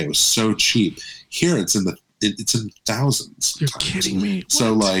 a day. It was so cheap. Here it's in thousands. You're kidding me. What?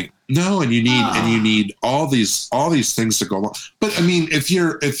 So like, no, and you need all these things to go along. But I mean, if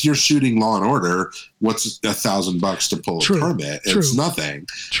you're shooting Law and Order, what's $1,000 to pull a permit? It's nothing.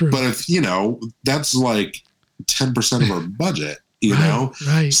 True. But if that's like 10% of our budget,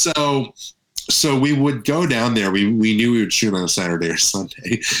 Right. So we would go down there. We knew we would shoot on a Saturday or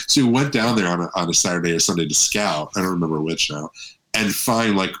Sunday. So we went down there on a Saturday or Sunday to scout. I don't remember which now. And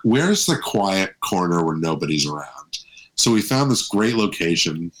find like, where's the quiet corner where nobody's around? So we found this great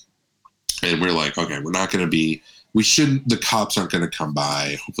location, and we're like, okay, the cops aren't going to come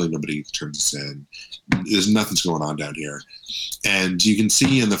by. Hopefully nobody turns us in. Nothing's going on down here. And you can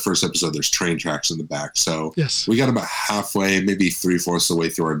see in the first episode, there's train tracks in the back. So we got about halfway, maybe 3/4 of the way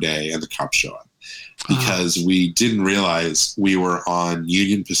through our day, and the cops show up because we didn't realize we were on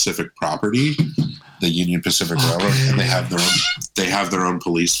Union Pacific property, the Union Pacific Railroad, and they have their own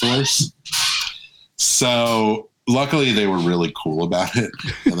police force. So luckily they were really cool about it,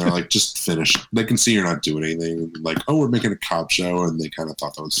 and they're like, just finish. They can see you're not doing anything. Like, oh, we're making a cop show, and they kind of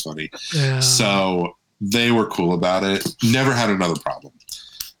thought that was funny. Yeah. So they were cool about it. Never had another problem.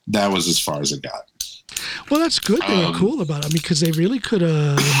 That was as far as it got. Well, that's good. They were cool about it. I mean, because they really could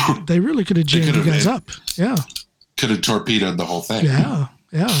have jammed you guys up. Yeah. Could have torpedoed the whole thing. Yeah.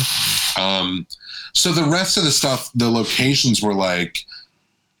 Yeah. So the rest of the stuff, the locations were like,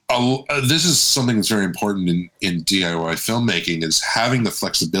 this is something that's very important in DIY filmmaking, is having the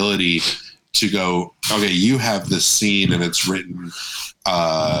flexibility to go, okay, you have this scene and it's written,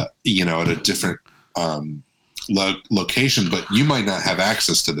 at a different location, but you might not have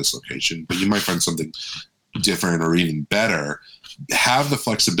access to this location, but you might find something different or even better. Have the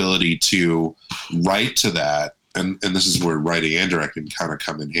flexibility to write to that. And this is where writing and directing kind of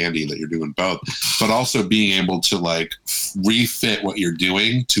come in handy, that you're doing both, but also being able to like refit what you're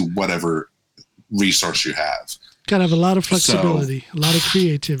doing to whatever resource you have. Got to have a lot of flexibility, a lot of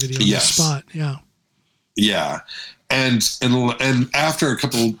creativity on the spot. Yeah. Yeah. And after a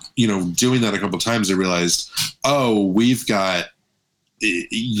couple, doing that a couple of times, I realized, we've got,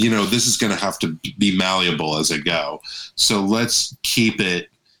 this is going to have to be malleable as I go. So let's keep it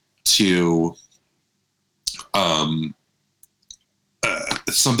to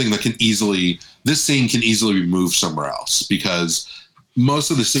something that this scene can easily be moved somewhere else, because most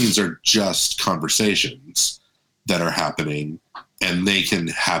of the scenes are just conversations that are happening, and they can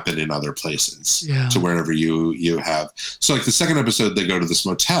happen in other places to wherever you have. So like the second episode, they go to this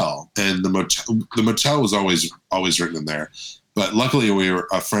motel, and the motel was always written in there. But luckily we were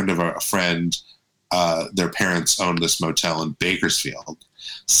a friend of a friend, their parents owned this motel in Bakersfield.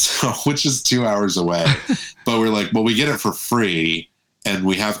 So, which is 2 hours away, but we're like, well, we get it for free and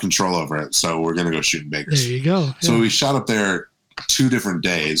we have control over it. So we're going to go shoot in Bakersfield. There you go. Yeah. So we shot up there 2 different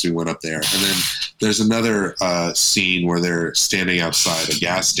days. We went up there, and then there's another scene where they're standing outside a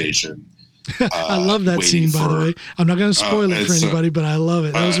gas station. I love that scene, by the way. I'm not going to spoil it for anybody, but I love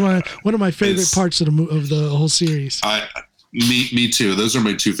it. That was one of my favorite parts of the whole series. Me too. Those are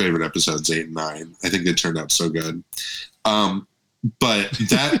my 2 favorite episodes, 8 and 9. I think they turned out so good. But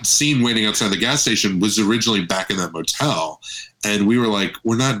that scene waiting outside the gas station was originally back in that motel. And we were like,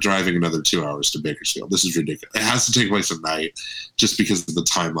 we're not driving another 2 hours to Bakersfield. This is ridiculous. It has to take place at night just because of the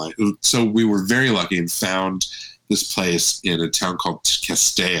timeline. So we were very lucky and found this place in a town called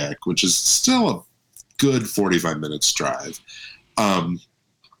Castaic, which is still a good 45 minutes drive.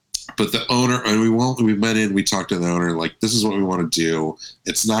 But the owner, and we went in, we talked to the owner, like, this is what we want to do.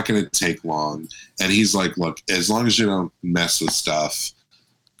 It's not going to take long. And he's like, look, as long as you don't mess with stuff,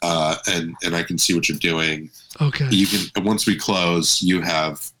 and I can see what you're doing. Okay. You can, once we close, you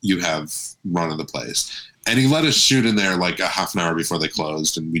have run of the place. And he let us shoot in there like a half an hour before they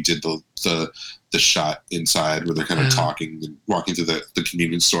closed. And we did the shot inside where they're kind of talking and walking through the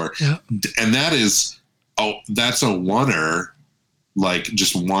convenience store. Yeah. And that's a oneer. Like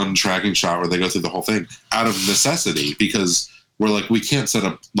just one tracking shot where they go through the whole thing out of necessity, because we're like, we can't set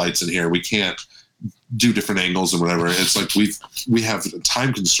up lights in here. We can't do different angles and whatever. It's like we have a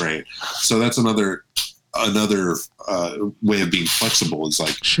time constraint. So that's another way of being flexible. Is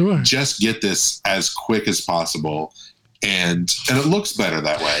like, just get this as quick as possible. And it looks better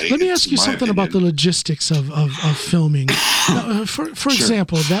that way. Let me ask you something about the logistics of filming. Now, for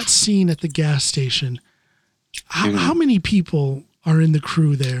example, that scene at the gas station, how many people are in the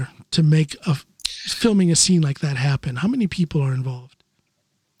crew there to make filming a scene like that happen? How many people are involved?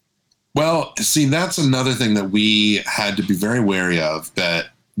 Well, see, that's another thing that we had to be very wary of, that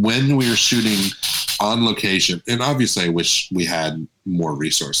when we were shooting on location, and obviously I wish we had more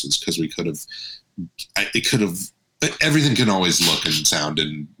resources, because everything can always look and sound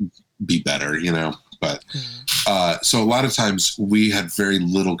and be better, but so a lot of times we had very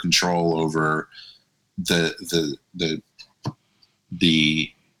little control over the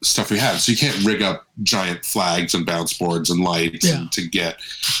stuff we had. So you can't rig up giant flags and bounce boards and lights to get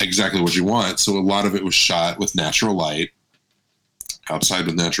exactly what you want. So a lot of it was shot with natural light, outside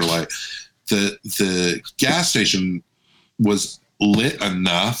with natural light. The gas station was lit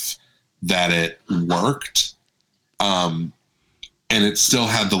enough that it worked. And it still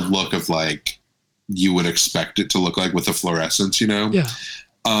had the look of like you would expect it to look like, with the fluorescence, Yeah.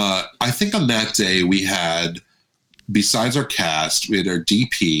 I think on that day we had, besides our cast, we had our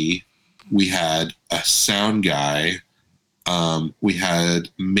DP, we had a sound guy, we had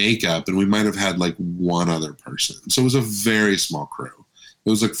makeup, and we might have had like one other person. So it was a very small crew. It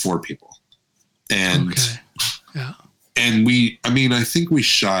was like 4 people. And and I think we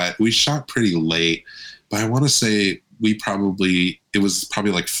shot pretty late, but I want to say it was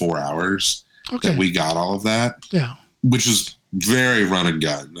probably like 4 hours that we got all of that. Yeah. Which was very run and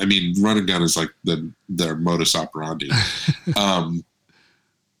gun. I mean, run and gun is like their modus operandi. It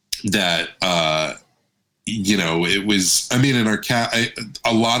was, in our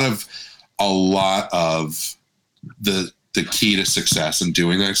a lot of the key to success in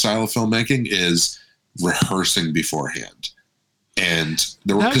doing that style of filmmaking is rehearsing beforehand. And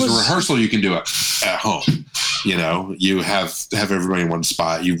because the rehearsal you can do it at home, you know, you have everybody in one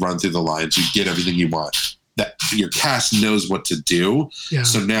spot, you run through the lines, you get everything you want. That your cast knows what to do. Yeah.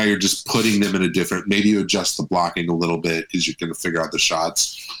 So now you're just putting them in a different, maybe you adjust the blocking a little bit as you're going to figure out the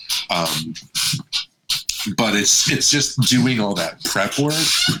shots. But it's just doing all that prep work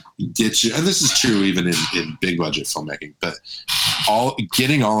gets you, and this is true even in big budget filmmaking, but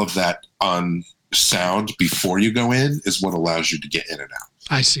getting all of that on sound before you go in is what allows you to get in and out.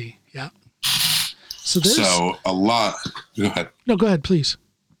 I see. Yeah. So a lot. Go ahead. No, go ahead, please.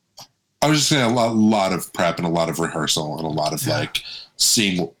 I was just saying a lot of prep and a lot of rehearsal and a lot of like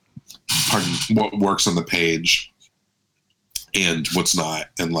seeing what works on the page and what's not,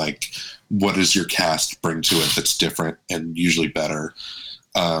 and like what does your cast bring to it that's different and usually better.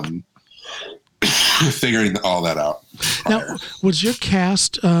 Figuring all that out prior. Now, was your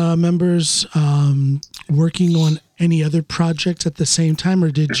cast members working on any other projects at the same time, or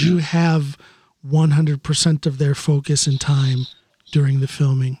did you have 100% of their focus and time during the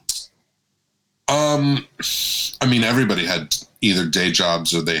filming? I mean, everybody had either day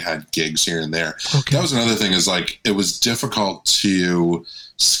jobs or they had gigs here and there. Okay. That was another thing, is like, it was difficult to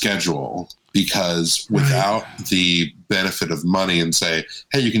schedule because without the benefit of money and say,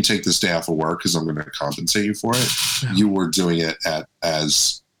 hey, you can take this day off of work because I'm going to compensate you for it. Yeah. You were doing it at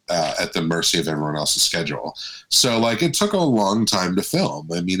the mercy of everyone else's schedule. So like, it took a long time to film.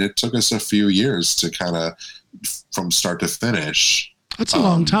 I mean, it took us a few years to kind of from start to finish. That's a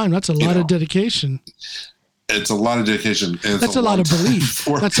long time. That's a lot of dedication. It's a lot of dedication. And that's a lot of belief.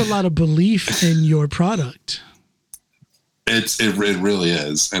 That's a lot of belief in your product. It really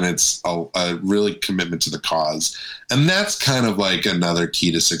is. And it's a really commitment to the cause. And that's kind of like another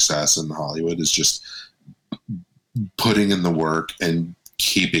key to success in Hollywood, is just putting in the work and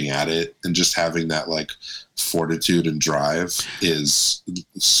keeping at it, and just having that like fortitude and drive is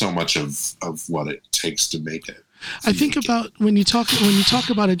so much of what it takes to make it. I think about when you talk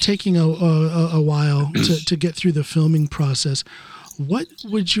about it taking a while to get through the filming process. What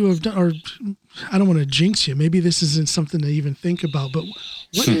would you have done? Or I don't want to jinx you. Maybe this isn't something to even think about. But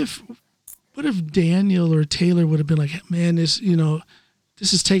what if Daniel or Taylor would have been like, man, this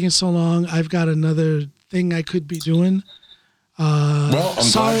is taking so long. I've got another thing I could be doing. Well,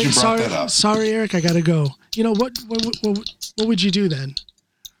 I'm glad you brought that up. Sorry, Eric, I gotta go. You know what would you do then?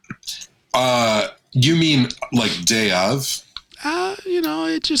 You mean like day of?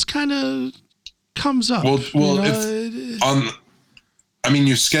 It just kind of comes up.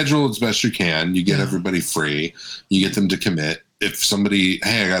 You schedule as best you can. You get everybody free. You get them to commit. If somebody,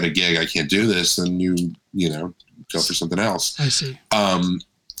 hey, I got a gig, I can't do this, then you go for something else. I see. I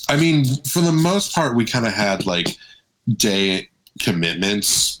mean, for the most part, we kind of had like day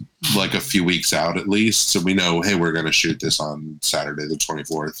commitments, like a few weeks out at least. So we know, hey, we're going to shoot this on Saturday the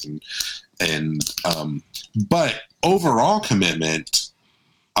 24th, but overall commitment,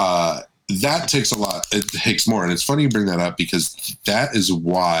 that takes a lot. It takes more. And it's funny you bring that up, because that is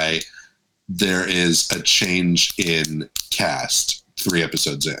why there is a change in cast 3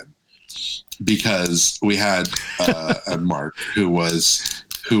 episodes in, because we had a Mark who was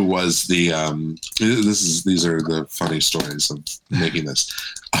the these are the funny stories of making this,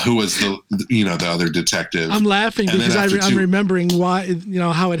 who was the other detective. I'm laughing because I'm remembering why,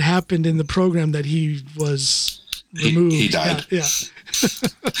 how it happened in the program that he was removed. He died. Yeah.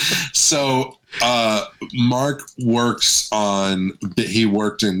 So Mark worked in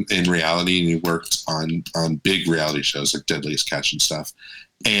reality, and he worked on big reality shows like Deadliest Catch and stuff.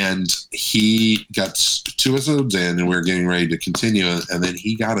 And he got 2 episodes in, and we were getting ready to continue. And then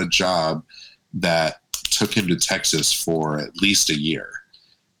he got a job that took him to Texas for at least a year.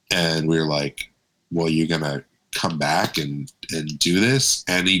 And we were like, well, you're going to come back and do this?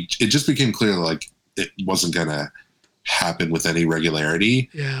 And it just became clear, like, it wasn't going to happen with any regularity.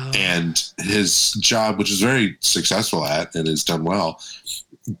 Yeah. And his job, which is very successful at and has done well,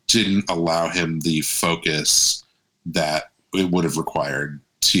 didn't allow him the focus that it would have required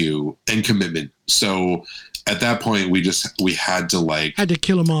and commitment. So at that point, we had to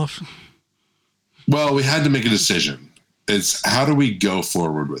kill him off. Well, we had to make a decision. It's, how do we go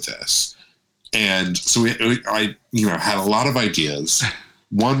forward with this? And so I had a lot of ideas.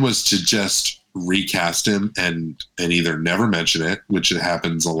 One was to just recast him and either never mention it, which it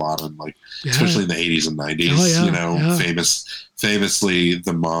happens a lot on especially in the 80s and 90s. Famously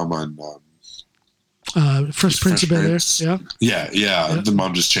the mom on Fresh Prince of Bel-Air. Yeah. The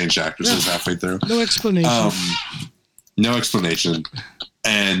mom just changed actresses halfway through. No explanation. No explanation.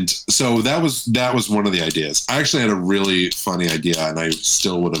 And so that was one of the ideas. I actually had a really funny idea, and I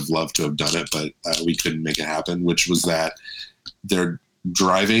still would have loved to have done it, but we couldn't make it happen, which was that they're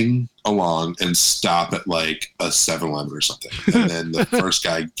driving along and stop at like a 7-Eleven or something. And then the first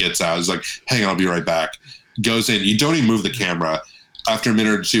guy gets out, is like, hang on, I'll be right back. Goes in, you don't even move the camera. After a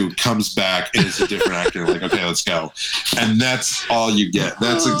minute or two, comes back and it's a different actor. Like, okay, let's go. And that's all you get.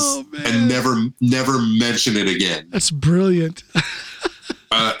 That's and never mention it again. That's brilliant.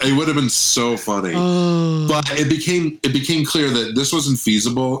 It would have been so funny, but it became clear that this wasn't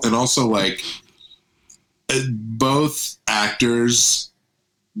feasible, and also like both actors,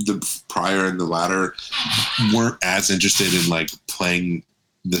 the prior and the latter, weren't as interested in like playing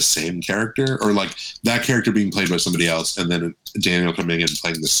the same character, or like that character being played by somebody else and then Daniel coming in and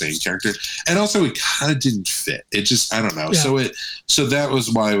playing the same character. And also it kind of didn't fit. It just, I don't know. Yeah. So that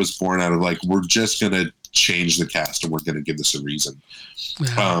was why it was born out of like, we're just going to change the cast and we're going to give this a reason.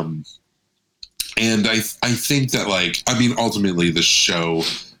 Yeah. And I think that like, I mean, ultimately the show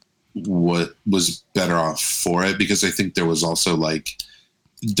was better off for it, because I think there was also like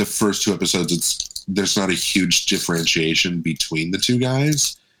the first 2 episodes, there's not a huge differentiation between the 2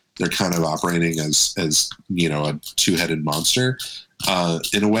 guys. They're kind of operating as you know, a 2-headed monster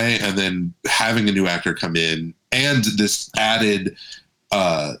in a way. And then having a new actor come in and this added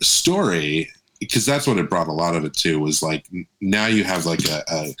story, because that's what it brought a lot of it to, was like, now you have like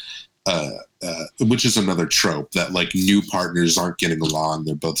which is another trope, that like new partners aren't getting along.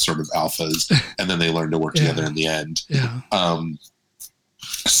 They're both sort of alphas and then they learn to work together in the end. Yeah.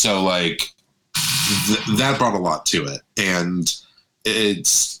 So like that brought a lot to it. And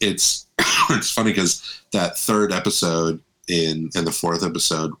it's it's funny because that 3rd episode and the 4th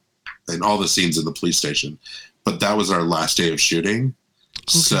episode and all the scenes in the police station, but that was our last day of shooting.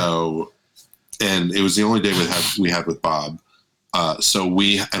 Okay. So, and it was the only day we had with Bob. So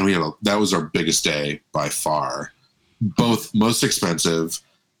that was our biggest day by far, both most expensive,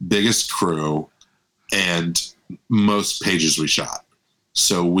 biggest crew, and most pages we shot.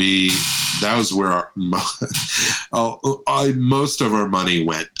 So that was where most of our money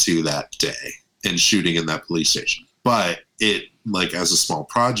went to that day and shooting in that police station. But it, like, as a small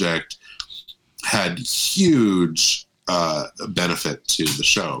project, had huge benefit to the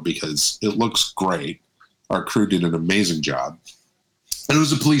show because it looks great. Our crew did an amazing job. And it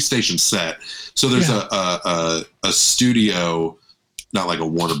was a police station set. So there's a studio, not like a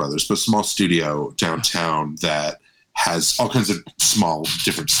Warner Brothers, but a small studio downtown that has all kinds of small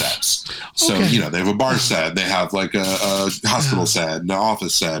different sets. So, you know, they have a bar set, they have like a hospital set, an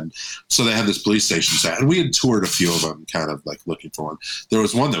office set. So they had this police station set. And we had toured a few of them, kind of like looking for one. There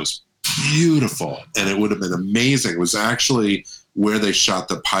was one that was beautiful and it would have been amazing. It was actually where they shot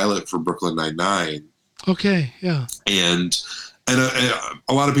the pilot for Brooklyn Nine-Nine. Okay, yeah. And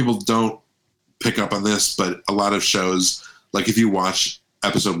a lot of people don't pick up on this, but a lot of shows, like if you watch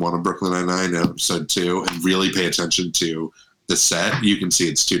episode 1 of Brooklyn Nine-Nine and episode 2 and really pay attention to the set, you can see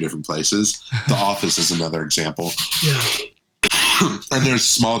it's 2 different places. The Office is another example. Yeah. And there's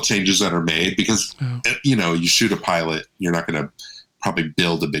small changes that are made because, you know, you shoot a pilot, you're not going to probably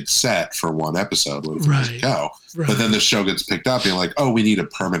build a big set for one episode. Right. Go. Right. But then the show gets picked up and you're like, oh, we need a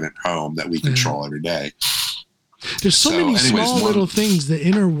permanent home that we control every day. There's so many small little things, the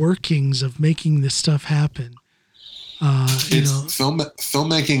inner workings of making this stuff happen.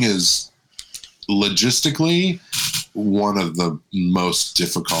 Filmmaking is logistically one of the most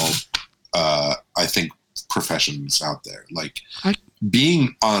difficult, I think, professions out there. Like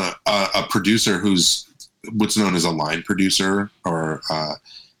being on a producer who's what's known as a line producer, or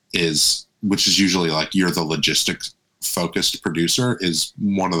which is usually like you're the logistics focused producer, is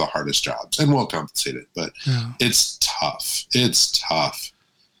one of the hardest jobs and well compensated, but it's tough. It's tough.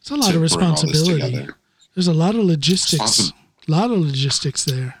 It's a lot of responsibility. There's a lot of logistics. A lot of logistics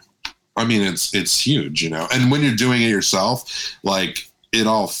there. I mean, it's huge, you know. And when you're doing it yourself, like it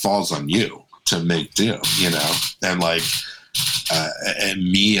all falls on you to make do, you know. And like, and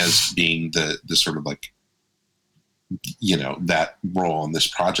me as being the sort of like, you know, that role in this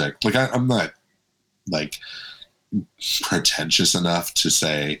project. Like I'm not like pretentious enough to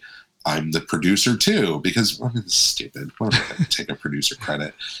say I'm the producer too, because it's stupid. Why am I going to take a producer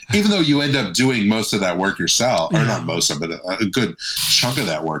credit? Even though you end up doing most of that work yourself, or not most of it, a good chunk of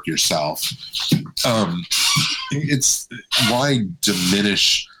that work yourself. It's why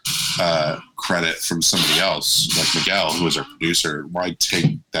diminish credit from somebody else like Miguel, who is our producer? Why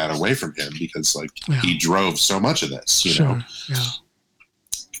take that away from him? Because like he drove so much of this, you know? Yeah.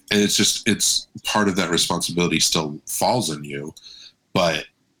 And it's part of that responsibility still falls on you, but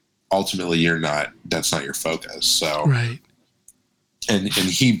ultimately that's not your focus. So, right. And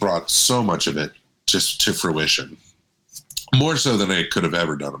he brought so much of it just to fruition, more so than I could have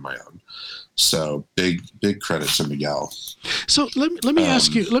ever done on my own. So big credit to Miguel. So let me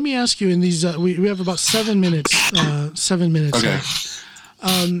ask you in these we have about 7 minutes Okay.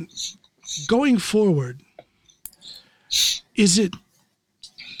 Going forward, is it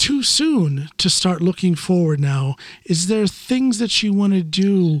too soon to start looking forward now? Is there things that you want to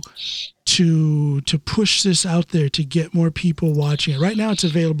do to push this out there to get more people watching it? Right now it's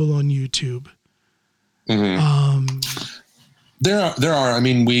available on YouTube. Mm-hmm. There are. I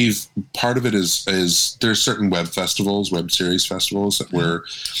mean, part of it is there's certain web series festivals that we're,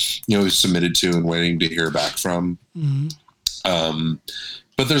 submitted to and waiting to hear back from. Mm-hmm.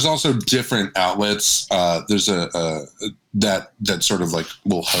 But there's also different outlets. There's that sort of like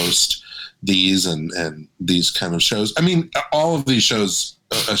will host these and these kind of shows. I mean, all of these shows,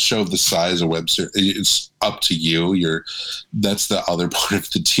 a show of the size of web series, it's up to you. That's the other part of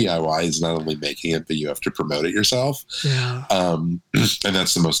the DIY is not only making it, but you have to promote it yourself. Yeah. And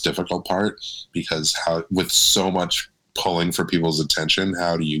that's the most difficult part, because with so much pulling for people's attention,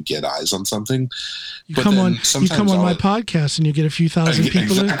 how do you get eyes on something? You come on my podcast and you get a few thousand people.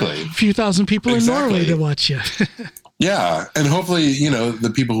 Exactly. A few thousand people in Norway to watch you. Yeah, and hopefully,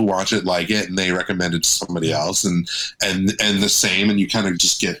 the people who watch it like it, and they recommend it to somebody else, and the same, and you kind of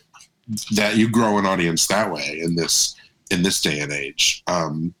just get that you grow an audience that way in this day and age.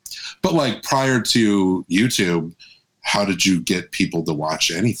 But like prior to YouTube, how did you get people to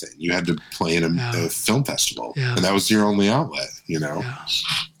watch anything? You had to play in a film festival, and that was your only outlet.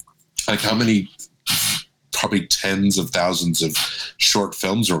 Like how many, probably tens of thousands of short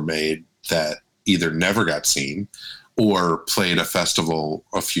films were made that either never got seen or played a festival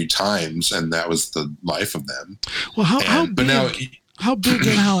a few times, and that was the life of them. Well, how big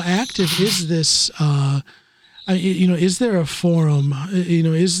and how active is this? Is there a forum?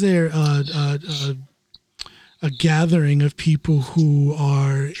 Is there a gathering of people who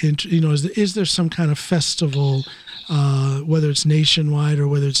are, is there some kind of festival, whether it's nationwide or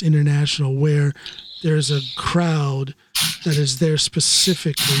whether it's international, where there's a crowd that is there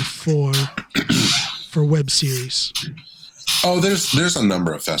specifically for web series? Oh, there's a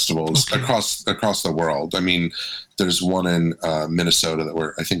number of festivals across the world. I mean, there's one in Minnesota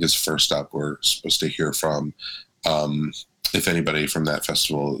that I think is first up. We're supposed to hear from. If anybody from that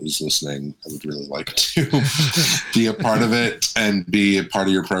festival is listening, I would really like to be a part of it and be a part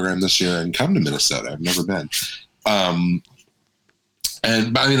of your program this year and come to Minnesota. I've never been.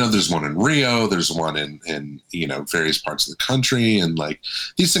 And there's one in Rio, there's one in various parts of the country, and like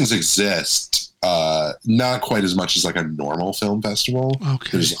these things exist, not quite as much as like a normal film festival. Okay.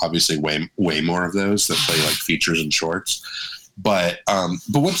 There's obviously way more of those that play like features and shorts, but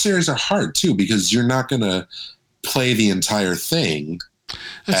web series are hard too, because you're not going to play the entire thing.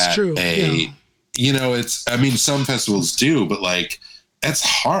 That's true. Some festivals do, but like it's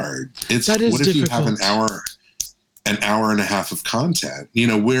hard. What if difficult. You have an hour and a half of content?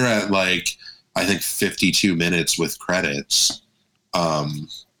 We're at like, I think 52 minutes with credits. But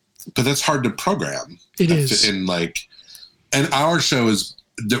that's hard to program. It is. And our show is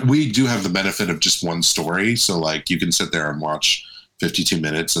that we do have the benefit of just one story. So like you can sit there and watch 52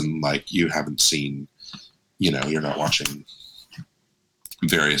 minutes and like you haven't seen, you're not watching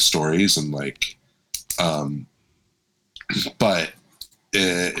various stories and like, but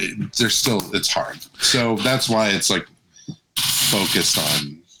it's hard. So that's why it's like focused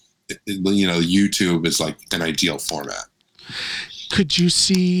on, YouTube is like an ideal format. Could you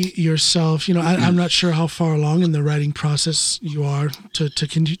see yourself, I'm not sure how far along in the writing process you are to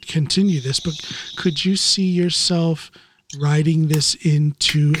continue this, but could you see yourself writing this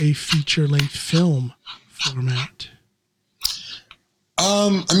into a feature-length film format?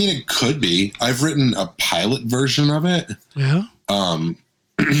 It could be. I've written a pilot version of it. Yeah.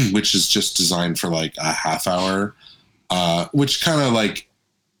 Which is just designed for like a half hour, which kind of like,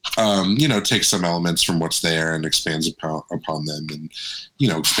 takes some elements from what's there and expands upon them and,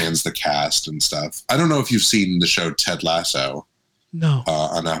 expands the cast and stuff. I don't know if you've seen the show Ted Lasso. No.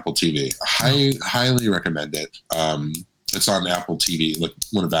 On Apple TV. Highly recommend it. It's on Apple TV, like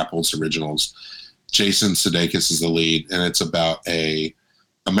one of Apple's originals. Jason Sudeikis is the lead, and it's about a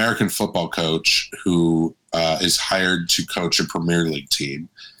American football coach who is hired to coach a Premier League team,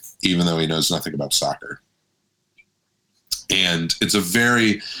 even though he knows nothing about soccer. And it's a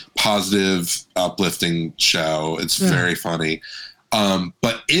very positive, uplifting show. It's very funny.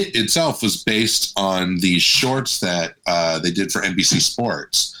 But it itself was based on these shorts that they did for NBC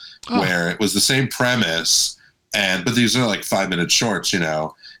Sports, where it was the same premise, but these are like 5-minute shorts,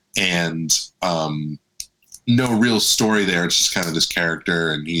 and no real story there. It's just kind of this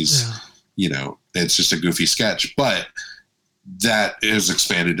character, and he's, it's just a goofy sketch. But that is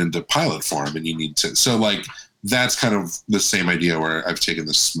expanded into pilot form, and you need to. So like that's kind of the same idea where I've taken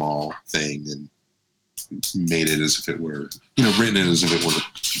this small thing and made it as if it were, written it as if it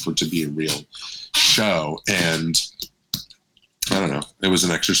were to be a real show. And I don't know. It was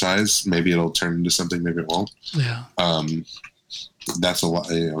an exercise. Maybe it'll turn into something. Maybe it won't. Yeah. That's a lot.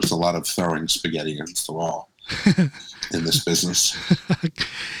 It's a lot of throwing spaghetti against the wall in this business.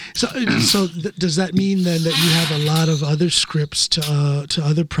 So does that mean then that you have a lot of other scripts to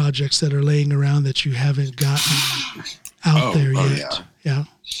other projects that are laying around that you haven't gotten out there yet? Yeah.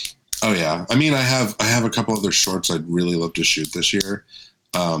 Oh yeah. I mean, I have a couple other shorts I'd really love to shoot this year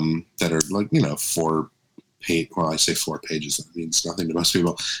that are like 4 page. Well, I say 4 pages. That means nothing to most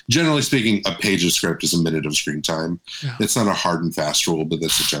people. Generally speaking, a page of script is a minute of screen time. Yeah. It's not a hard and fast rule, but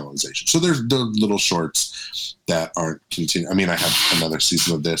that's a generalization. So there's the little shorts that aren't continue. I mean, I have another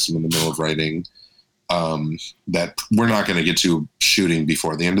season of this. I'm in the middle of writing that we're not going to get to shooting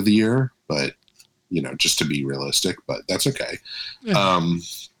before the end of the year, but just to be realistic, but that's okay. Yeah.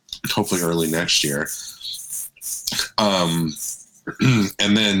 Hopefully early next year. And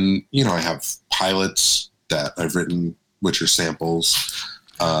then, I have pilots that I've written, which are samples.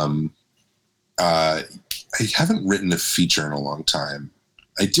 I haven't written a feature in a long time.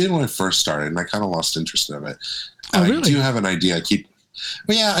 I did when I first started, and I kind of lost interest in it. Oh, really? I do have an idea. I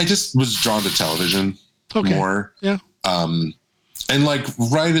just was drawn to television more. Yeah. And like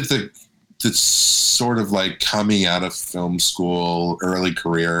right at the sort of like coming out of film school, early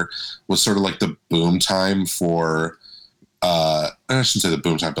career was sort of like the boom time for, I shouldn't say the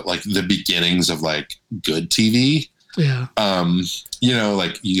boom time, but like the beginnings of like good TV. Yeah.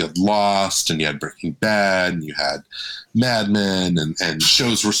 Like you had Lost and you had Breaking Bad and you had Mad Men and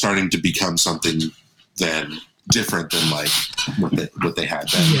shows were starting to become something then different than like what they had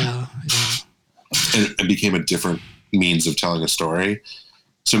then. Yeah. And it became a different means of telling a story.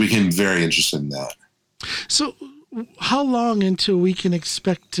 So we became very interested in that. So how long until we can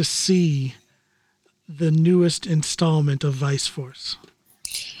expect to see the newest installment of Vice Force?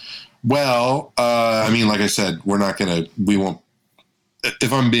 Well, like I said, we won't,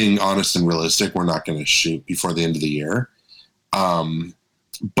 if I'm being honest and realistic, we're not going to shoot before the end of the year.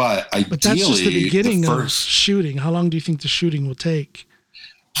 But ideally, that's just the beginning of shooting. How long do you think the shooting will take?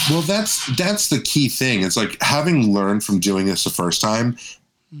 Well, that's the key thing. It's like having learned from doing this the first time,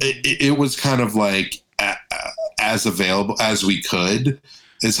 it was kind of like as available as we could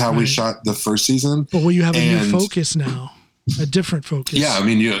is how we shot the first season. But will you have a new focus now? A different focus? Yeah, I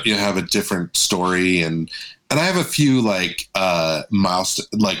mean, you have a different story, and I have a few like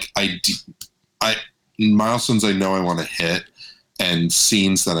milestones, like milestones I know I want to hit, and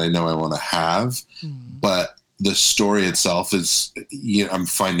scenes that I know I want to have, but the story itself is, I'm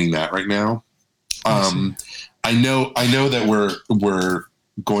finding that right now. I know that we're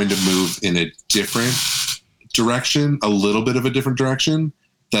going to move in a different direction, a little bit of a different direction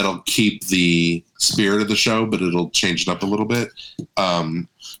that'll keep the spirit of the show, but it'll change it up a little bit. I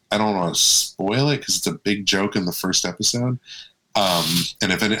don't want to spoil it because it's a big joke in the first episode. And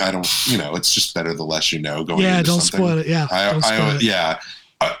if any, I don't, it's just better the less you know going into don't something. Spoil it. Yeah. Don't spoil it. Yeah.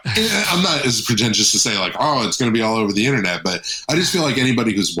 I'm not as pretentious to say like, oh, it's going to be all over the internet, but I just feel like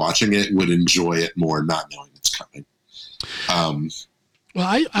anybody who's watching it would enjoy it more not knowing it's coming. Well,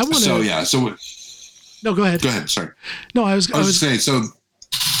 I want to. So yeah. So no, go ahead. Go ahead. Sorry. No, I was saying. So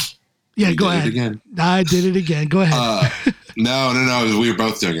yeah, go ahead. Again. I did it again. Go ahead. No. We were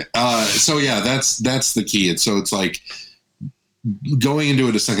both doing it. So yeah, that's the key. And so it's like going into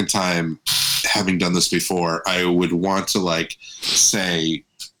it a second time, having done this before, I would want to like say,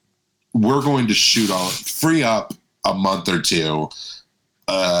 we're going to free up a month or 2,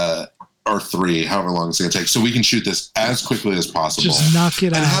 or 3, however long it's going to take. So we can shoot this as quickly as possible. Just knock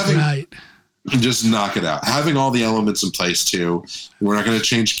it out, right? Just knock it out. Having all the elements in place too. We're not going to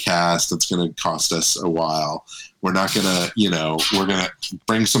change cast. That's going to cost us a while. We're not going to, we're going to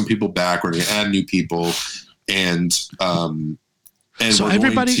bring some people back. We're going to add new people. And so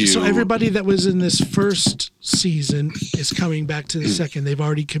everybody that was in this first season is coming back to the second. They've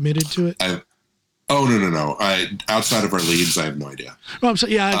already committed to it. No. Outside of our leads, I have no idea. Well, I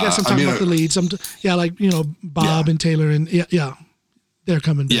guess I'm talking about the leads. Bob and Taylor and they're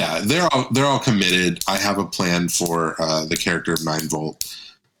coming back. Yeah, they're all committed. I have a plan for the character of 9 Volt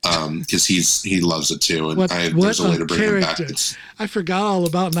because he loves it too, and there's a way to bring him back. I forgot all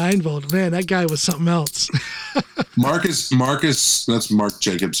about 9 Volt. Man, that guy was something else. Marcus, that's Mark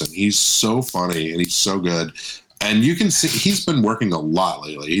Jacobson. He's so funny and he's so good. And you can see he's been working a lot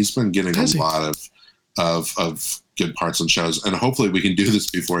lately. He's been getting a lot of of good parts on shows, and hopefully we can do this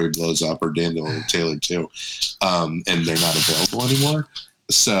before he blows up, or Daniel Taylor too, and they're not available anymore.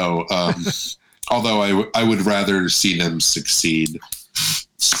 So, although I would rather see them succeed.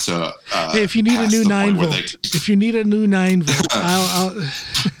 So, hey, if you need a new 9-volt, if you need a new 9-volt, I'll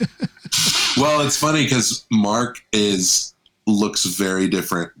Well, it's funny because Mark looks very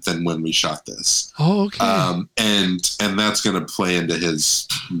different than when we shot this. Oh, okay. And that's going to play into his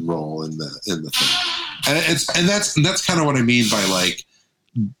role in the thing. And that's kind of what I mean by like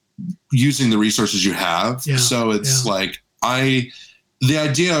using the resources you have. Yeah, so it's like the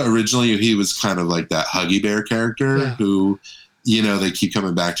idea originally, he was kind of like that Huggy Bear character who, they keep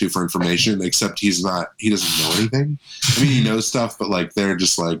coming back to for information, except he doesn't know anything. I mean, he knows stuff, but like, they're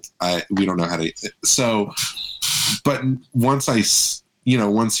just like, we don't know how to, so, but once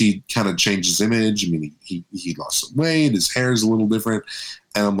he kind of changed his image, I mean, he lost some weight, his hair is a little different.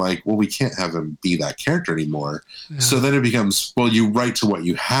 And I'm like, well, we can't have him be that character anymore. Yeah. So then it becomes, well, you write to what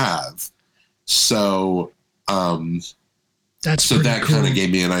you have. So, that kind of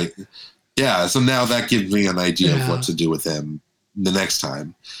gave me an idea. Yeah. So now that gives me an idea of what to do with him the next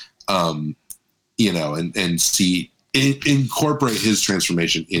time, and see, incorporate his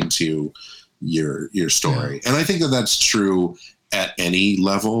transformation into your story. And I think that's true at any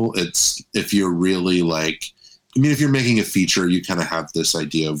level. It's, if you're really like, I mean, if you're making a feature, you kind of have this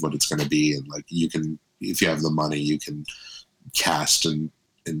idea of what it's going to be. And like, you can, if you have the money, you can cast and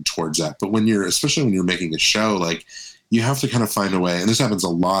towards that. But especially when you're making a show, like, you have to kind of find a way, and this happens a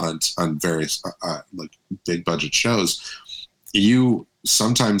lot on various like big budget shows. You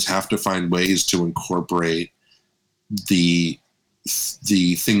sometimes have to find ways to incorporate the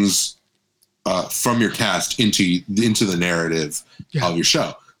things from your cast into the narrative of your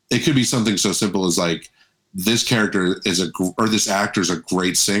show. It could be something so simple as like, this character or this actor is a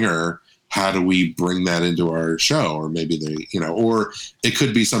great singer. How do we bring that into our show? Or maybe or it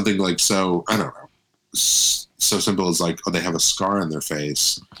could be something like, so I don't know, so simple as like, they have a scar on their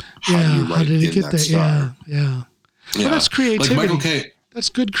face. How did it get that? Scar? Yeah. Well, that's creativity. Like Michael K. That's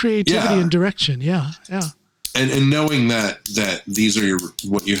good creativity and direction. Yeah. And knowing that these are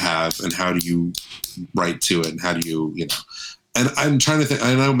what you have, and how do you write to it, and how do you and I'm trying to think.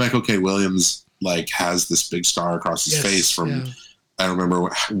 I know Michael K. Williams like has this big scar across his face from I don't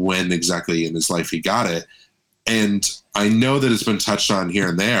remember when exactly in his life he got it, and I know that it's been touched on here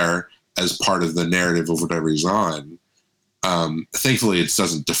and there as part of the narrative of whatever he's on. Thankfully, it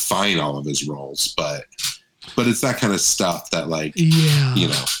doesn't define all of his roles, but it's that kind of stuff that like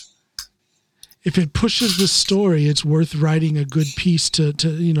if it pushes the story, it's worth writing a good piece to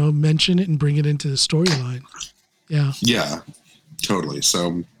mention it and bring it into the storyline. Yeah, totally.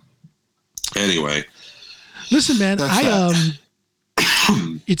 So anyway, listen, man,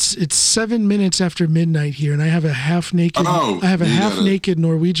 it's 7 minutes after midnight here, and I have a half naked naked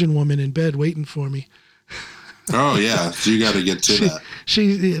Norwegian woman in bed waiting for me. Oh yeah, so you got to get to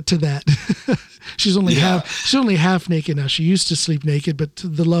that. She's only half naked now. She used to sleep naked, but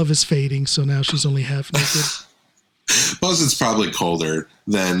the love is fading, so now she's only half naked. Plus, it's probably colder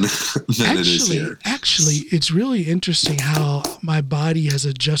than it is here. Actually, it's really interesting how my body has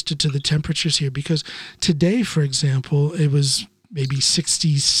adjusted to the temperatures here, because today, for example, it was maybe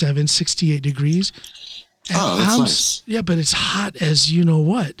 67, 68 degrees. And that's nice. Yeah, but it's hot as you know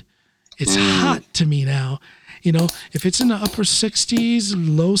what. It's hot to me now. If it's in the upper 60s,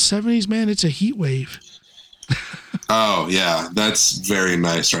 low 70s, man, it's a heat wave. Oh, yeah. That's very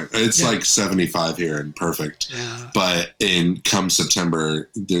nice. Right? It's like 75 here and perfect. Yeah. But come September,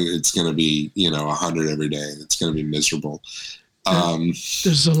 it's going to be, 100 every day. It's going to be miserable.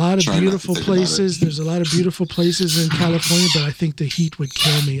 There's a lot of beautiful places. There's a lot of beautiful places in California, but I think the heat would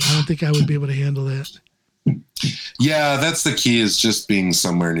kill me. I don't think I would be able to handle that. Yeah, that's the key, is just being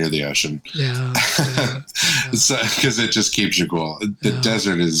somewhere near the ocean. Yeah. Because it just keeps you cool. The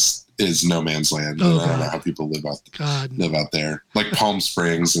desert is no man's land. I don't know how people live out there. Like Palm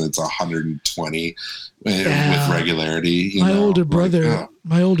Springs, and it's 120 with regularity. My older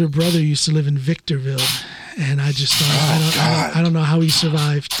brother used to live in Victorville, and I just I don't know how he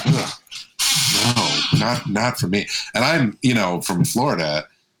survived. No, not for me. And I'm from Florida,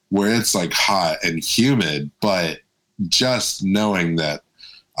 where it's like hot and humid, but just knowing that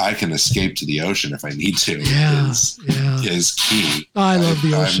I can escape to the ocean if I need to is key. Oh, I love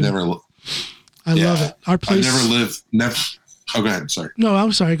the ocean. I love it. Our place. Oh, go ahead. Sorry. No,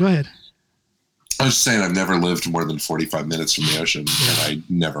 I'm sorry. Go ahead. I was just saying I've never lived more than 45 minutes from the ocean, and I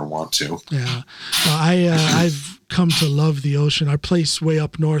never want to. Yeah. I've come to love the ocean. Our place way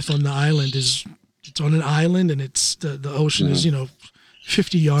up north on the island it's on an island, and it's the ocean is,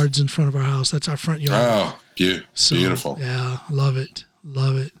 50 yards in front of our house. That's our front yard. Oh, beautiful. Yeah, love it.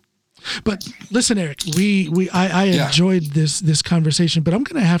 But listen, Eric, I enjoyed this conversation, but I'm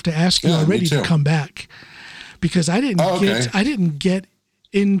going to have to ask you already to come back, because I didn't get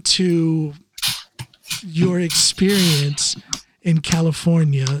into your experience in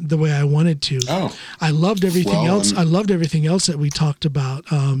California the way I wanted to. I loved everything else. I loved everything else that we talked about.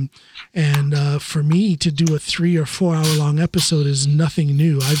 And for me to do a 3 or 4 hour long episode is nothing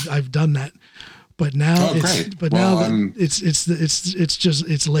new. I've done that. But now it's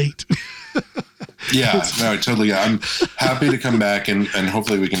late. Yeah, no, totally. I'm happy to come back, and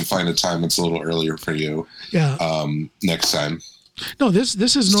hopefully we can find a time that's a little earlier for you. Yeah. Next time. No, this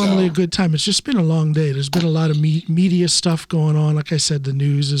is normally a good time. It's just been a long day. There's been a lot of media stuff going on. Like I said, the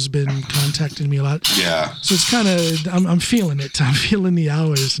news has been contacting me a lot. Yeah. So it's kind of, I'm feeling it. I'm feeling the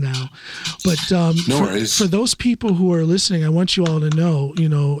hours now. But no worries. For those people who are listening, I want you all to know,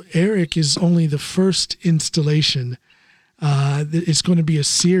 Eric is only the first installation. It's going to be a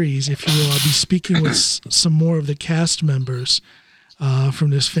series, if you will. I'll be speaking with some more of the cast members from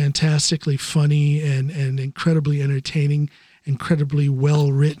this fantastically funny and incredibly entertaining, incredibly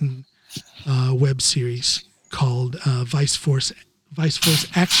well-written web series called Vice Force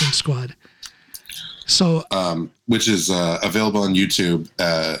Action Squad. So, which is available on YouTube.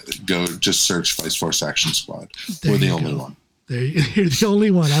 Go just search Vice Force Action Squad. We're the only one. You're the only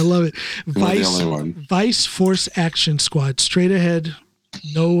one. I love it. We're the only one. Vice Force Action Squad. Straight ahead.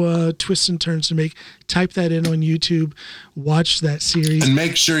 No twists and turns to make. Type that in on YouTube. Watch that series. And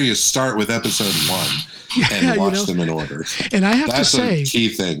make sure you start with episode 1 and watch them in order. And I have to say, that's a key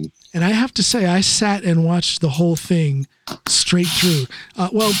thing. And I have to say, I sat and watched the whole thing straight through.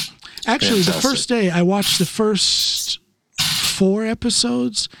 Well, actually, the first day I watched the first 4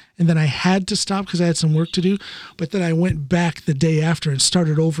 episodes, and then I had to stop because I had some work to do. But then I went back the day after and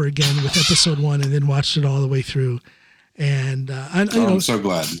started over again with episode 1, and then watched it all the way through. And I'm so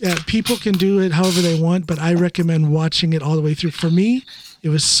glad. People can do it however they want, but I recommend watching it all the way through. For me, it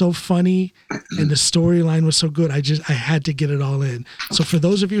was so funny, and the storyline was so good. I had to get it all in. So for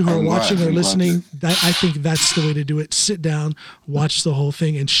those of you who are watching or listening, I think that's the way to do it. Sit down, watch the whole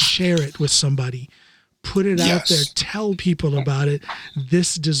thing, and share it with somebody. Put it out there. Tell people about it.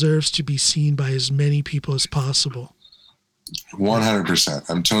 This deserves to be seen by as many people as possible. 100%.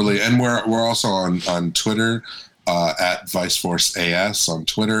 I'm totally, and we're also on Twitter. At Vice Force AS on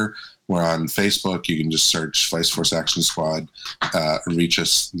Twitter. We're on Facebook. You can just search Vice Force Action Squad. Reach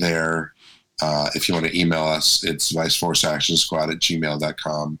us there. If you want to email us, it's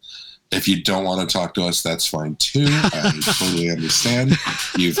viceforceactionsquad@gmail.com. If you don't want to talk to us, that's fine too. I totally understand.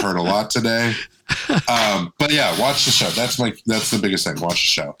 You've heard a lot today. But yeah, watch the show. That's the biggest thing. Watch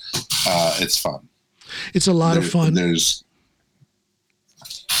the show. It's fun. It's a lot of fun.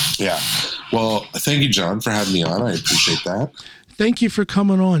 Yeah. Well, thank you, John, for having me on. I appreciate that. Thank you for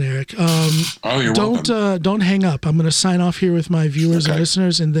coming on, Eric. You're welcome. Don't hang up. I'm going to sign off here with my viewers and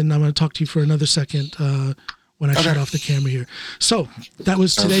listeners, and then I'm going to talk to you for another second when I shut off the camera here. So that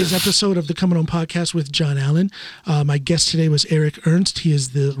was today's episode of the Coming On Podcast with John Allen. My guest today was Eric Ernst. He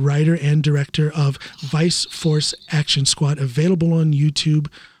is the writer and director of Vice Force Action Squad, available on YouTube.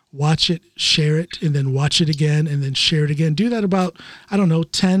 Watch it, share it, and then watch it again, and then share it again. Do that about,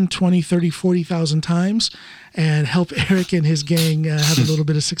 10, 20, 30, 40,000 times, and help Eric and his gang have a little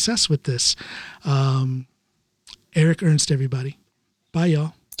bit of success with this. Eric Ernst, everybody. Bye,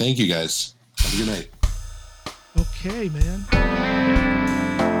 y'all. Thank you, guys. Have a good night. Okay, man.